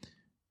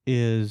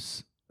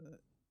 is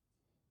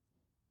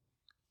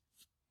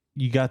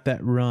you got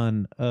that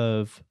run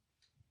of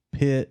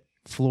Pitt,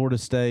 Florida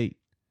State,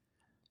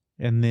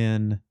 and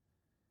then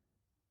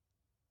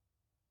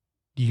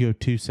you go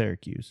to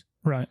Syracuse.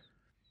 Right.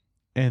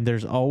 And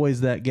there's always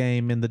that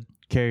game in the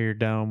Carrier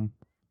Dome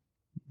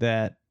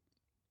that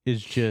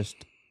is just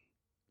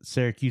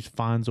Syracuse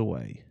finds a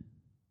way.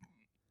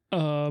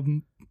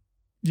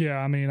 Yeah,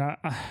 I mean, I'm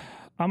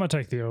gonna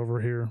take the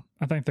over here.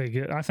 I think they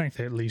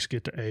at least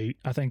get to 8.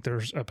 I think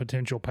there's a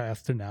potential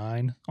path to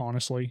 9,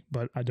 honestly,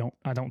 but I don't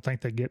think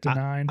they get to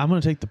 9. I'm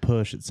gonna take the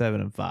push at 7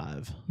 and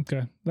 5.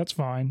 Okay, that's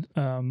fine.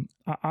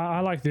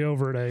 I like the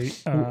over at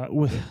 8.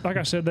 Like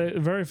I said, they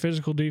very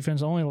physical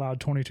defense, only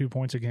allowed 22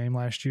 points a game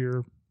last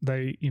year.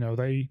 They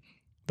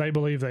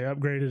believe they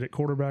upgraded at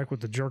quarterback with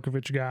the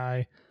Jerkovich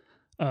guy.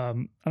 I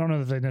don't know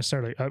that they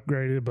necessarily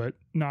upgraded, but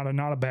not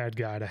a bad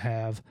guy to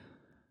have.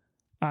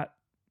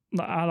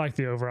 I like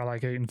the over. I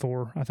like 8 and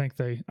 4. I think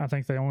they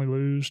only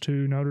lose to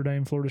Notre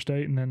Dame, Florida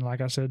State, and then, like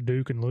I said,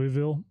 Duke and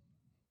Louisville.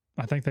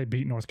 I think they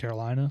beat North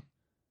Carolina,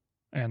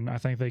 and I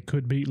think they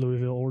could beat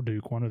Louisville or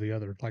Duke, one or the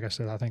other. Like I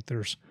said, I think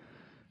there's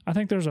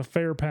a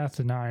fair path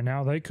to 9.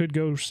 Now they could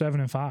go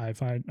 7 and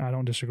 5. I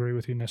don't disagree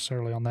with you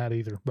necessarily on that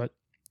either, but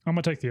I'm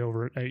gonna take the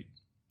over at 8.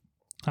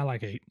 I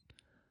like 8.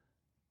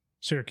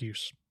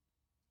 Syracuse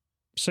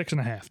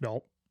 6.5.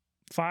 Dalt.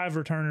 5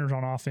 returners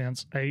on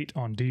offense, 8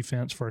 on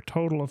defense for a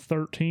total of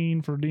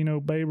 13 for Dino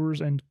Babers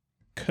and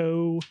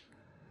co.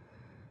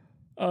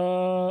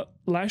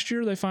 Last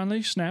year they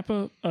finally snap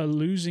a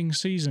losing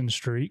season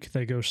streak.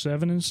 They go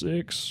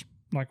 7-6.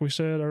 Like we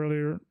said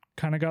earlier,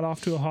 kind of got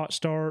off to a hot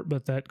start,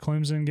 but that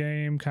Clemson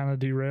game kind of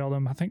derailed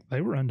them. I think they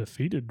were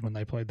undefeated when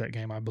they played that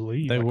game. I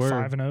believe they were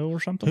 5-0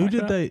 or something. Who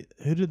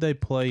did they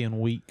play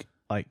in week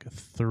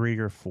 3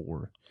 or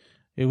 4?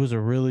 It was a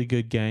really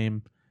good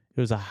game. It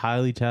was a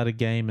highly touted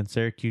game, and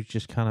Syracuse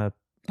just kind of...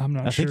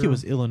 I think it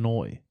was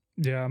Illinois.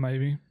 Yeah,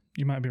 maybe.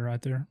 You might be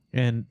right there.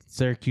 And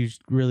Syracuse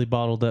really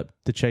bottled up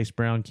the Chase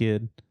Brown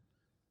kid.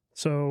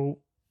 So,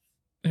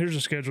 here's the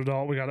schedule,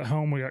 Dalt. We got at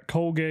home, we got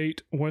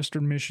Colgate,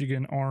 Western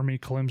Michigan, Army,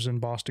 Clemson,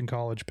 Boston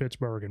College,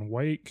 Pittsburgh, and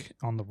Wake.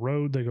 On the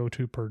road, they go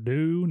to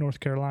Purdue, North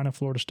Carolina,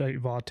 Florida State,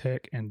 Va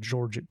Tech, and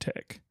Georgia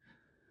Tech.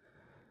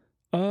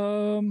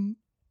 I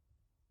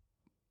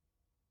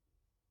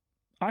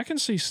can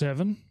see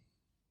 7.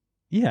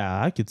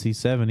 Yeah, I could see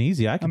 7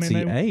 easy. I could see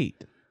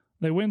 8.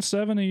 They win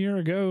 7 a year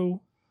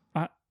ago.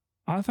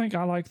 I think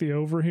I like the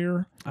over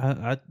here.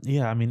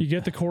 You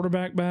get the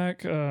quarterback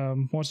back.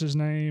 What's his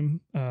name?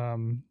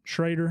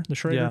 Schrader, the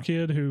Schrader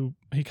kid, who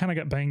he kind of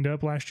got banged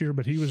up last year,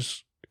 but he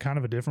was kind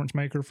of a difference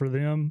maker for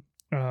them.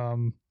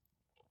 The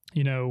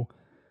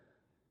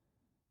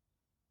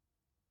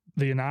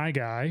Anai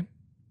guy,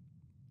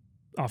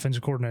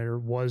 offensive coordinator,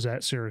 was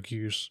at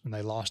Syracuse, and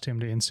they lost him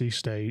to NC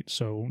State.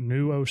 So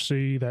new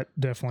OC, that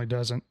definitely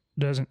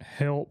doesn't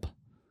help.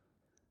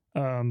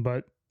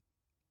 But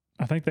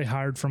I think they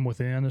hired from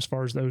within as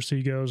far as the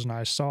OC goes, and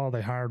I saw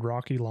they hired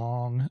Rocky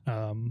Long,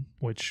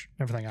 which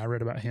everything I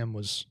read about him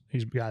was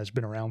he's a guy that's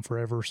been around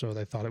forever, so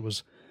they thought it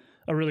was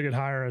a really good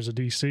hire as a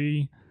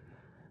DC.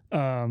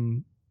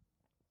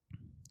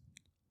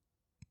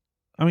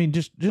 I mean,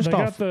 just they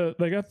off.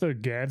 They got the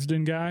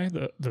Gadsden guy,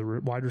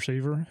 the wide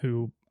receiver,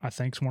 who I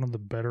think is one of the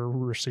better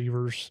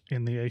receivers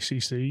in the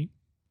ACC.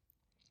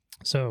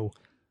 So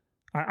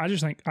I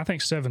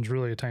think 7's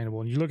really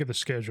attainable. And you look at the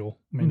schedule.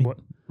 I mean what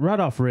right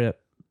off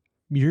rip,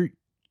 you're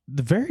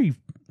the very,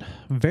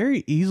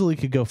 very easily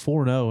could go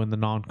 4-0 in the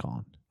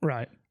non-con.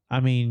 Right. I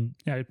mean,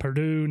 yeah,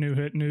 Purdue, new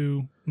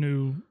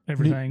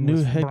everything, new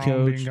with head Braun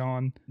coach. being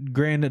gone.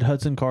 Granted,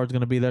 Hudson Card's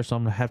going to be there, so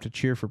I'm going to have to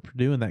cheer for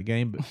Purdue in that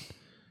game. But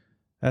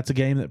that's a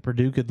game that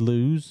Purdue could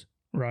lose.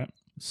 Right.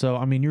 So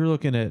I mean, you're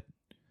looking at.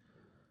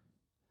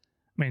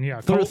 I mean,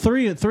 yeah,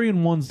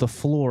 3-1's the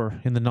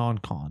floor in the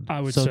non-con. I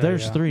would so say,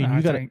 there's yeah. 3. And I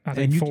you got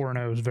think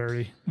 4-0 is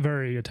very,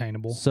 very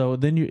attainable. So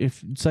then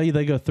if say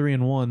they go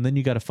 3-1, then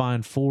you got to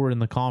find 4 in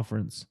the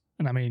conference.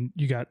 And I mean,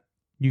 you got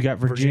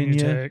Virginia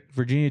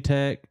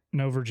Tech.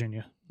 No,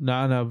 Virginia.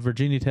 No,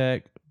 Virginia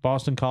Tech,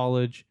 Boston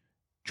College,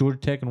 Georgia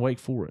Tech, and Wake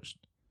Forest.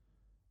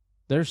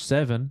 There's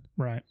 7.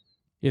 Right.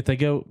 If they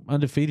go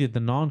undefeated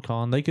the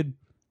non-con, they could.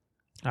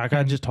 Like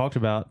I just talked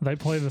about, they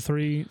play the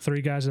three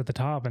guys at the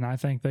top, and I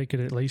think they could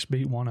at least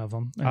beat one of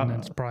them. And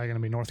it's probably going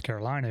to be North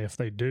Carolina if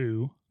they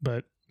do.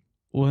 But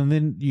and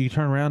then you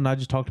turn around, and I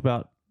just talked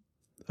about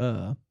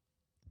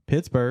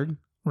Pittsburgh.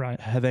 Right.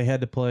 They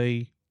had to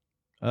play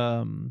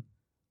Notre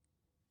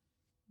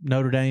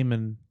Dame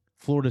and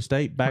Florida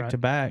State back to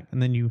back, and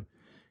then you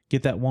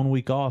get that 1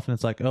 week off, and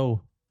it's like,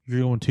 oh,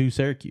 you're going to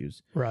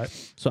Syracuse. Right.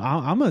 So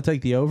I'm going to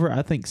take the over.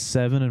 I think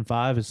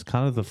 7-5 is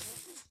kind of the.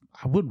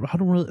 I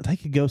don't really. They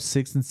could go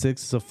 6-6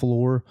 as a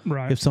floor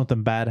if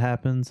something bad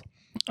happens.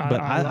 But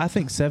I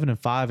think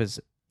 7-5 is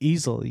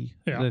easily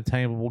an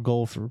attainable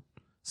goal for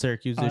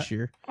Syracuse this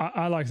year.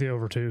 I like the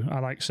over too. I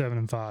like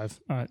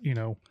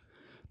 7-5.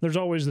 There's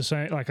always the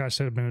same. Like I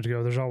said a minute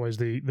ago, there's always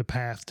the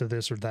path to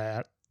this or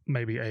that.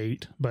 Maybe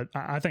 8, but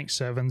I think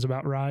 7's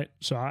about right.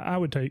 So I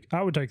would take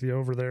the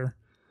over there.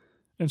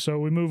 And so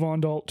we move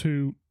on, Dalt,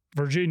 to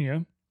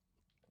Virginia.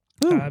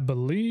 Ooh. I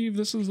believe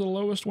this is the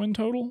lowest win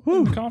total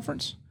in the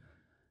conference.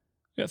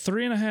 Got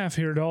 3.5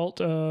 here,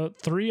 Dalt.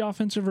 3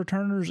 offensive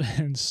returners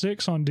and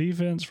 6 on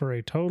defense for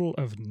a total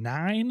of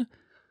 9.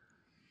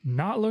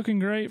 Not looking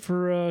great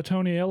for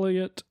Tony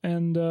Elliott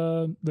and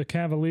the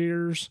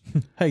Cavaliers.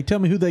 Hey, tell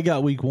me who they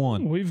got week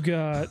 1. We've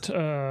got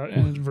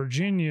in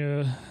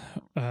Virginia.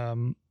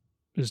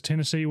 Is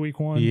Tennessee week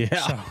 1?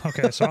 Yeah.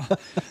 So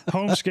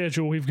home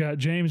schedule, we've got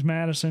James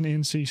Madison,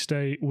 NC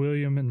State,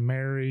 William and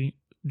Mary,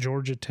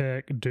 Georgia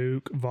Tech,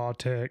 Duke, Va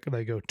Tech.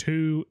 They go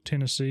to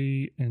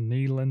Tennessee and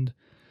Neyland.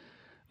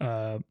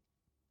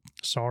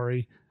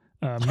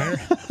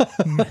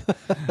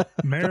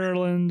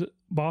 Maryland,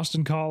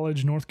 Boston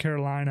College, North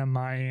Carolina,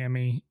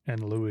 Miami,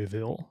 and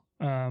Louisville.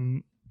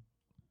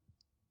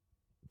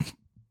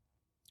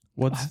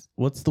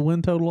 What's the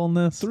win total on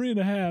this?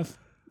 3.5.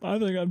 I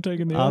think I'm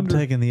taking the under. I'm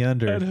taking the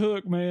under. That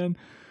hook, man.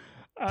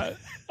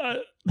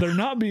 They're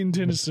not beating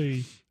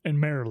Tennessee and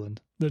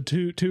Maryland, the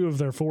two of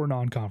their 4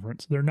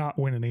 non-conference. They're not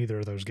winning either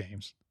of those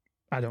games.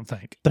 I don't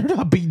think. They're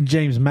not beating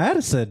James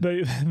Madison.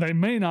 They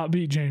may not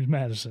beat James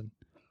Madison.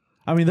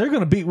 I mean, they're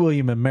going to beat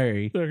William and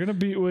Mary. They're going to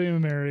beat William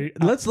and Mary.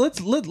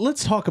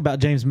 Let's talk about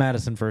James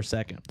Madison for a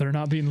second. They're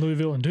not beating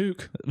Louisville and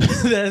Duke.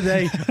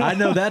 I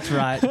know that's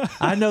right.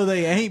 I know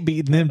they ain't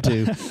beating them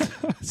two.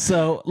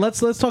 So let's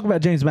talk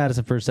about James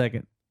Madison for a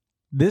second.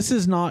 This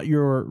is not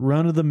your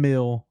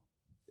run-of-the-mill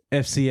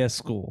FCS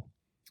school.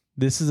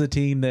 This is a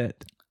team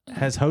that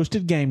has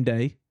hosted game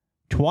day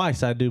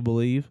twice, I do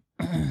believe,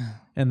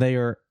 and they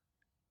are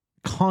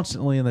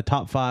constantly in the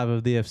top 5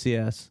 of the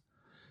FCS.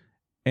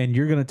 And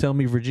you're going to tell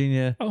me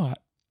Virginia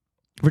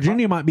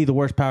might be the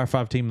worst Power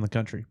 5 team in the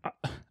country.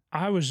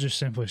 I was just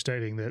simply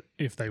stating that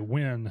if they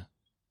win,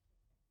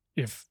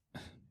 they're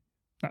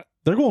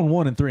going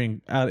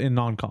 1-3 out in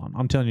non-con.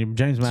 I'm telling you,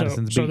 James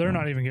Madison's so they're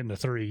not even getting to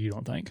 3. You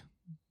don't think?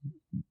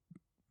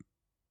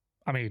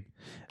 I mean,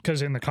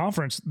 because in the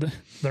conference,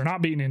 they're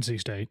not beating NC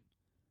State.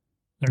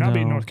 They're not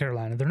beating North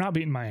Carolina. They're not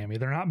beating Miami.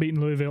 They're not beating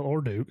Louisville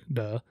or Duke.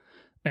 Duh.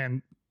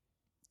 And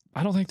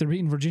I don't think they're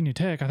beating Virginia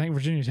Tech. I think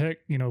Virginia Tech,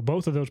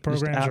 both of those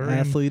programs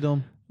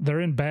they're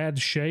in bad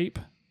shape,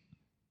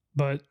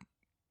 but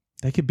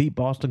they could beat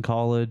Boston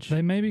College.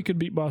 They maybe could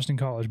beat Boston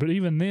College, but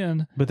even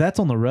then, but that's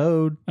on the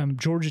road.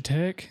 Georgia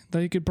Tech,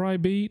 they could probably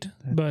beat,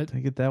 but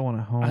they get that one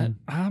at home.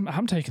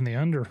 I'm taking the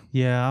under.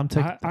 Yeah, I'm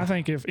taking. I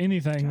think if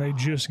anything, they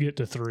just get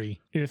to 3,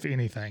 if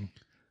anything.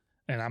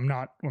 And I'm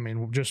not. I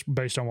mean, just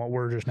based on what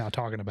we're just now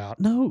talking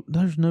about. No,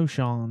 there's no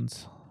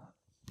Sean's.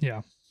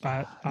 Yeah.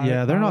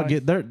 They're not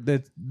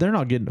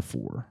getting to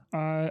 4.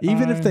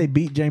 Even if they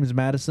beat James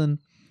Madison,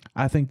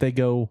 I think they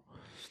go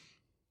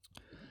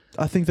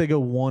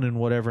 1 and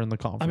whatever in the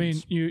conference. I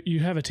mean, you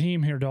have a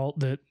team here, Dalt,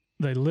 that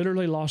they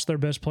literally lost their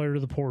best player to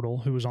the portal,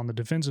 who was on the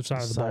defensive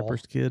side of the ball,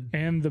 kid,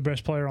 and the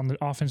best player on the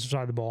offensive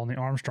side of the ball, and the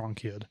Armstrong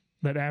kid,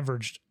 that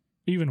averaged,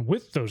 even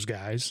with those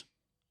guys,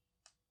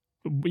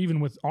 even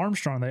with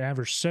Armstrong, they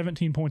averaged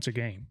 17 points a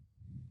game.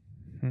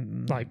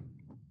 Mm-mm. Like,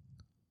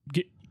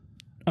 get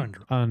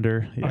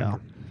under. Yeah.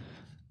 Under.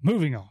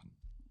 Moving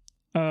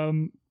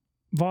on.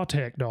 Va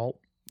Tech, Dalt,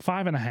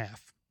 5.5.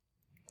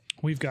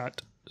 We've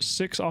got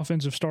 6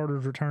 offensive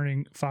starters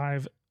returning,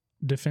 5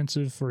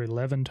 defensive for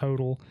 11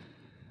 total.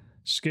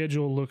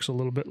 Schedule looks a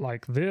little bit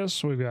like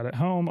this. We've got at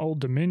home Old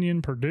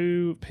Dominion,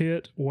 Purdue,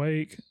 Pitt,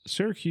 Wake,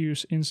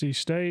 Syracuse, NC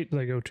State.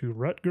 They go to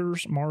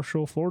Rutgers,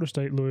 Marshall, Florida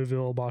State,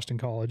 Louisville, Boston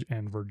College,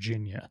 and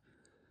Virginia.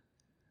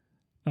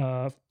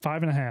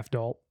 5.5,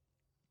 Dalt.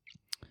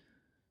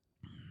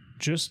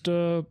 Just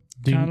do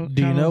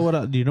you know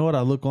what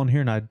I look on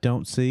here and I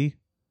don't see?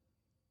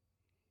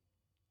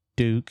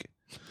 Duke.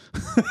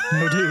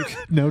 No Duke.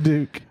 No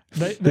Duke.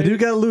 They do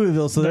got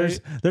Louisville, so there's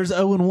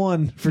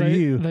 0-1 for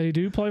you. They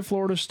do play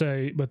Florida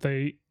State, but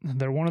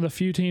they're one of the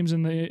few teams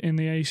in the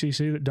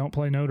ACC that don't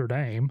play Notre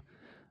Dame.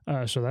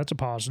 So that's a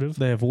positive.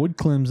 They avoid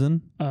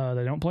Clemson.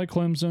 They don't play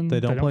Clemson. They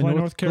don't play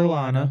North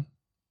Carolina.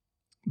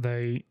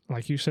 They,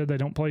 like you said, they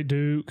don't play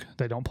Duke.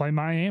 They don't play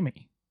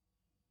Miami.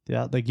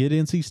 Yeah, they get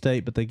NC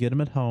State, but they get them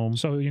at home.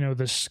 So,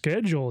 the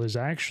schedule is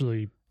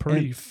actually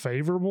pretty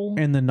favorable.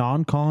 And the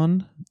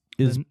non-con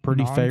is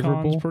pretty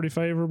favorable. Pretty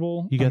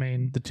favorable. You got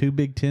the 2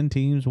 Big Ten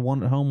teams,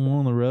 one at home, one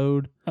on the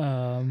road.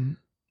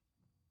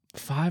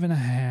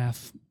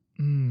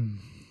 5.5.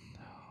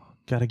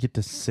 Got to get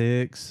to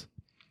 6.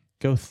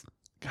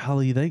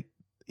 Golly,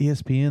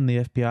 ESPN,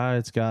 the FBI,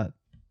 it's got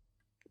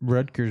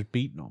Rutgers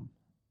beating them.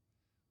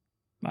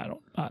 I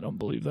don't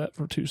believe that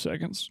for 2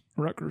 seconds.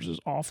 Rutgers is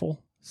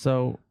awful.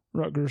 So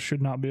Rutgers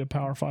should not be a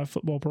Power 5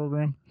 football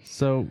program.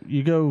 So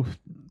you go,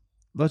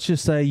 let's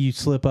just say you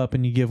slip up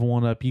and you give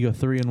one up. You go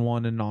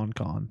 3-1 in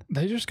non-con.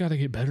 They just got to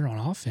get better on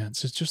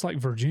offense. It's just like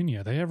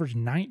Virginia. They average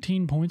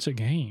 19 points a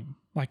game.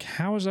 Like,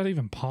 how is that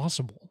even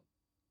possible?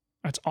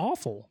 That's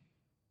awful.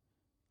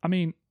 I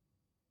mean,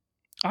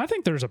 I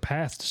think there's a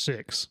path to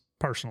 6,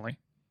 personally.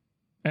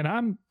 And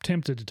I'm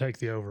tempted to take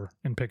the over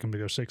and pick them to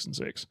go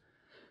 6-6.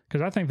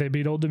 Because I think they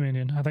beat Old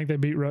Dominion. I think they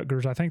beat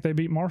Rutgers. I think they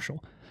beat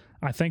Marshall.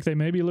 I think they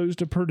maybe lose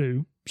to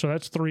Purdue. So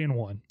that's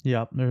 3-1.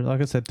 Yeah.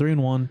 Like I said,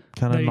 3-1,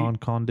 kind of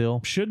non-con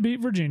deal. Should beat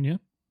Virginia.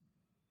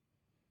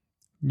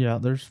 Yeah,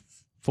 there's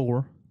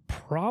 4.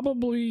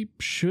 Probably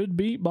should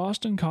beat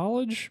Boston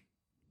College.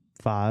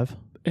 5.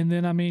 And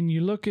then,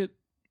 you look at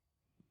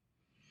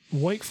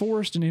Wake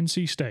Forest and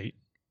NC State.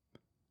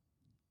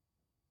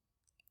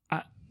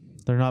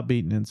 They're not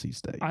beating NC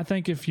State. I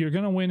think if you're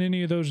going to win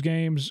any of those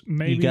games,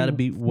 maybe you got to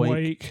beat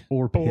Wake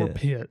or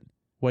Pitt.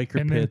 Wake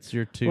or Pitt's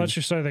your 2. Let's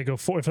just say if they go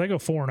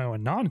 4-0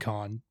 in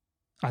non-con,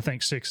 I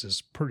think 6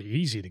 is pretty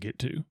easy to get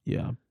to.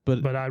 Yeah,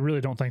 but I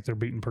really don't think they're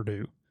beating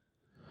Purdue.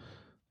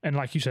 And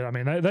like you said,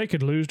 they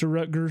could lose to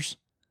Rutgers.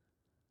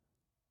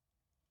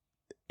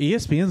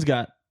 ESPN's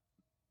got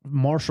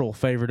Marshall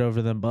favored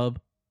over them,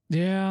 bub.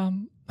 Yeah.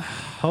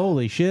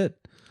 Holy shit.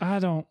 I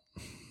don't.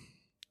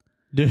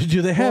 Do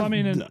they have?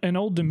 In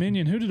Old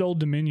Dominion, who did Old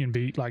Dominion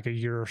beat like a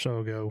year or so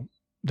ago?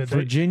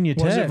 Virginia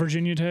Tech. Was it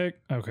Virginia Tech?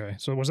 Okay.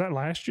 So was that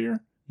last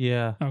year?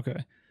 Yeah.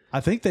 Okay.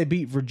 I think they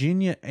beat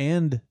Virginia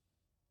and.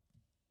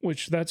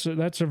 Which that's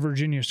a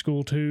Virginia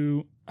school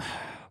too.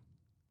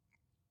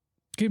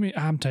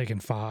 I'm taking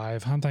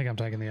 5. I think I'm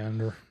taking the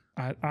under.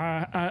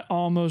 I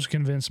almost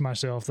convinced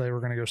myself they were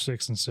going to go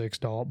 6-6,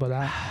 Dalt, but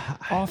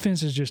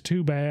offense is just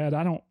too bad.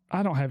 I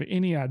don't have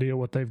any idea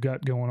what they've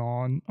got going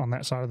on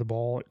that side of the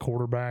ball at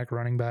quarterback,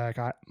 running back.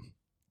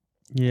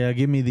 Yeah,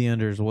 give me the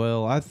under as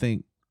well. I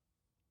think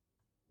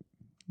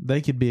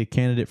they could be a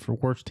candidate for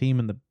worst team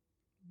in the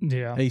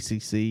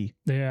ACC.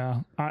 Yeah,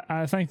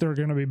 I think they're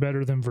going to be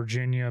better than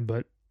Virginia,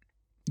 but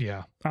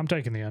yeah, I'm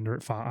taking the under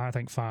at 5. I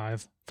think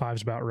 5.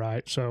 5's about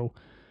right. So.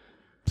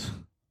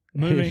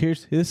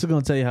 This is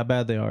going to tell you how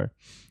bad they are.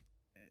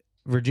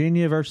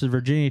 Virginia versus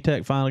Virginia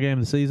Tech final game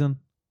of the season.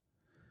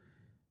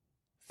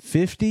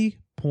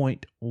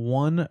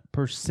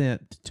 50.1%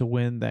 to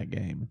win that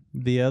game.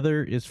 The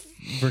other is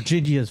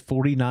Virginia's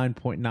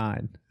 49.9.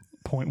 0.1%.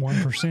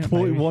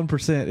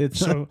 0.1%. It's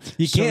so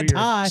you can't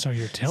tie. So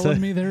you're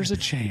telling me there's a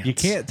chance. You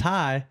can't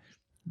tie.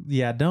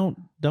 Yeah, don't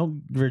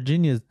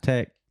Virginia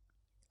Tech.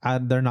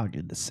 They're not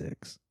getting to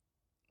 6.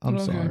 I'm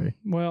sorry.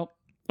 Well.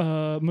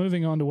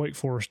 Moving on to Wake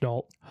Forest,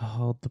 Dalt.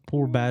 Oh, the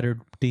poor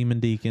battered Demon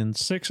Deacons.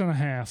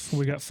 6.5.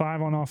 We got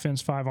 5 on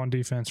offense, 5 on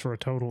defense for a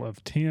total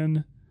of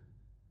 10.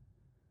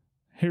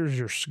 Here's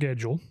your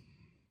schedule.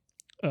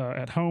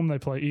 At home, they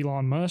play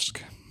Elon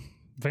Musk,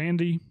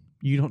 Vandy.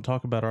 You don't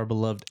talk about our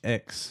beloved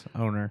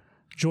ex-owner.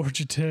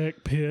 Georgia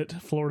Tech, Pitt,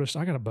 Florida.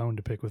 I got a bone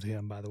to pick with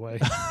him, by the way.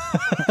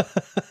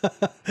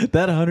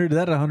 That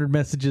 100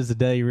 messages a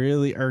day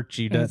really irks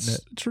you, doesn't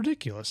it? It's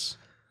ridiculous.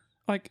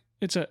 Like,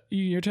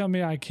 you're telling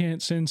me I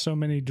can't send so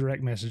many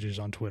direct messages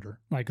on Twitter.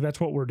 Like, that's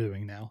what we're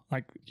doing now.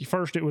 Like,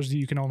 first it was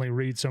you can only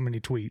read so many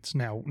tweets.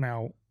 Now,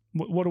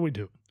 what do we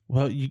do?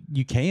 Well,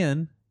 you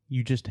can.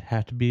 You just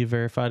have to be a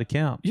verified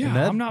account.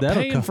 Yeah, I'm not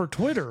paying for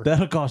Twitter.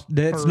 That'll cost.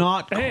 That's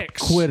not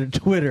X.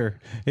 Twitter.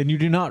 And you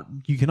cannot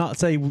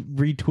say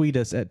retweet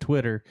us at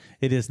Twitter.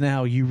 It is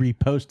now you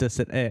repost us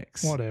at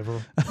X.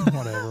 Whatever.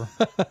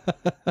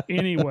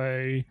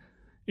 Anyway.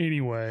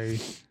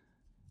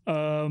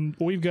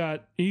 We've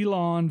got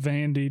Elon,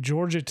 Vandy,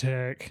 Georgia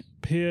Tech,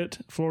 Pitt,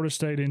 Florida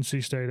State,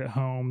 NC State at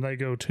home. They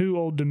go to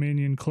Old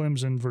Dominion,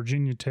 Clemson,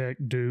 Virginia Tech,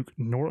 Duke,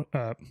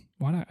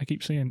 why do I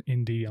keep saying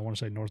ND? I want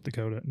to say North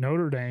Dakota,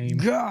 Notre Dame.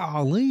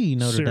 Golly,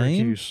 Notre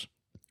Syracuse.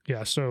 Dame.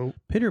 Yeah, so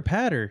pitter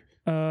patter.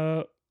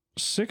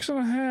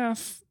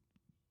 6.5.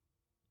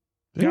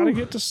 Got to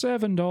get to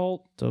 7,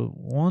 Dalt. So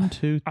 1,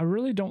 2. I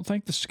really don't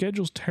think the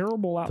schedule's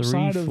terrible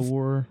outside 3,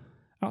 4,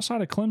 of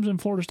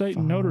Clemson, Florida State, 5,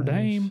 and Notre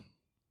Dame.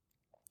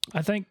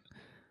 I think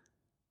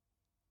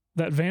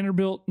that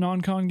Vanderbilt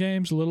non-con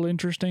game's a little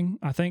interesting.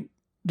 I think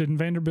didn't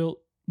Vanderbilt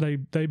they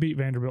beat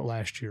Vanderbilt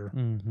last year,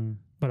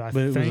 but I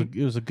think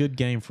it was a good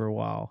game for a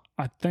while.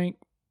 I think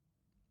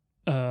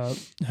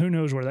who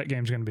knows where that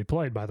game's going to be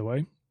played? By the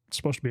way, it's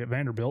supposed to be at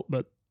Vanderbilt,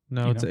 but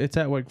no, it's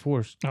at Wake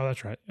Forest. Oh,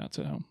 that's right. Yeah, it's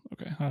at home.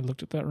 Okay, I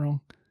looked at that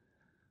wrong.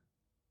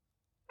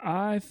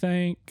 I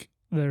think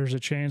there's a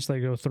chance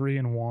they go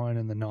 3-1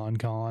 in the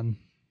non-con,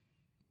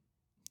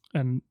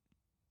 and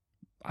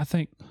I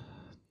think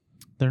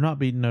they're not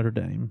beating Notre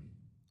Dame.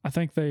 I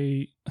think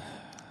they.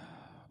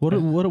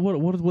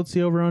 What's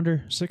the over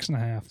under?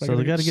 6.5. So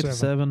they got to get to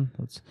 7.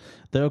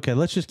 Okay.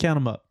 Let's just count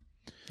them up.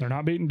 They're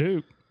not beating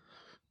Duke.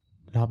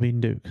 Not beating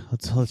Duke.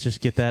 Let's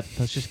just get that.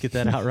 Let's just get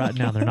that out right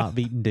now. They're not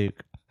beating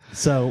Duke.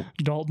 So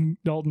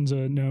Dalton's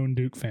a known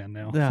Duke fan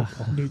now. Yeah.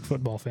 Duke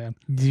football fan.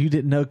 You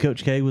didn't know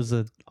Coach K was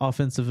an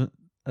offensive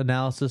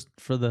analyst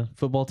for the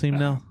football team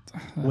now?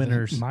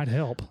 Winners. Might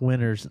help.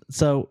 Winners.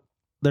 So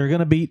they're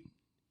going to beat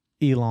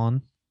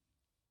Elon.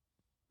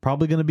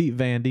 Probably going to beat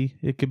Vandy.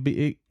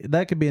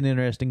 That could be an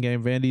interesting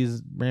game.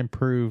 Vandy's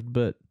improved,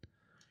 but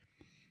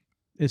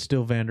it's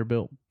still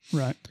Vanderbilt.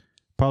 Right.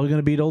 Probably going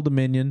to beat Old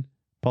Dominion.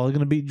 Probably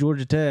going to beat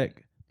Georgia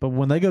Tech. But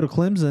when they go to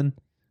Clemson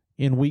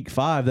in week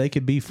 5, they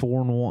could be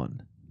 4-1.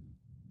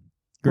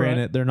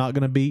 Granted, They're not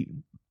going to beat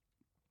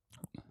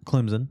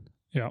Clemson.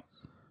 Yeah.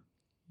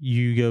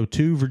 You go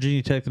to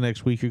Virginia Tech the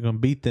next week, you're going to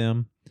beat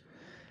them.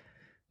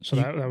 So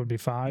that would be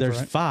 5. There's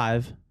right?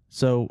 5.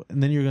 So,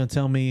 and then you're going to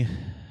tell me,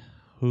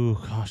 ooh,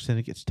 gosh, then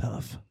it gets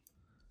tough.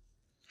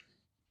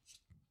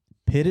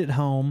 Pitt at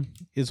home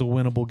is a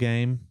winnable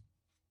game,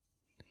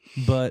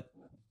 but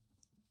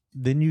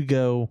then you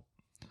go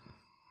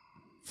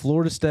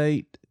Florida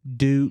State,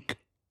 Duke,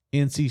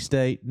 NC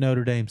State,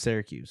 Notre Dame,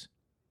 Syracuse.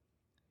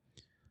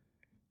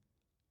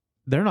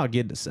 They're not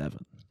getting to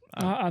 7.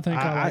 I think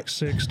I like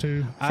 6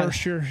 too.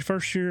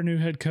 First year, new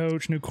head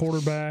coach, new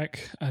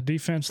quarterback,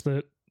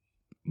 another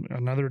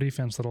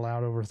defense that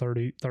allowed over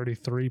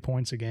 33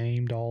 points a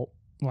game.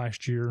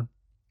 Last year,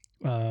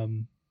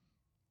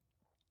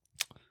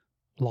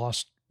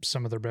 lost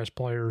some of their best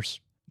players,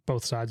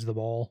 both sides of the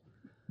ball.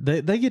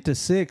 They get to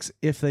 6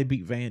 if they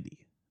beat Vandy.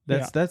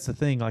 That's the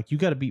thing. Like, you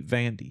got to beat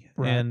Vandy,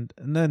 right. and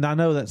then I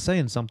know that's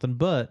saying something,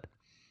 but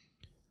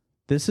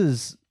this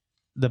is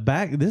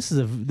This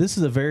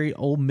is a very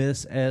Ole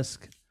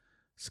Miss-esque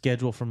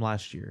schedule from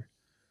last year.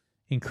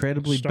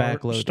 Incredibly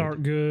backloaded.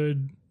 Start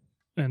good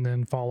and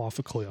then fall off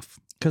a cliff.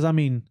 Because I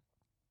mean,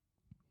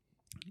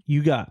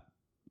 you got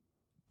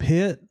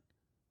Pitt,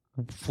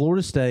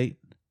 Florida State,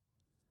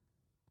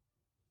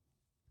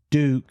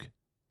 Duke,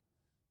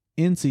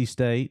 NC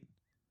State,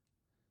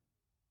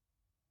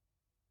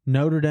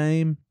 Notre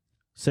Dame,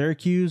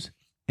 Syracuse,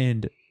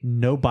 and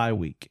no bye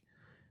week.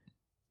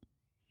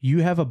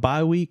 You have a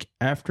bye week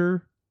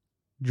after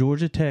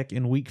Georgia Tech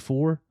in week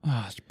 4.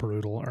 Ah, it's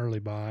brutal. Early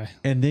bye.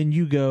 And then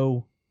you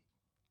go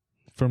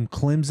from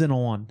Clemson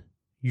on.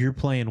 You're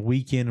playing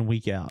week in and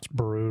week out. It's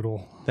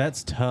brutal.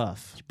 That's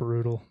tough. It's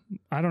brutal.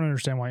 I don't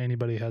understand why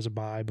anybody has a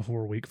bye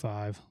before week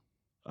 5.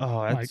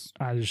 Oh, that's...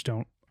 I just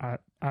don't. I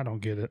don't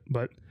get it.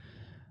 But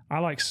I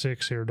like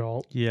 6 here,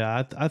 Dalt.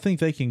 Yeah, I think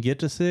they can get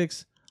to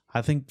 6.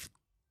 I think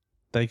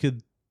they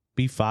could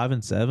be 5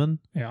 and 7.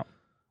 Yeah.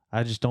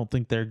 I just don't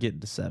think they're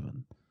getting to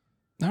 7.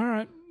 All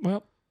right.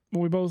 Well,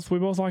 we both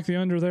like the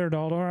under there,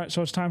 Dalt. All right.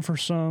 So it's time for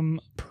some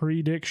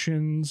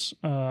predictions.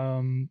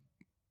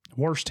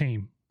 Worst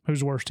team.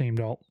 Who's the worst team,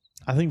 Dalt?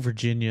 I think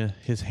Virginia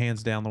is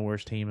hands down the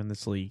worst team in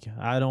this league.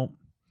 I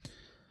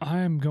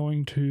am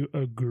going to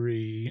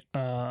agree.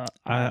 I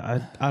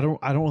don't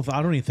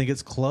even think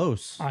it's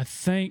close. I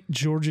think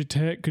Georgia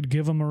Tech could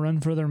give them a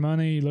run for their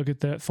money. Look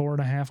at that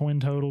 4.5 win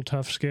total,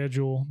 tough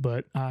schedule.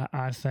 But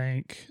I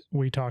think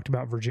we talked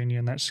about Virginia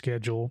in that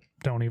schedule.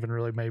 Don't even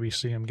really maybe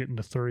see them getting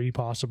to 3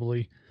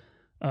 possibly.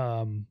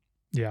 Yeah,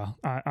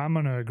 I'm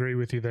going to agree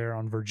with you there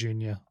on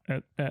Virginia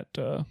at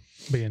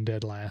being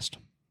dead last.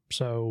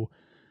 So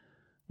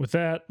with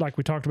that, like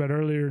we talked about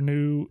earlier,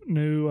 new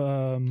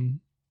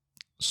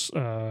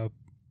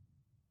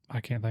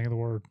I can't think of the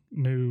word,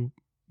 new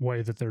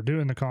way that they're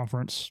doing the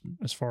conference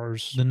as far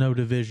as the no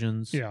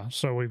divisions. Yeah.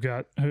 So we've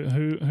got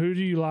who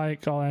do you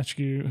like? I'll ask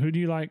you, who do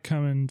you like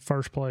coming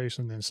first place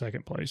and then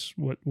second place?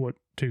 What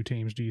 2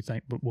 teams do you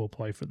think will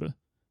play for the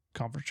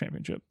conference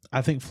championship?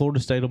 I think Florida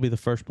State will be the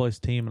first place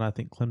team, and I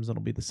think Clemson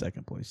will be the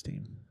second place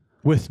team,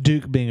 with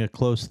Duke being a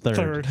close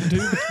third.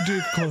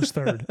 Duke close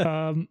third.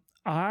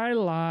 I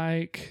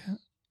like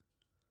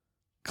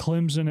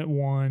Clemson at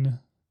 1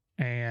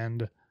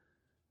 and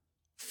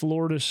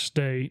Florida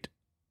State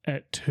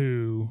at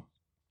 2,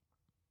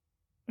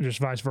 just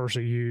vice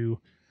versa.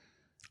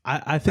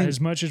 I think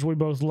as much as we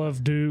both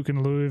love Duke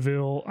and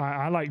Louisville,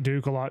 I like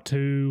Duke a lot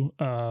too.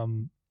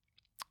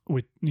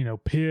 With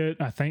Pitt,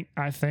 I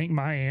think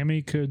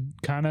Miami could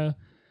kind of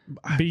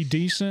be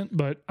decent,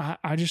 but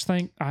I just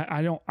think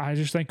I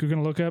just think we're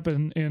going to look up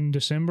in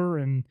December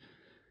and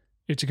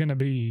it's going to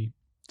be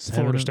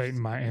Florida State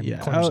and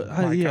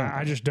Clemson.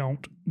 I just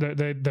don't.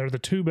 They're the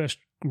 2 best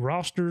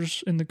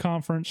rosters in the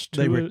conference.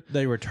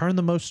 They return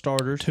the most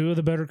starters. 2 of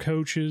the better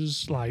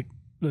coaches,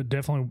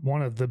 definitely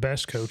one of the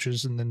best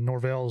coaches, and then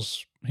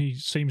Norvell's, he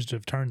seems to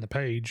have turned the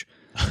page.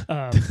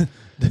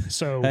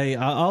 So hey,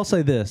 I'll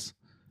say this: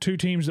 2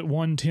 teams that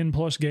won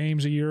 10+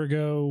 games a year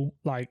ago,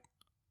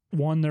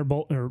 won their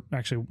bowl, or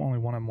actually only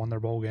one of them won their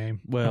bowl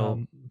game.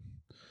 Well,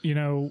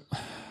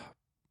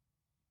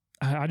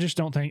 I just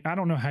don't think, I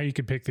don't know how you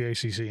could pick the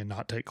ACC and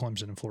not take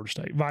Clemson and Florida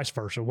State. Vice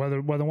versa,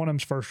 whether one of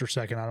them's first or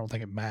second, I don't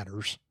think it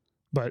matters.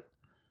 But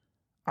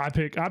I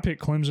pick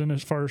Clemson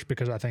as first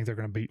because I think they're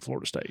going to beat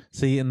Florida State.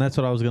 See, and that's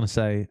what I was going to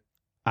say.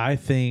 I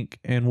think,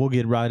 and we'll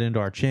get right into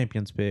our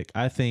champions pick.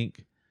 I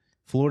think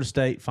Florida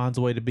State finds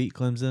a way to beat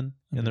Clemson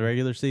in the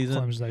regular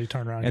season. Clemson, they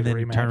turn around and get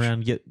then a rematch. turn around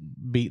and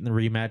get beat in the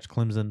rematch.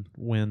 Clemson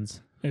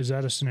wins. Is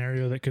that a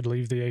scenario that could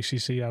leave the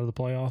ACC out of the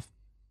playoff?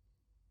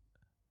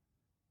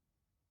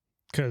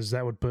 Because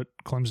that would put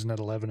Clemson at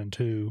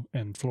 11-2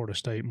 and Florida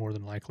State more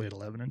than likely at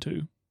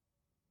 11-2.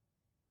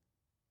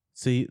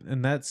 See,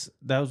 and that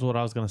was what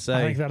I was going to say.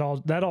 I think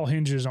that all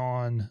hinges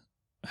on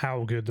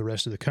how good the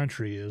rest of the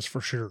country is,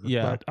 for sure.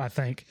 Yeah. But I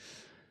think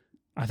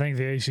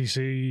the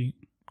ACC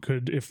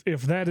could,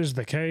 if that is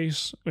the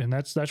case, and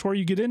that's where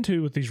you get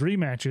into with these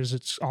rematches.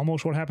 It's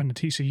almost what happened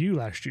to TCU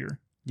last year.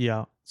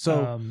 Yeah.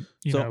 So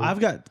I've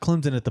got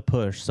Clemson at the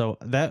push. So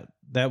that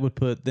would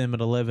put them at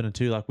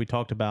 11-2, like we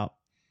talked about.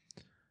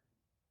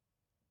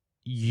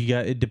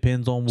 It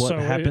depends on what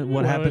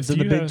happens in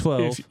the Big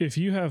 12. If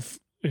you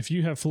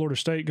have Florida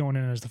State going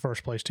in as the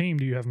first place team,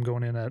 do you have them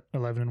going in at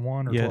 11-1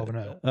 or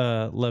 12-0?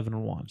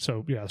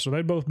 11-1. So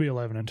they'd both be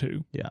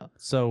 11-2. Yeah.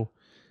 So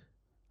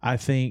I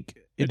think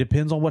it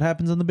depends on what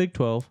happens in the Big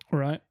 12.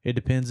 Right. It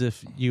depends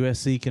if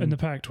USC can, in the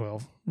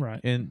Pac-12. Right.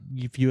 And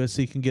if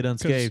USC can get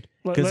unscathed.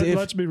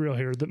 Let's be real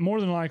here. That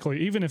more than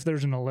likely, even if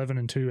there's an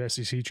 11-2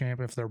 SEC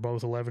champ, if they're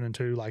both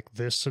 11-2 like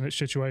this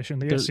situation,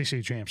 the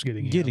SEC champ's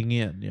getting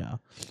in. Yeah.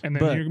 And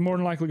then you're more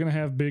than likely going to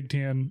have Big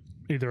Ten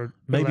either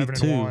maybe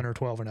 11-1 or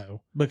 12-0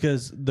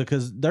 because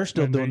they're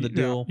still doing the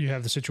deal. You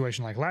have the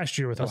situation like last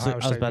year with Ohio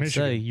State. I was about to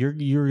say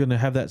you're going to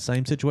have that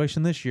same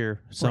situation this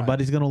year.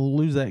 Somebody's going to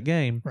lose that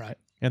game, right?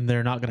 And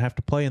they're not going to have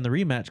to play in the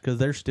rematch because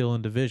they're still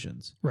in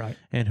divisions, right?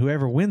 And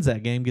whoever wins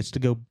that game gets to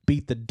go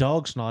beat the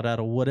dog snot out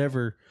of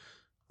whatever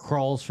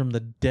crawls from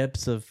the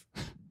depths of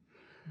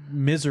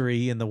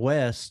misery in the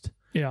West.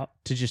 Yeah,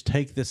 to just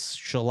take this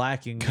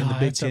shellacking in the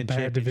Big Ten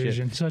championship.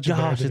 Division. Such a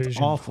bad division.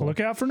 It's awful. Look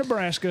out for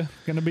Nebraska.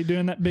 Going to be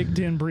doing that Big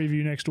Ten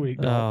preview next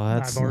week.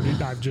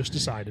 I've just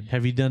decided.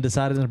 Have you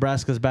decided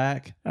Nebraska's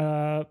back?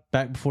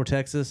 Back before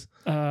Texas?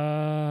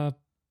 No.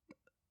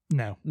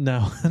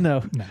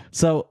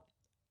 So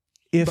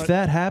if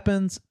that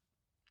happens,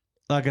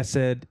 like I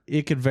said,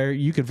 you could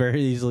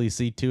very easily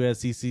see 2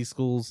 SEC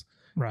schools,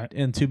 right,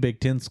 and 2 Big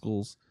Ten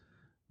schools,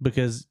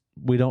 because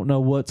we don't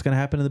know what's going to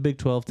happen in the Big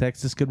 12.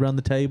 Texas could run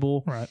the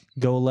table, right?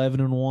 Go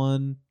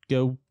 11-1,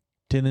 go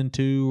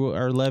 10-2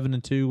 or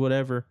 11-2,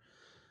 whatever.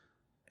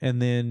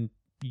 And then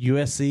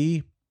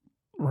USC,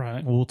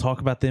 right? We'll talk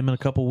about them in a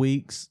couple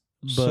weeks.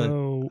 But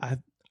so,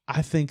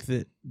 I think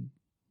that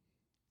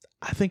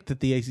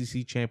the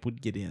ACC champ would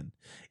get in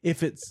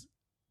if it's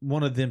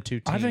one of them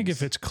 2 teams. I think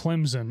if it's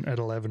Clemson at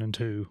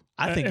 11-2,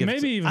 I think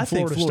maybe even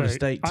Florida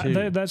State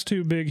too. That's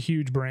 2 big,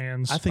 huge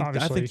brands. I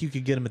think you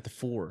could get them at the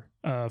 4.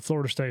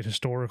 Florida State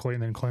historically,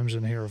 and then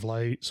Clemson here of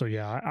late. So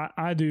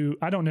I do.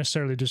 I don't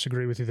necessarily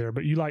disagree with you there,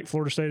 but you like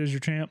Florida State as your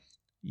champ?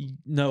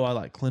 No, I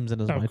like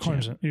Clemson as my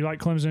champ. You like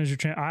Clemson as your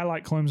champ? I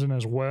like Clemson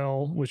as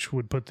well, which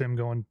would put them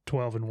going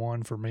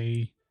 12-1 for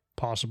me,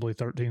 possibly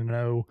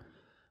 13-0,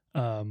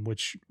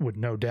 which would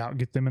no doubt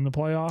get them in the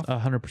playoff.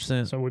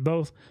 100%. So we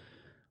both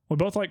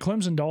like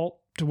Clemson, Dalt,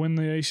 to win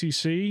the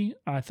ACC.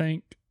 I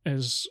think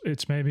as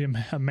it's maybe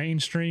a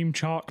mainstream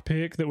chalk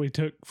pick that we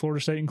took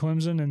Florida State and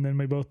Clemson, and then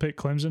we both picked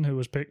Clemson, who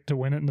was picked to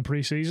win it in the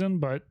preseason.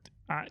 But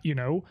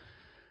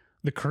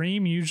the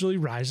cream usually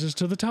rises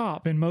to the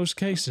top in most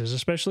cases,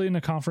 especially in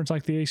a conference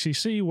like the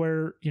ACC,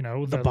 where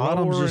the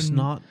bottom's just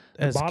not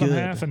as the bottom good.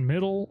 Half and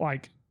middle,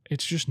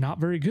 it's just not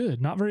very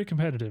good, not very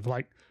competitive.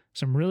 Like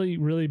some really,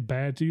 really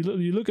bad. You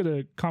look at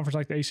a conference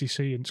like the ACC,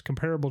 and it's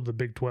comparable to the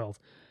Big 12.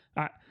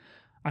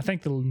 I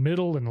think the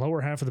middle and lower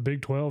half of the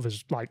Big 12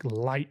 is like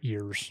light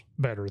years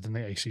better than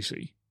the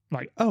ACC.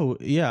 Light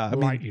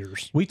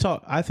years.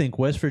 I think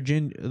West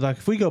Virginia, like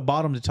if we go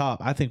bottom to top,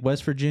 I think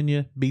West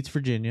Virginia beats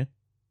Virginia.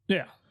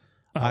 Yeah.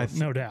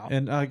 No doubt.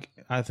 And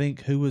I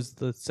think who was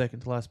the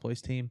second to last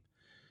place team?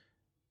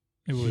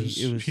 It was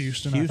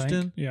Houston. I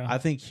think. Yeah. I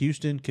think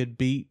Houston could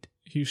beat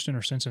Houston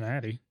or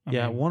Cincinnati. I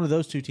mean, one of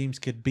those two teams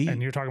could beat.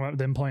 And you're talking about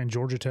them playing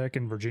Georgia Tech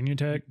and Virginia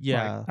Tech.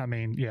 Yeah.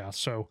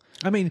 So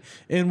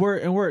and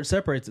where it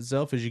separates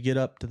itself is you get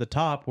up to the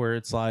top where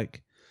it's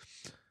like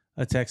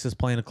a Texas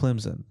playing a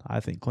Clemson. I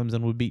think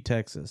Clemson would beat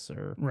Texas,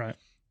 or right.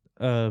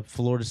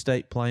 Florida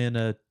State playing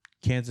a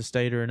Kansas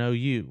State or an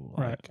OU.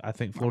 Right. I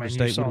think Florida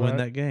State would win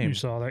that game. You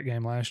saw that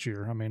game last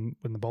year. I mean,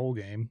 in the bowl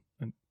game,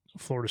 and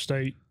Florida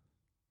State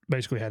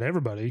basically had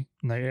everybody,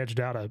 and they edged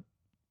out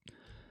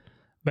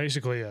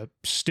basically a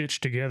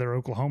stitched together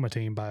Oklahoma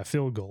team by a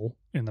field goal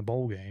in the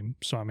bowl game.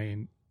 So I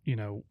mean,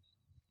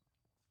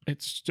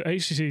 it's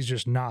ACC is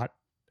just not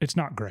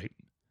great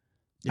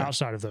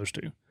outside of those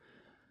two.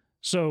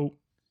 So,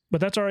 but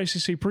that's our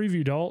ACC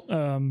preview, Dalt.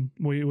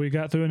 We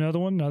got through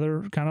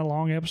another kind of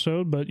long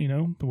episode, but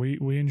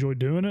we enjoyed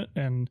doing it,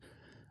 and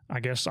I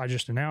guess I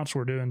just announced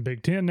we're doing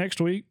Big Ten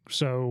next week,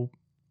 so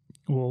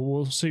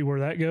we'll see where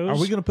that goes. Are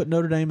we going to put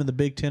Notre Dame in the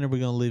Big Ten, or are we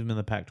going to leave them in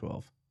the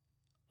Pac-12?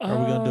 Or are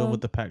we going to do them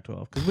with the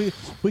Pac-12? Because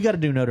we got to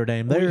do Notre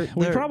Dame.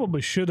 We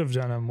probably should have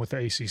done them with the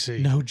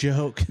ACC. No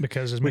joke.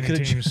 Because as many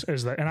teams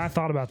as that, and I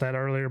thought about that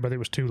earlier, but it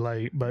was too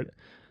late. But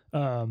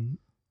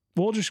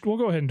we'll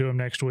go ahead and do them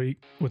next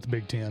week with the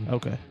Big Ten.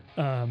 Okay.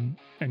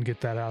 And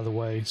get that out of the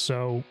way.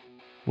 So,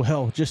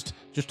 well, just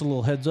a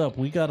little heads up.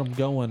 We got them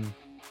going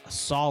a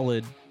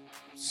solid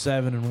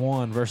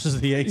 7-1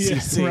 versus the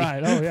ACC. Yeah,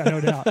 right. Oh yeah, no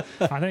doubt.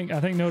 I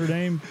think Notre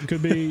Dame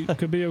could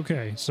be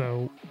okay.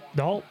 So,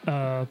 Dalt,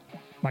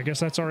 I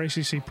guess that's our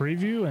ACC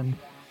preview, and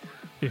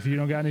if you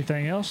don't got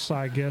anything else,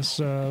 I guess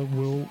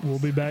we'll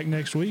be back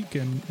next week,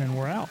 and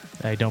we're out.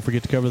 Hey, don't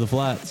forget to cover the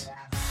flats.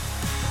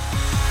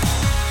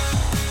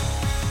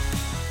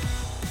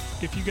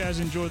 If you guys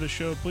enjoy the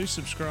show, please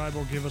subscribe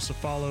or give us a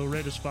follow,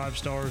 rate us 5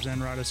 stars,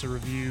 and write us a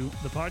review.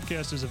 The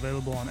podcast is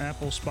available on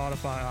Apple,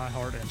 Spotify,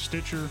 iHeart, and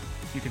Stitcher.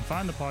 You can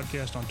find the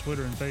podcast on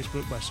Twitter and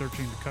Facebook by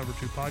searching the Cover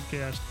 2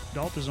 Podcast.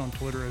 Dalt is on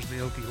Twitter as the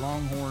Okie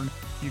Longhorn.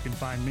 You can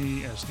find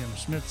me as Tim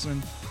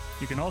Smithson.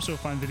 You can also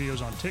find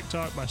videos on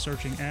TikTok by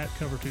searching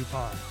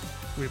 @Cover2Pod.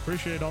 We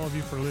appreciate all of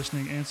you for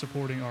listening and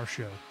supporting our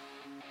show.